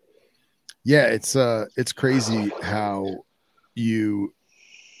 Yeah, it's crazy how you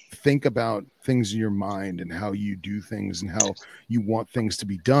think about things in your mind and how you do things and how you want things to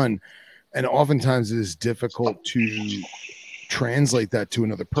be done. And oftentimes it is difficult to translate that to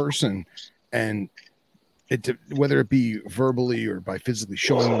another person, and whether it be verbally or by physically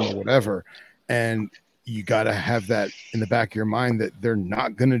showing them or whatever. And you got to have that in the back of your mind that they're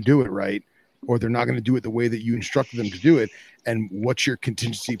not going to do it right, or they're not going to do it the way that you instructed them to do it. And what's your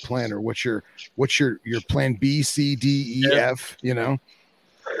contingency plan, or what's your plan B, C, D, E, F,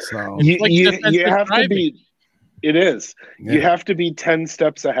 So you have to be, it is, you have to be 10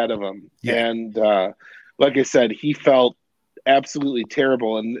 steps ahead of them. Yeah. And like I said, he felt absolutely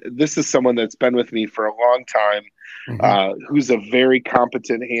terrible. And this is someone that's been with me for a long time, who's a very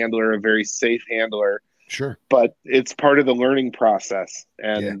competent handler, a very safe handler. Sure. But it's part of the learning process.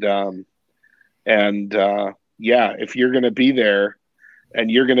 And, if you're going to be there and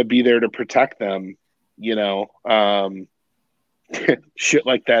you're going to be there to protect them, shit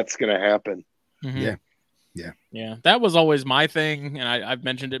like that's going to happen. Mm-hmm. Yeah. That was always my thing. And I've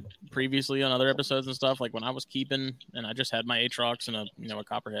mentioned it previously on other episodes and stuff. Like when I was keeping, and I just had my Atrox and a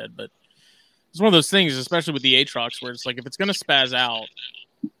copperhead, but it's one of those things, especially with the Atrox, where it's like, if it's going to spaz out,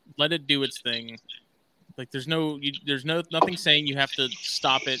 let it do its thing. Like there's nothing saying you have to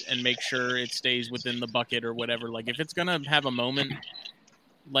stop it and make sure it stays within the bucket or whatever. Like if it's going to have a moment,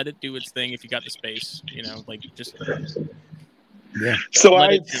 let it do its thing. If you got the space, just. Yeah. So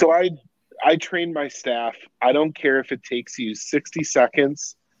I train my staff. I don't care if it takes you 60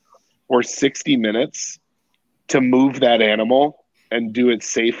 seconds or 60 minutes to move that animal and do it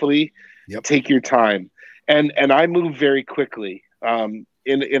safely. Yep. Take your time. And I move very quickly.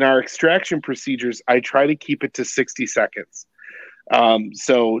 In our extraction procedures, I try to keep it to 60 seconds.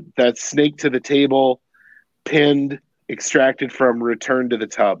 So that's snake to the table, pinned, extracted from, returned to the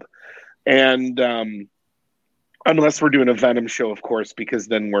tub. And unless we're doing a venom show, of course, because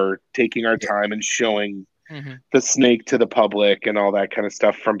then we're taking our time and showing the snake to the public and all that kind of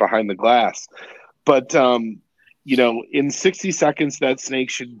stuff from behind the glass. But, in 60 seconds, that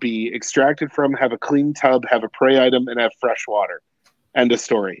snake should be extracted from, have a clean tub, have a prey item, and have fresh water. End of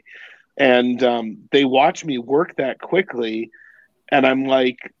story. And they watch me work that quickly, and I'm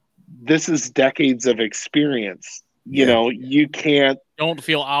like, this is decades of experience. You can't. Don't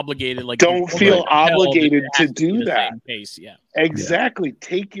feel obligated. Don't feel obligated to do that. Pace. Yeah. Exactly. Yeah.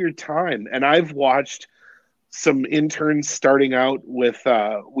 Take your time. And I've watched some interns starting out with.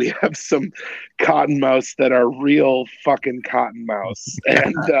 We have some cottonmouths that are real fucking cottonmouths,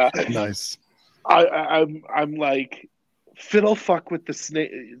 and nice. I'm like, fiddle fuck with the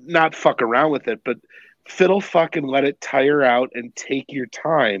snake, not fuck around with it, but fiddle fuck and let it tire out and take your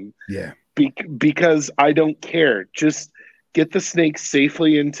time. Yeah. Because I don't care. Just get the snake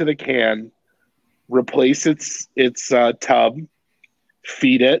safely into the can, replace its tub,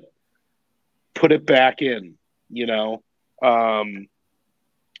 feed it, put it back in,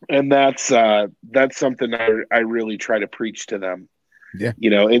 and that's something I really try to preach to them. Yeah.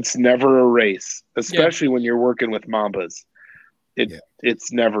 It's never a race, especially when you're working with mambas.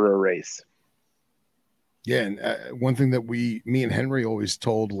 It's never a race. Yeah. And one thing that me and Henry always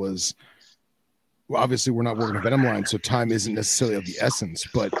told was, well, obviously we're not working a venom line, so time isn't necessarily of the essence,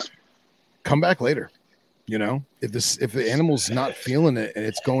 but come back later. If the animal's not feeling it and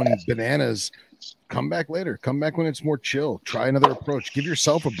it's going bananas, come back later. Come back when it's more chill. Try another approach. Give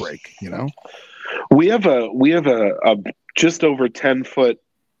yourself a break. We have a just over 10-foot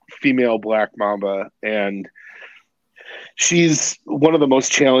female black mamba, and she's one of the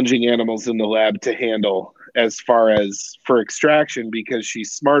most challenging animals in the lab to handle as far as for extraction, because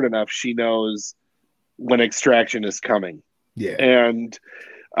she's smart enough. She knows when extraction is coming. Yeah. And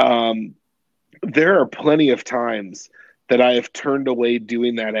there are plenty of times that I have turned away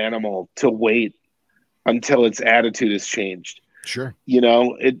doing that animal to wait until its attitude has changed. Sure.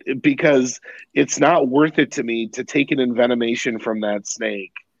 Because it's not worth it to me to take an envenomation from that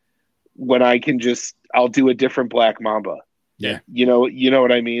snake when I'll do a different black mamba. Yeah. You know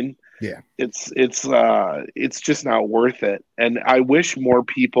what I mean? Yeah. It's just not worth it. And I wish more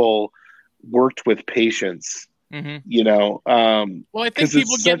people worked with patience. Well, I think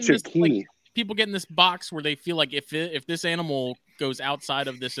people it's get such a this, key. People get in this box where they feel like if this animal goes outside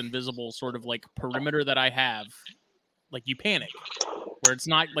of this invisible sort of like perimeter that I have, like you panic, where it's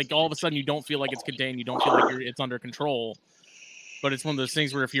not like all of a sudden you don't feel like it's contained, you don't feel like it's under control. But it's one of those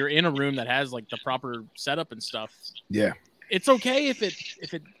things where if you're in a room that has like the proper setup and stuff, yeah, it's okay if it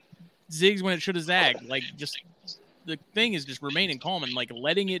zigs when it should have zagged. Like, just the thing is just remaining calm and like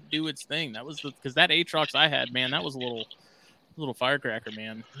letting it do its thing. That was because that Atrox I had, man, that was a little firecracker,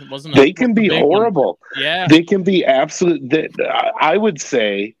 man. It wasn't. They can be horrible. Yeah, they can be absolute. I would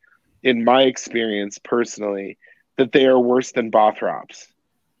say, in my experience personally, that they are worse than Bothrops.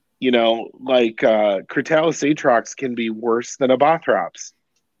 Like Crotalus atrox can be worse than a Bothrops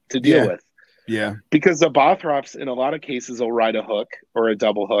to deal with. Yeah. Because a Bothrops in a lot of cases will ride a hook or a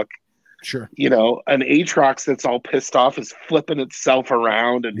double hook. Sure. An Atrox that's all pissed off is flipping itself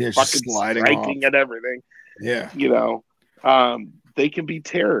around and fucking sliding striking at everything. Yeah. They can be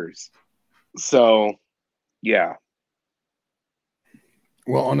terrors. So, yeah.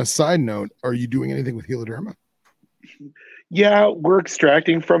 Well, on a side note, are you doing anything with Heloderma? Yeah, we're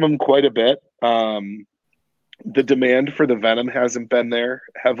extracting from them quite a bit. The demand for the venom hasn't been there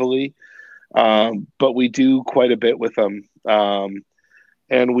heavily, but we do quite a bit with them,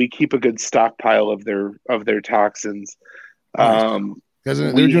 and we keep a good stockpile of their toxins. Nice.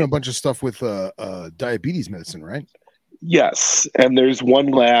 They're doing a bunch of stuff with diabetes medicine, right? Yes, and there's one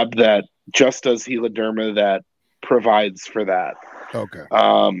lab that just does Heloderma that provides for that. Okay.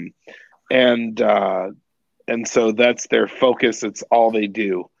 And so that's their focus. It's all they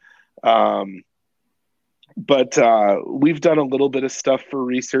do. But we've done a little bit of stuff for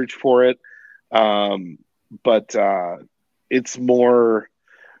research for it. But it's more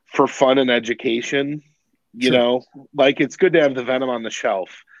for fun and education, Sure. like it's good to have the venom on the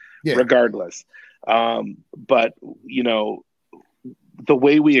shelf, regardless. But the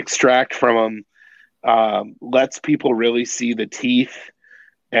way we extract from them lets people really see the teeth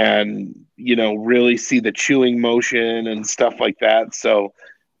and really see the chewing motion and stuff like that. So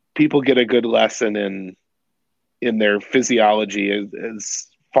people get a good lesson in their physiology as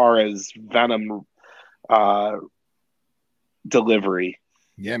far as venom delivery.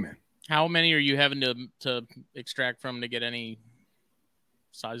 Yeah, man. How many are you having to extract from to get any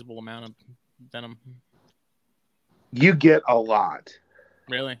sizable amount of venom? You get a lot.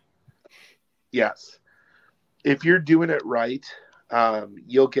 Really? Yes. If you're doing it right,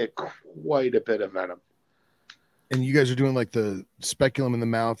 you'll get quite a bit of venom. And you guys are doing like the speculum in the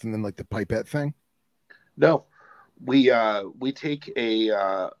mouth and then like the pipette thing? No, we take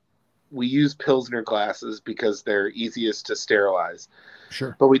we use Pilsner glasses because they're easiest to sterilize.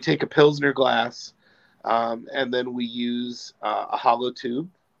 Sure. But we take a Pilsner glass, and then we use a hollow tube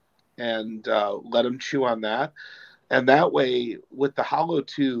and let them chew on that. And that way, with the hollow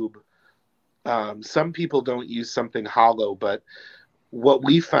tube, some people don't use something hollow, but what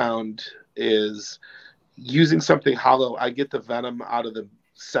we found is using something hollow, I get the venom out of the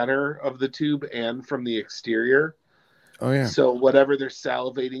center of the tube and from the exterior. Oh, yeah. So whatever they're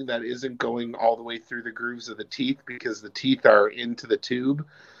salivating, that isn't going all the way through the grooves of the teeth because the teeth are into the tube.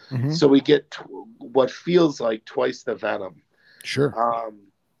 Mm-hmm. So we get what feels like twice the venom. Sure.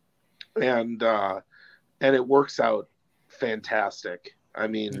 And it works out fantastic. I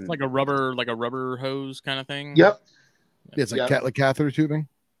mean, it's like a rubber hose kind of thing. Yep. Yeah, it's like catheter tubing.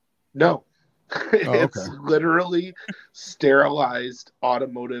 No, it's okay. literally sterilized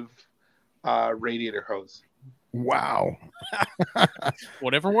automotive radiator hose. Wow.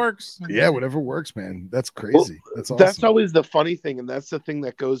 Whatever works. Yeah, whatever works, man. That's crazy. Well, that's awesome. That's always the funny thing, and that's the thing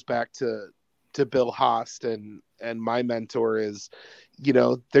that goes back to Bill Haast and my mentor is,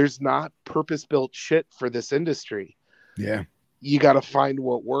 there's not purpose-built shit for this industry. Yeah. You got to find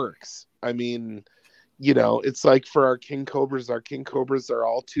what works. I mean, it's like for our king cobras are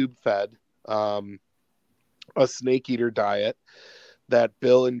all tube fed, a snake eater diet that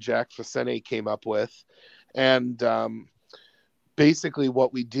Bill and Jack Facene came up with. And basically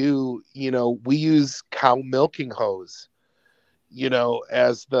what we do, we use cow milking hose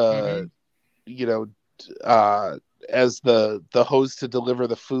as the, as the hose to deliver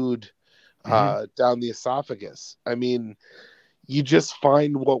the food down the esophagus. I mean, you just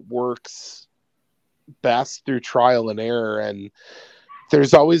find what works best through trial and error, and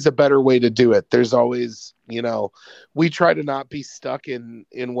there's always a better way to do it. There's always, we try to not be stuck in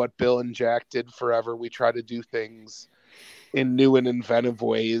what Bill and Jack did forever. We try to do things in new and inventive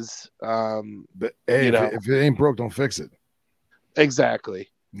ways. But hey, if it ain't broke, don't fix it. Exactly.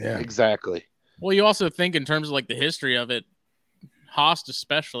 Yeah. Exactly. Well, you also think in terms of like the history of it, Haast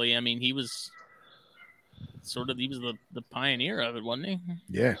especially. I mean, he was the pioneer of it, wasn't he?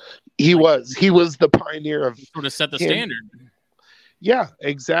 Yeah, he was the pioneer of sort of set the standard. Yeah,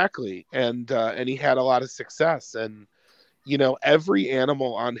 exactly. And he had a lot of success. And, every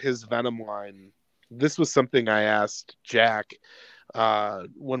animal on his venom line, this was something I asked Jack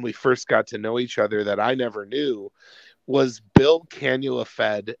when we first got to know each other that I never knew, was Bill cannula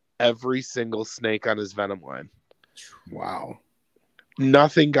fed every single snake on his venom line. Wow.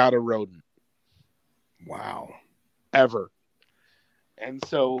 Nothing got a rodent. Wow. Ever. And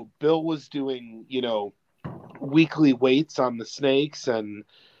so Bill was doing, weekly weights on the snakes, and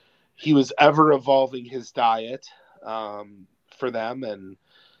he was ever evolving his diet for them. And,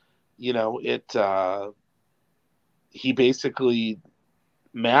 he basically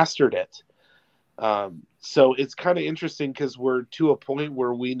mastered it. So it's kind of interesting because we're to a point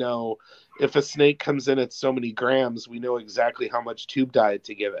where we know if a snake comes in at so many grams, we know exactly how much tube diet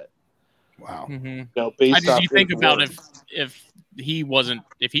to give it. Wow. Based off, you think about if he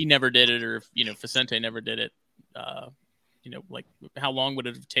never did it, or if Vicente never did it, like how long would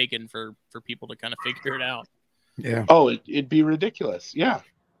it have taken for people to kind of figure it out? Yeah. Oh, it'd be ridiculous. Yeah,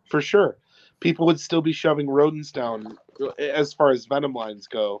 for sure. People would still be shoving rodents down, as far as venom lines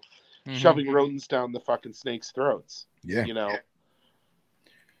go, shoving rodents down the fucking snakes' throats. Yeah.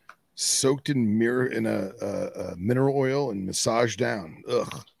 Soaked in a mineral oil and massaged down.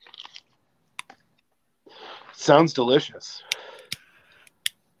 Ugh. Sounds delicious.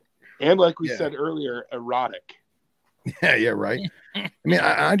 And like we said earlier, erotic. Yeah, right. I mean,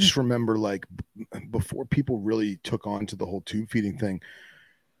 I just remember like before people really took on to the whole tube feeding thing,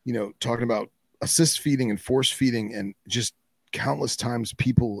 talking about assist feeding and force feeding, and just countless times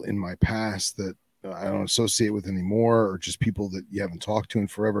people in my past that I don't associate with anymore, or just people that you haven't talked to in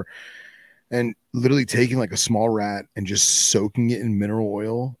forever, and literally taking like a small rat and just soaking it in mineral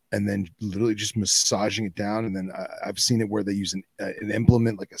oil and then literally just massaging it down. And then I've seen it where they use an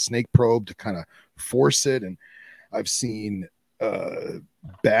implement like a snake probe to kind of force it. And I've seen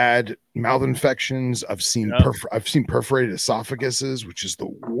bad mouth infections. I've seen perforated esophaguses, which is the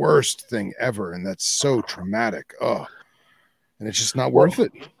worst thing ever, and that's so traumatic. Oh, and it's just not worth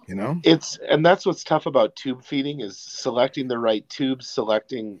it, And that's what's tough about tube feeding is selecting the right tube,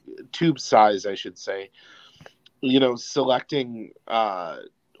 selecting tube size, I should say. Selecting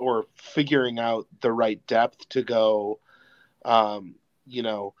or figuring out the right depth to go.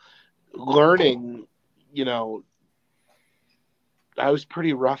 Learning. I was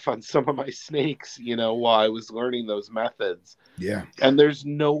pretty rough on some of my snakes, while I was learning those methods. Yeah. And there's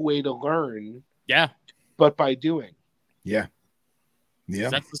no way to learn. Yeah. But by doing. Yeah. Yeah.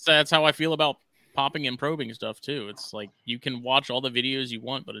 That's how I feel about popping and probing stuff too. It's like you can watch all the videos you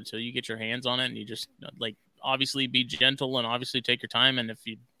want, but until you get your hands on it, and you just like obviously be gentle and obviously take your time. And if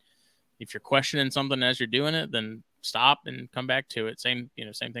you're questioning something as you're doing it, then stop and come back to it. Same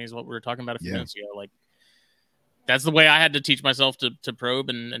thing as what we were talking about a few minutes ago. Like, that's the way I had to teach myself to probe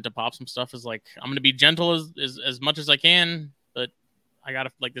and to pop some stuff, is like, I'm going to be gentle as much as I can, but I got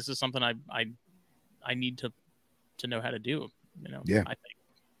to, like, this is something I need to know how to do, Yeah. I think.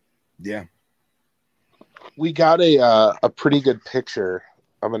 Yeah. We got a pretty good picture.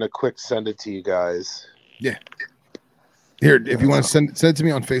 I'm going to quick send it to you guys. Yeah. Here, if you want to send it to me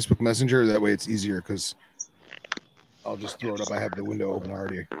on Facebook Messenger, that way it's easier, because I'll just throw it up. I have the window open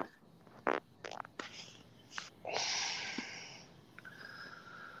already.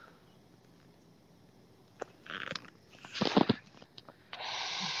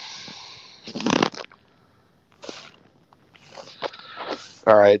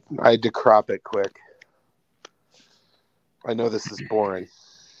 All right, I had to crop it quick. I know this is boring.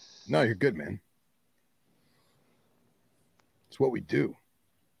 No, you're good, man. It's what we do.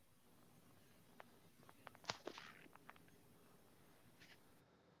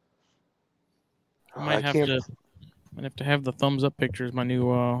 I might have to have the thumbs up picture as my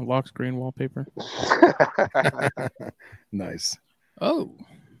new lock screen wallpaper. Nice. Oh.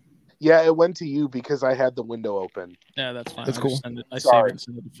 Yeah, it went to you because I had the window open. Yeah, that's fine. That's cool. I save it and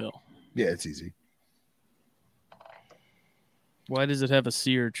send it to Phil. Yeah, it's easy. Why does it have a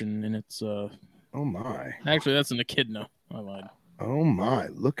sea urchin in its? Oh my! Actually, that's an echidna. I lied. Oh my!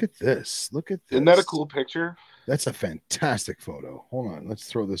 Look at this! Look at this! Isn't that a cool picture? That's a fantastic photo. Hold on, let's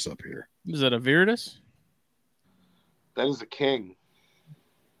throw this up here. Is that a viridis? That is a king.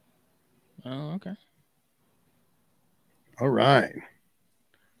 Oh, okay. All right.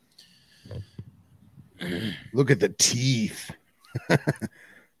 Look at the teeth.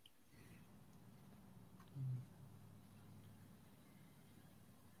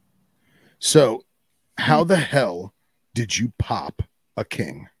 So, how the hell did you pop a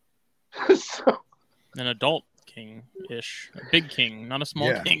king? An adult king-ish. A big king, not a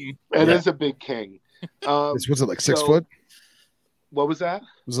small king. It is a big king. Was it like 6 foot? What was that?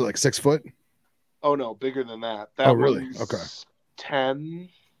 Was it like 6 foot? Oh, no, bigger than that. That really? was Okay. 10.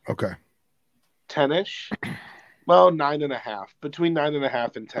 Okay. 10-ish. Well, 9.5. Between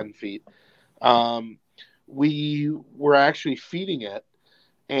 9.5 and 10 feet. We were actually feeding it.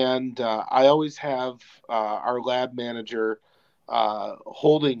 And I always have our lab manager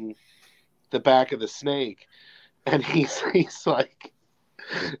holding the back of the snake, and he's like,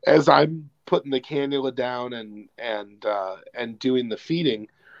 as I'm putting the cannula down and doing the feeding,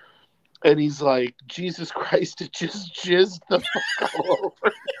 and he's like, Jesus Christ, it just jizzed the fuck all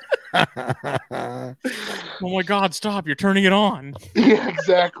over. Oh my God, stop, you're turning it on. Yeah,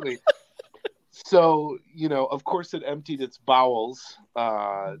 exactly. So, of course it emptied its bowels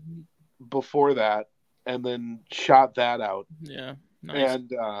before that and then shot that out. Yeah. Nice.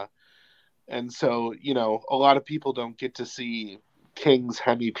 And so, a lot of people don't get to see king's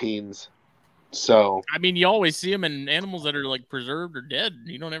hemipenes. So, I mean, you always see them in animals that are like preserved or dead.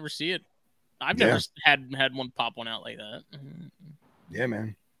 You don't ever see it. I've never had one pop one out like that. Yeah,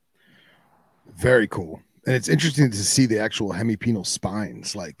 man. Very cool. And it's interesting to see the actual hemipenal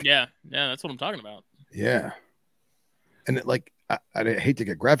spines. Yeah, that's what I'm talking about. Yeah. And I hate to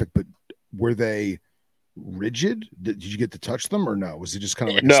get graphic, but were they rigid? Did you get to touch them or no? Was it just kind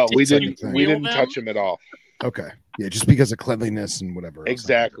of like no? We didn't. Thing? We didn't touch them at all. Okay. Yeah, just because of cleanliness and whatever.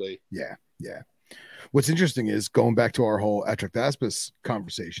 Exactly. Yeah. What's interesting is going back to our whole Atractaspis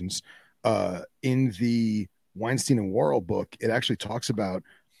conversations. In the Weinstein and Worrell book, it actually talks about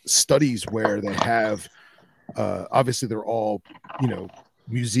studies where they have. Obviously, they're all,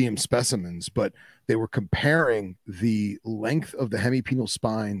 museum specimens, but they were comparing the length of the hemipenal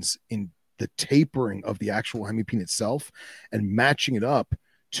spines in the tapering of the actual hemipene itself and matching it up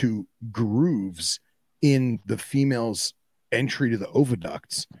to grooves in the female's entry to the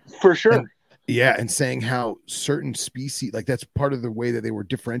oviducts. For sure. And saying how certain species, like that's part of the way that they were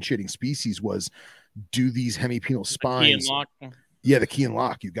differentiating species was, do these hemipenal spines. The key and lock. Yeah, the key and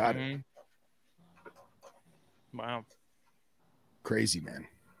lock. You got it. Wow. Crazy, man.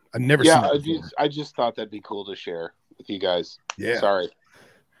 I've never seen that before. I just thought that'd be cool to share with you guys. Yeah. Sorry.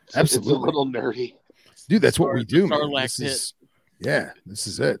 Absolutely. It's a little nerdy. Dude, that's what we do, man. Sarlacc pit. This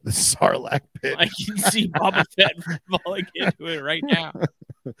is it. The Sarlacc pit. I can see Boba Fett falling into it right now.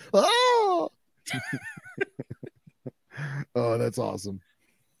 Oh! Oh, that's awesome.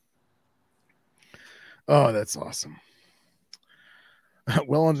 Oh, that's awesome.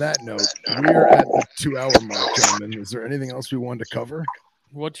 Well, on that note, we're at the 2-hour mark, gentlemen. Is there anything else we wanted to cover?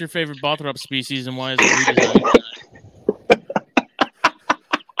 What's your favorite Bothrop species and why is it redesigned?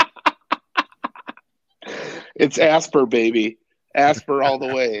 It's Asper, baby. Asper all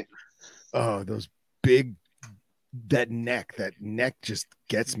the way. Oh, those big, that neck just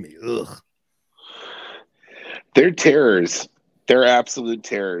gets me. Ugh. They're terrors. They're absolute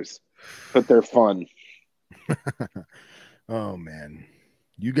terrors, but they're fun. Oh, man.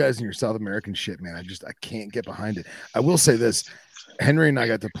 You guys and your South American shit, man. I can't get behind it. I will say this. Henry and I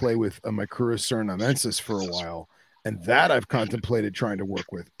got to play with a Mycurus surinamensis for a while, and that I've contemplated trying to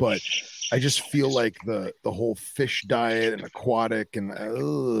work with, but I just feel like the whole fish diet and aquatic and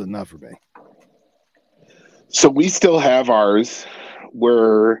not for me. So we still have ours.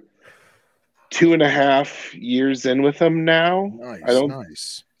 We're 2.5 years in with them now.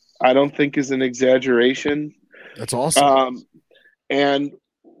 Nice. I don't think is an exaggeration. That's awesome. And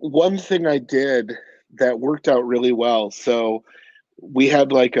one thing I did that worked out really well. So we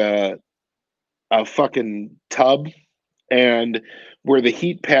had like a fucking tub, and where the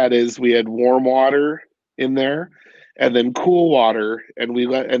heat pad is, we had warm water in there, and then cool water,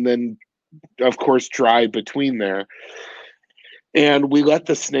 and then of course dry between there. And we let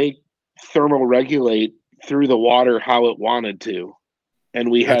the snake thermal regulate through the water how it wanted to. And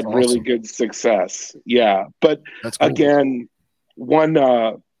we had really good success. Yeah. But cool. Again, one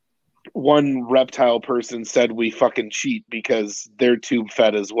reptile person said we fucking cheat because they're tube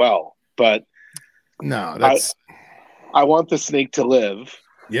fed as well. But no, I want the snake to live.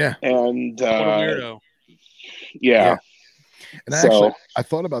 Yeah. And What a weirdo. Yeah. And actually, I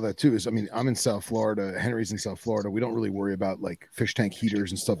thought about that too. I mean, I'm in South Florida. Henry's in South Florida. We don't really worry about like fish tank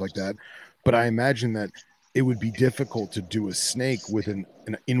heaters and stuff like that. But I imagine that it would be difficult to do a snake with an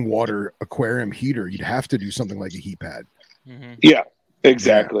in-water aquarium heater. You'd have to do something like a heat pad. Mm-hmm. Yeah,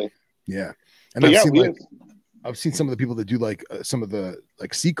 exactly. Yeah. And I've seen some of the people that do like some of the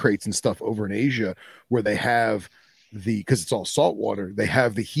like sea crates and stuff over in Asia where they have because it's all salt water, they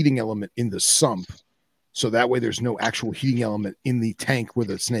have the heating element in the sump. So that way there's no actual heating element in the tank where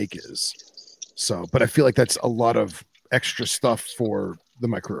the snake is. So, but I feel like that's a lot of extra stuff for the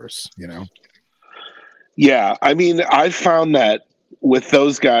micrurus, you know? Yeah. I mean, I've found that with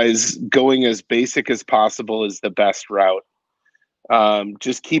those guys, going as basic as possible is the best route.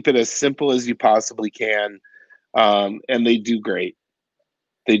 Just keep it as simple as you possibly can. And they do great.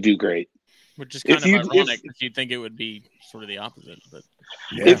 Which is kind of ironic because you'd think it would be sort of the opposite. But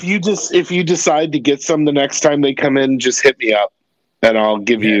yeah. If you decide to get some the next time they come in, just hit me up and I'll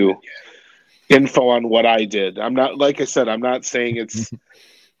give you info on what I did. I'm not, like I said, I'm not saying it's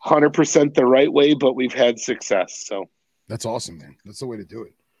 100% the right way, but we've had success. So that's awesome, man. That's the way to do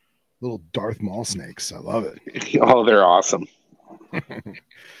it. Little Darth Maul snakes. I love it. Oh, they're awesome.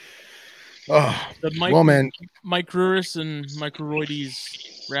 Well, man, Micrurus and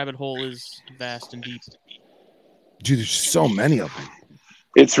Microroides rabbit hole is vast and deep. Dude, there's so many of them.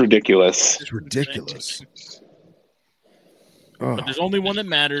 It's ridiculous. It's ridiculous. But there's only one that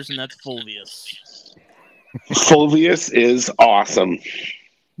matters, and that's Fulvius. Fulvius is awesome.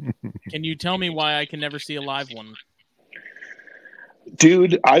 Can you tell me why I can never see a live one?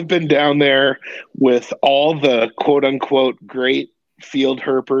 Dude, I've been down there with all the quote-unquote great field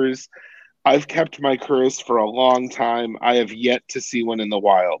herpers. I've kept my Micrurus for a long time. I have yet to see one in the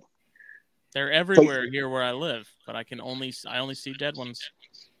wild. They're everywhere here where I live, but I only see dead ones.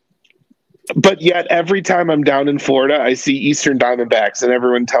 But yet, every time I'm down in Florida, I see Eastern Diamondbacks, and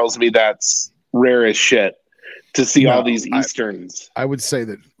everyone tells me that's rare as shit to see all these Easterns. I would say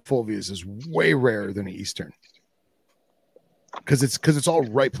that Fulvius is way rarer than an Eastern. Because it's all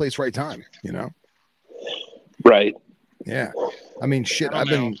right place, right time, you know? Right. Yeah. I mean, shit, I've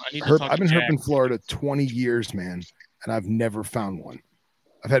been herping Florida 20 years, man, and I've never found one.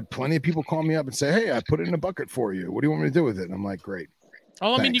 I've had plenty of people call me up and say, hey, I put it in a bucket for you. What do you want me to do with it? And I'm like, great.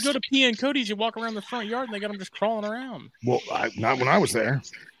 Oh, I mean, you go to P and Cody's, you walk around the front yard, and they got them just crawling around. Well, not when I was there.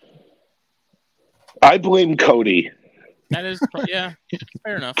 I blame Cody. That is, yeah,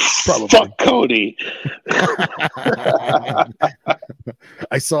 fair enough. Probably. Fuck Cody.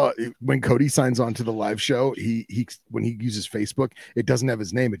 I saw when Cody signs on to the live show, he when he uses Facebook, it doesn't have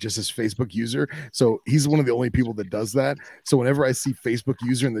his name, it just says Facebook user. So he's one of the only people that does that. So whenever I see Facebook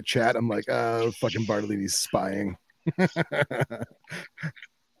user in the chat, I'm like, oh, fucking Bartolini's spying.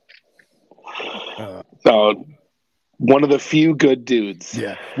 So one of the few good dudes.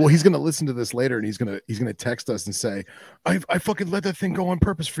 Yeah. Well, he's gonna listen to this later, and he's gonna text us and say, "I fucking let that thing go on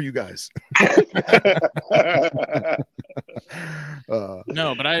purpose for you guys."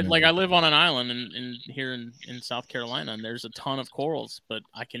 No, but I live on an island here in South Carolina, and there's a ton of corals, but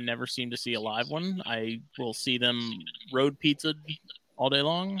I can never seem to see a live one. I will see them road pizza all day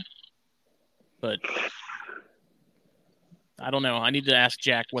long, but I don't know. I need to ask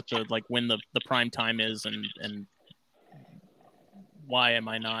Jack what when the prime time is and why am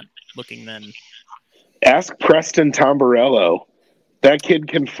I not looking then? Ask Preston Tomborello. That kid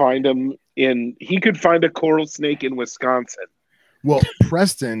can find them he could find a coral snake in Wisconsin. Well,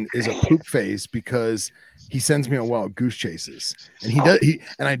 Preston is a poop face because he sends me on wild goose chases, and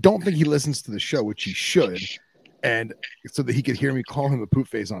and I don't think he listens to the show, which he should, and so that he could hear me call him a poop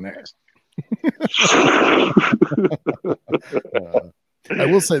face on air. I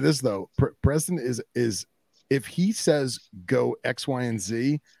will say this though, Preston is if he says go X, Y, and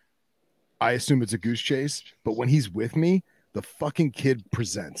Z, I assume it's a goose chase. But when he's with me, the fucking kid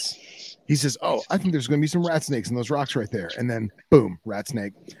presents. He says, "Oh, I think there's going to be some rat snakes in those rocks right there," and then boom, rat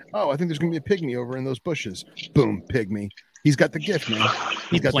snake. Oh, I think there's going to be a pygmy over in those bushes. Boom, pygmy. He's got the gift, man.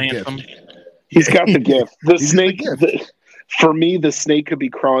 He's got the gift. He's got the gift. The snake. For me, the snake could be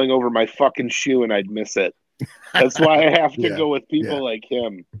crawling over my fucking shoe and I'd miss it. That's why I have to go with people like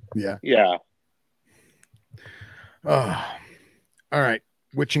him. Yeah. Yeah. All right.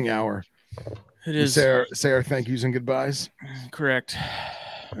 Witching hour. It is. Say our thank yous and goodbyes. Correct.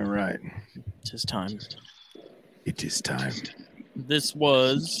 All right. It is time. It is time. This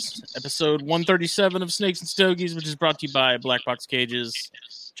was episode 137 of Snakes and Stogies, which is brought to you by Black Box Cages.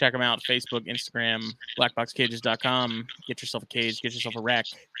 Check them out. Facebook, Instagram, blackboxcages.com. Get yourself a cage. Get yourself a rack.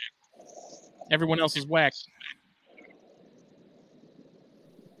 Everyone else is whack.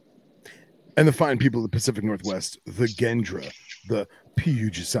 And the fine people of the Pacific Northwest, the Gendra, the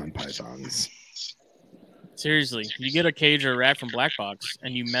Puget pythons. Seriously, you get a cage or a rat from Black Box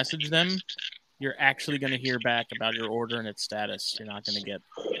and you message them, you're actually going to hear back about your order and its status. You're not going to get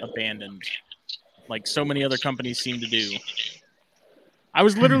abandoned like so many other companies seem to do. I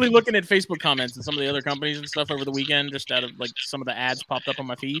was literally looking at Facebook comments and some of the other companies and stuff over the weekend, just out of like some of the ads popped up on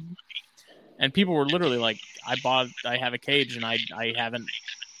my feed. And people were literally like, I have a cage and I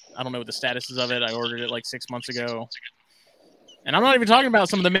don't know what the status is of it. I ordered it like 6 months ago. And I'm not even talking about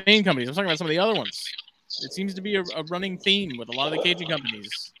some of the main companies. I'm talking about some of the other ones. It seems to be a running theme with a lot of the caging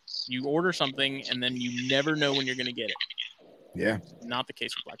companies. You order something and then you never know when you're going to get it. Yeah. Not the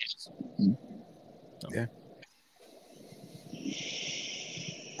case with Black Box. So. Yeah.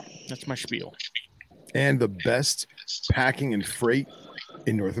 That's my spiel. And the best packing and freight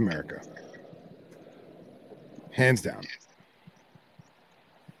in North America. Hands down.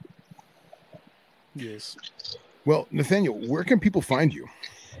 Yes. Well, Nathaniel, where can people find you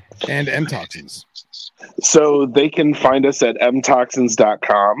and MToxins? So they can find us at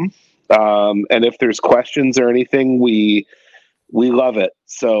MToxins.com. And if there's questions or anything, we love it.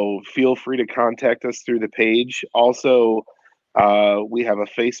 So feel free to contact us through the page. Also, we have a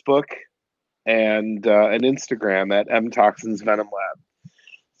Facebook and an Instagram at MToxins Venom Lab.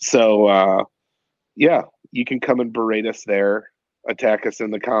 So, yeah, you can come and berate us there, attack us in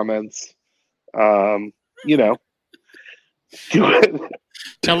the comments. You know, do it.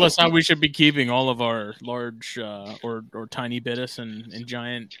 Tell us how we should be keeping all of our large or tiny bittis and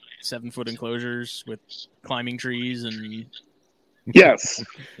giant 7-foot enclosures with climbing trees and Yes.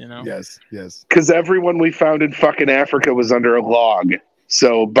 You know? Yes. Because everyone we found in fucking Africa was under a log.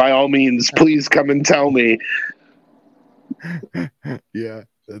 So by all means, please come and tell me. Yeah,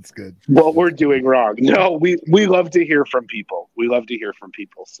 that's good. What we're doing wrong. No, we love to hear from people.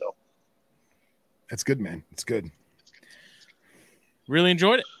 So that's good, man. It's good. Really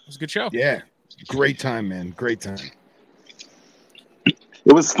enjoyed it. It was a good show. Yeah. Great time, man. Great time. It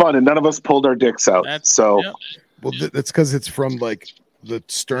was fun, and none of us pulled our dicks out. Yep. Well, that's because it's from like the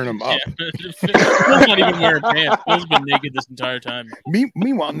sternum up. Yeah. Phil's not even wearing pants. Phil's been naked this entire time.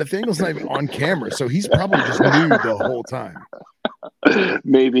 Meanwhile, Nathaniel's not even on camera, so he's probably just nude the whole time.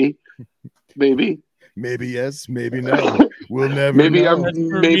 Maybe. Maybe yes, maybe no. We'll never know. Maybe I'm doing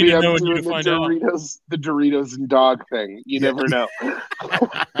the Doritos and dog thing. You never know.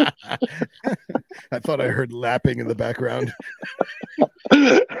 I thought I heard lapping in the background.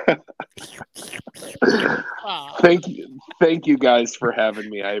 Thank you guys for having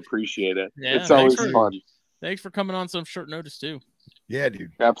me. I appreciate it. Yeah, it's always fun. Thanks for coming on some short notice too. Yeah,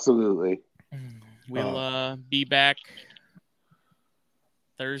 dude. Absolutely. We'll be back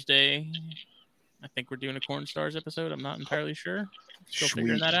Thursday. I think we're doing a Corn Stars episode. I'm not entirely sure. Still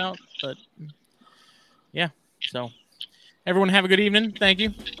figuring that out. But yeah. So everyone have a good evening. Thank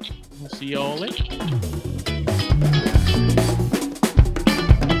you. We'll see you all later.